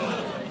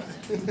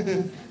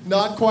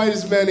 Not quite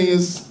as many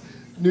as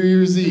New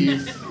Year's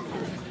Eve,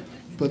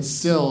 but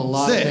still a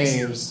lot of 6.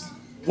 names.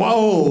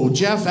 Whoa,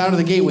 Geoff out of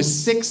the gate with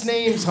 6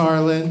 names,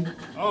 Harlan.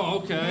 Oh,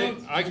 okay.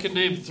 I can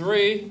name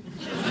 3.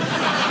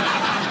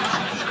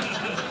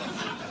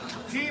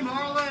 Team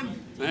Harland.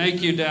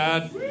 Thank you,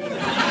 Dad.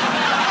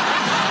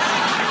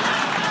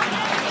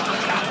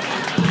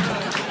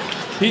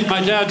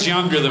 My dad's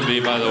younger than me,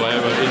 by the way,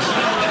 but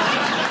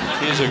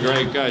he's a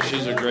great guy.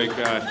 She's a great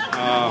guy.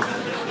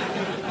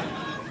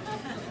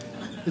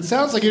 It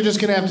sounds like you're just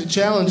gonna have to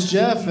challenge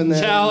Geoff, and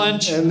then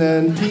Challenge. and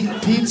then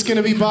Pete's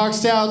gonna be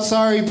boxed out.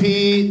 Sorry,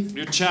 Pete.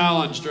 You're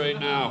challenged right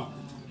now.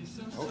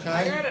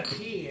 I gotta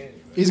pee.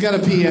 He's got to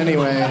pee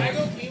anyway. Can I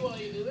go pee while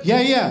you do that?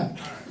 Yeah.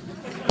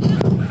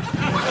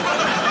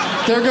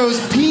 There goes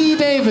P.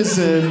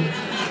 Davidson.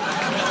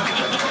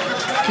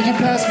 Can you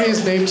pass me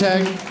his name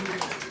tag,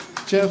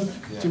 Geoff?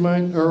 Do you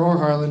mind, or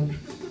Harlan,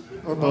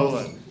 or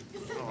both?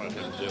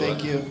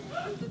 Thank you.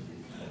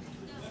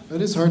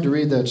 It is hard to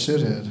read that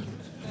shithead.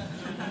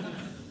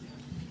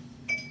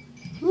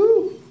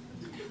 Woo.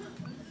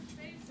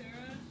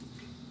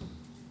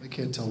 I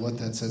can't tell what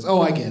that says.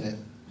 Oh, I get it.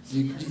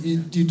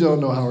 You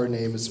don't know how her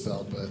name is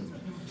spelled,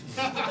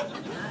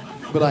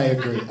 but I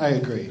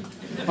agree.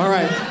 All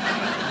right.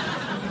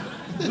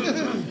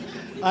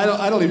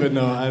 I don't even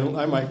know.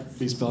 I might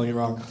be spelling it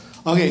wrong.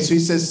 Okay, so he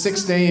says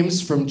 6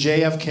 names from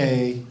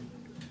JFK,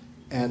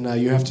 and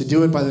you have to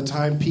do it by the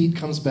time Pete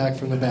comes back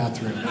from the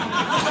bathroom.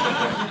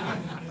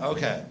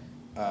 Okay.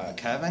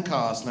 Kevin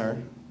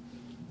Costner,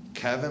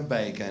 Kevin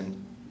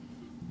Bacon,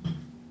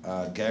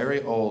 Gary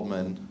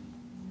Oldman,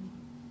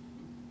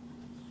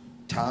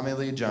 Tommy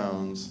Lee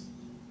Jones.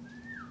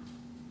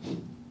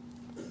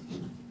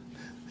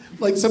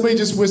 Like somebody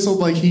just whistled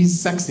like he's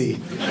sexy.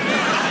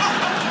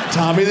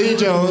 Tommy Lee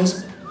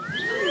Jones.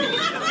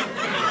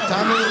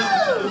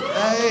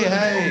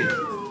 Hey.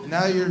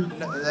 Now you're,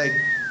 like,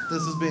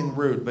 this is being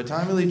rude, but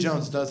Tommy Lee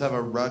Jones does have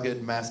a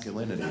rugged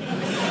masculinity.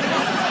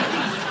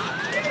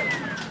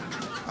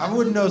 I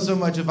wouldn't know so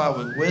much if I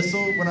would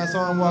whistle when I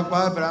saw him walk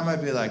by, but I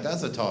might be like,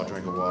 that's a tall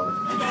drink of water.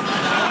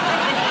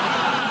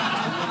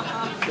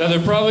 Yeah, there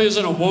probably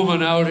isn't a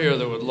woman out here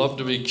that would love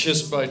to be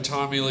kissed by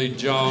Tommy Lee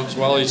Jones.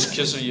 While he's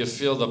kissing you,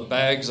 feel the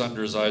bags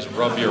under his eyes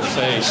rub your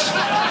face.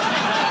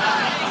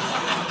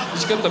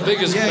 He's got the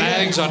biggest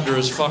bags under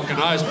his fucking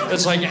eyes.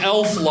 It's like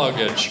elf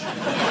luggage.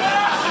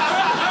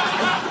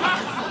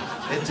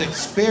 It's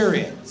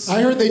experience.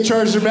 I heard they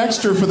charged him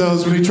extra for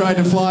those when he tried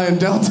to fly in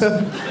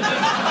Delta.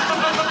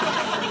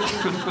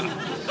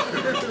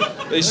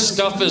 They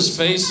stuff his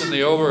face in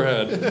the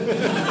overhead.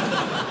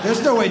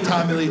 There's no way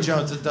Tommy Lee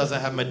Jones doesn't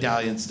have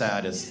medallion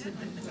status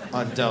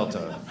on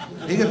Delta.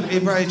 He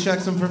probably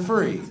checks them for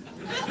free.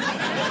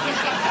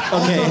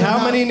 Okay,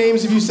 how many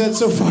names have you said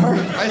so far?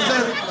 I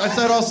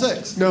said all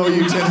 6. No,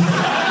 you didn't.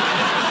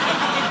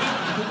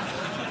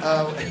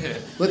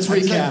 Let's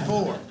recap. I said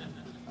 4.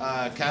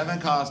 Kevin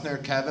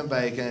Costner, Kevin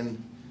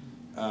Bacon,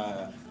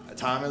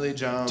 Tommy Lee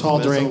Jones, Tall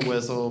drink.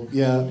 Whistle.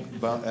 Yeah.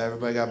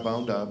 Everybody got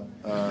boned up.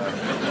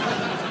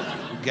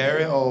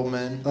 Gary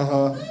Oldman.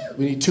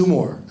 We need 2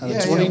 more out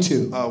of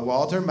 22. Yeah.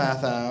 Walter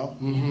Matthau.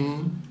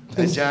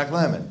 And Jack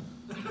Lemmon.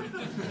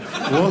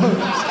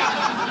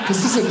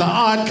 This isn't The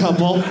Odd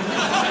Couple.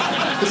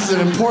 This is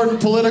an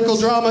important political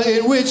drama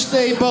in which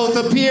they both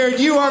appeared.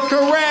 You are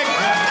correct.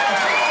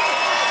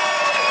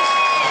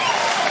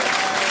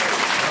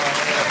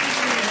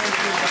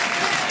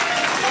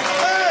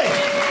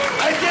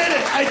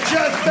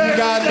 You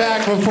got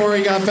back before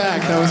he got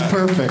back. That was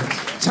perfect.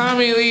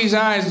 Tommy Lee's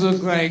eyes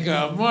look like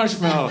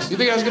marshmallows. You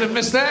think I was going to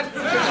miss that?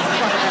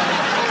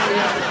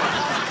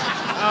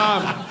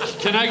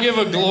 Can I give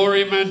a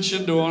glory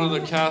mention to one of the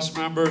cast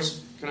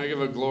members? Can I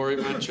give a glory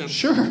mention?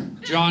 Sure.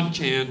 John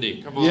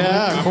Candy. Come on.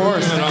 Yeah, of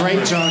course. The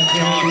great John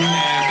Candy.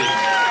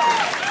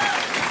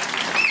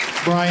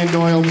 Brian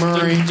Doyle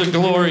Murray. It's a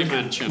glory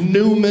mention.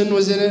 Newman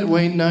was in it.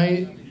 Wayne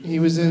Knight. He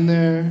was in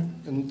there.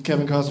 And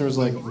Kevin Costner was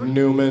like,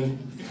 Newman.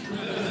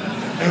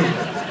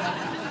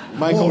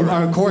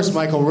 Of course,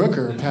 Michael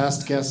Rooker,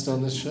 past guest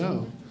on this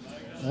show.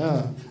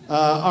 Yeah.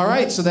 All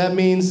right, so that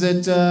means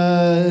that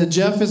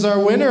Geoff is our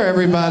winner,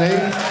 everybody.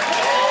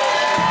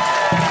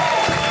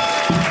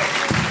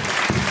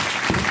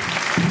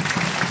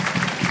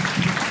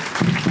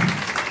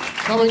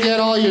 Come and get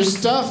all your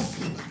stuff,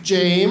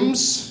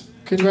 James.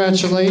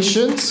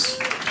 Congratulations.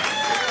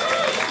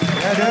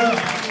 Yeah, dude.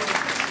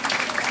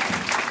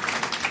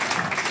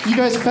 You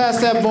guys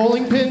pass that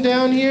bowling pin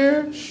down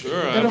here?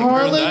 Sure, at I've heard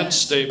Harland? that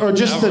statement. Or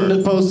just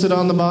the posted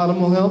on the bottom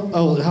will help?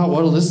 Oh,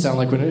 what'll this sound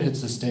like when it hits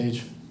the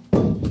stage?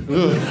 I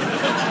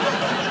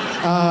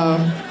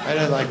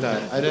didn't like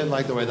that. I didn't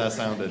like the way that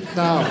sounded.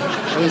 No,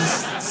 it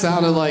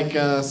sounded like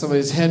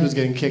somebody's head was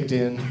getting kicked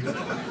in.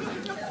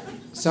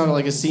 Sounded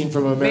like a scene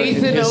from American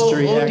Nathan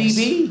History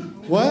ODB?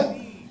 X. What?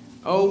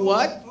 Oh,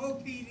 what?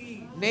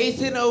 OPD.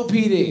 Nathan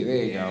OPD.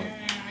 There you go.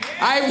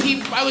 I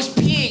was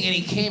peeing and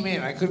he came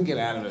in. I couldn't get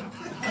out of it.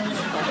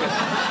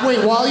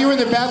 Wait, while you were in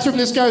the bathroom,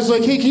 this guy was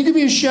like, hey, can you give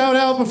me a shout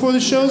out before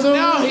the show's over?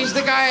 No, he's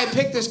the guy I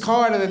picked his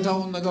card and then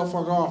told him to go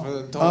fuck off. And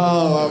then told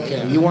him,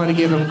 okay. You want to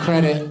give him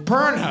credit.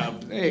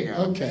 Pornhub. There you go.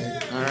 Okay.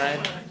 All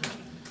right.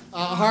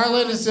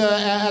 Harland is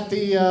at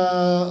the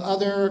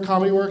other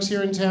Comedy Works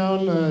here in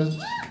town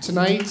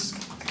tonight.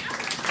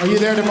 Are you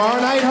there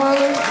tomorrow night,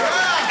 Harland?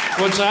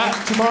 What's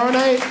that? Tomorrow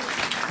night?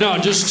 No,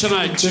 just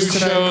tonight. Just Two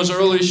tonight. shows,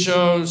 early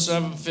show,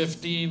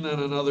 7:15, then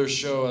another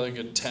show, I think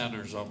at 10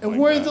 or something. And like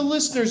where that. do the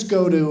listeners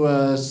go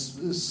to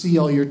see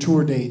all your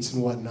tour dates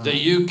and whatnot?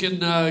 You can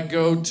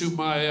go to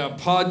my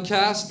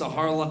podcast, The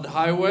Harland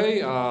Highway.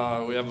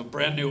 We have a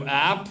brand new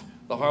app,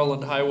 the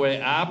Harland Highway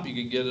app. You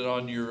can get it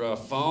on your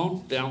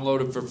phone,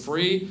 download it for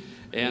free,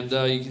 and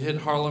you can hit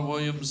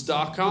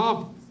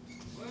harlandwilliams.com.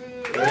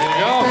 There you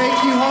go.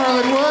 Thank you,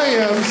 Harland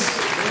Williams.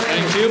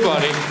 Thank you,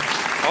 buddy.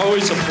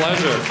 Always a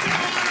pleasure.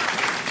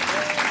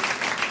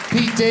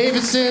 Pete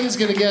Davidson's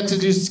going to get to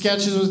do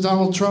sketches with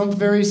Donald Trump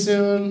very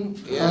soon.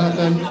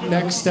 The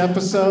next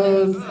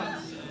episode.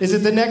 Is it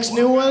the next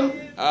new one?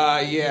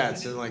 Yeah,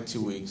 it's in like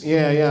 2 weeks.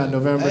 Yeah,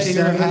 November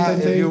 7th, I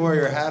think. If you wear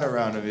your hat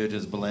around him, you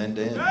just blend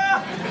in.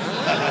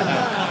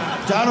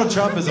 Donald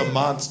Trump is a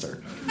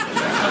monster.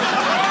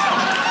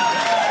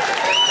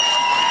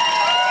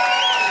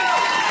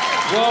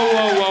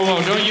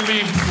 Whoa. Don't you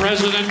mean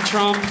President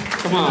Trump?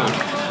 Come on.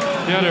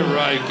 Get it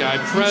right, guy.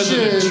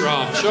 President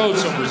Trump. Show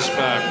some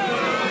respect.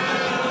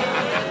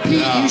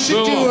 Pete, you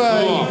should do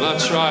Boom.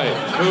 That's right.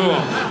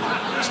 Boom.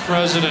 It's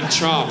President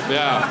Trump.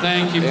 Yeah.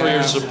 Thank you for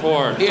your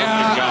support.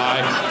 Yeah. Fucking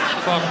guy.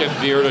 Fucking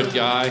bearded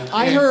guy.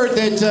 I heard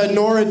that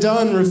Nora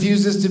Dunn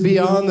refuses to be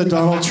on the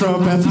Donald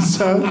Trump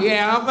episode.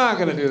 Yeah, I'm not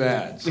gonna do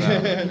that. So.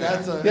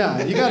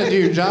 Yeah, you got to do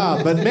your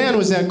job. But man,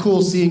 was that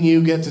cool seeing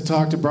you get to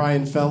talk to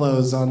Brian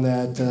Fellows on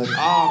that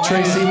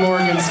Tracy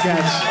Morgan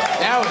sketch.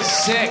 That was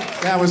sick.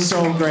 That was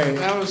so great.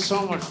 That was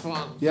so much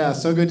fun. Yeah,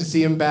 so good to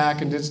see him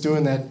back and just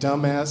doing that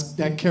dumbass.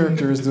 That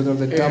character is one of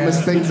the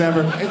dumbest things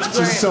ever. It's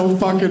just so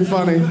fucking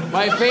funny.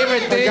 My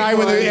favorite thing. A guy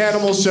with an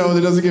animal show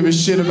that doesn't give a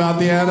shit about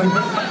the animal.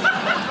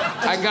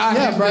 I got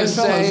him to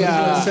say.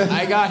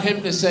 I got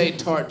him to say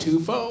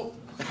Tartufo.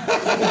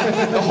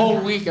 The whole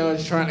week I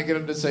was trying to get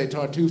him to say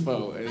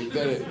Tartufo, and he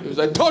did it. He was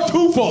like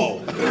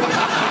Tartufo.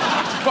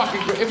 It's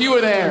fucking great. If you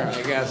were there,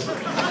 I guess.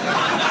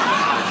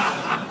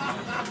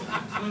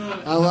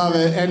 I love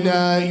it. And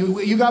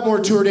you got more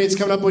tour dates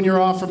coming up when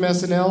you're off from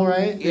SNL,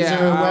 right? Yeah. Is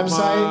there a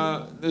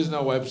website? There's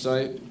no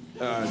website.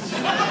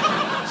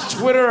 It's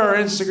Twitter or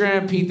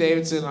Instagram, Pete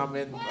Davidson. I'm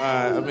in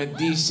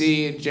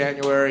DC in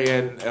January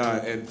and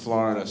in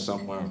Florida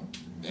somewhere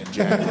in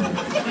January.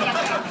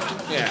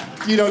 Yeah.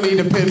 You don't need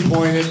to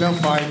pinpoint it. They'll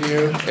find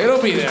you.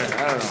 It'll be there.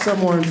 I don't know.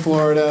 Somewhere in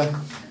Florida.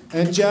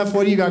 And Geoff,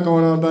 what do you got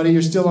going on, buddy?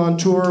 You're still on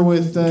tour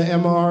with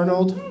Emma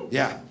Arnold?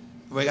 Yeah.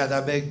 We got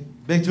that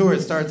big tour.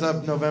 It starts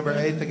up November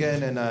 8th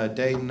again in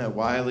Dayton at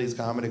Wiley's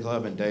Comedy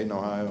Club in Dayton,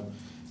 Ohio.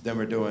 Then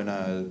we're doing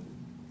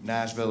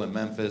Nashville and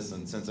Memphis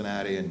and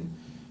Cincinnati and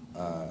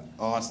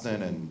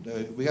Austin, and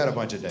we got a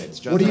bunch of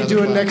dates. What are you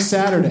doing next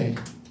Saturday?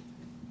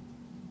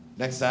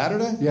 Next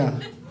Saturday? Yeah.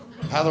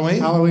 Halloween?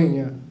 Halloween,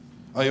 yeah.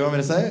 Oh, you want me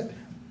to say it?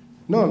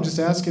 No, I'm just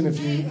asking if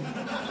you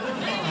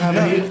have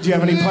any. Do you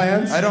have any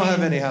plans? I don't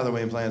have any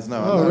Halloween plans, no.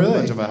 Oh, I'm not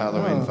really? much of a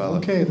Halloween fella.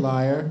 Okay,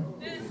 liar.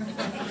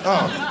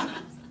 Oh.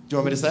 Do you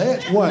want me to say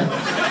it? What?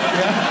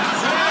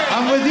 Yeah.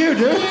 I'm with you,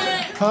 dude.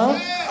 Huh?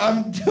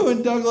 I'm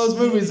doing Douglas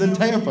movies in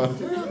Tampa.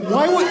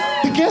 Why would...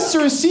 The guests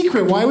are a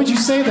secret. Why would you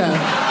say that?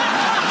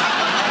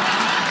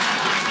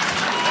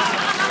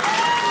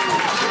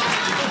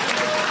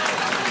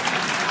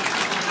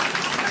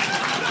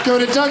 Go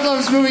to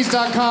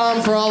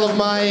DougLovesMovies.com for all of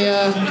my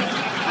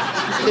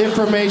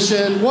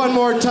information. One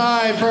more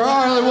time for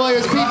Harland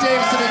Williams, Pete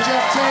Davidson, and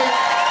Geoff Tate.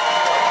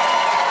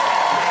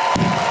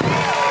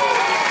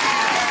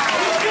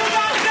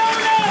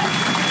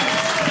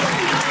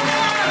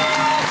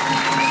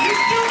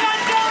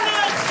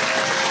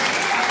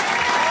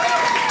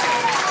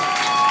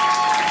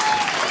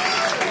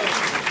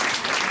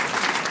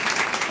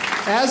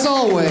 As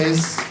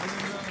always,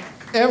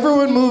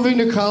 everyone moving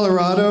to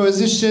Colorado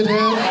is a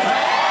shithead.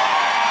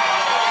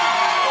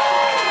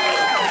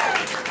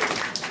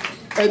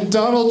 And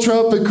Donald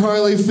Trump and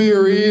Carly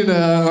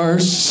Fiorina are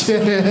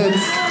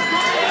shits.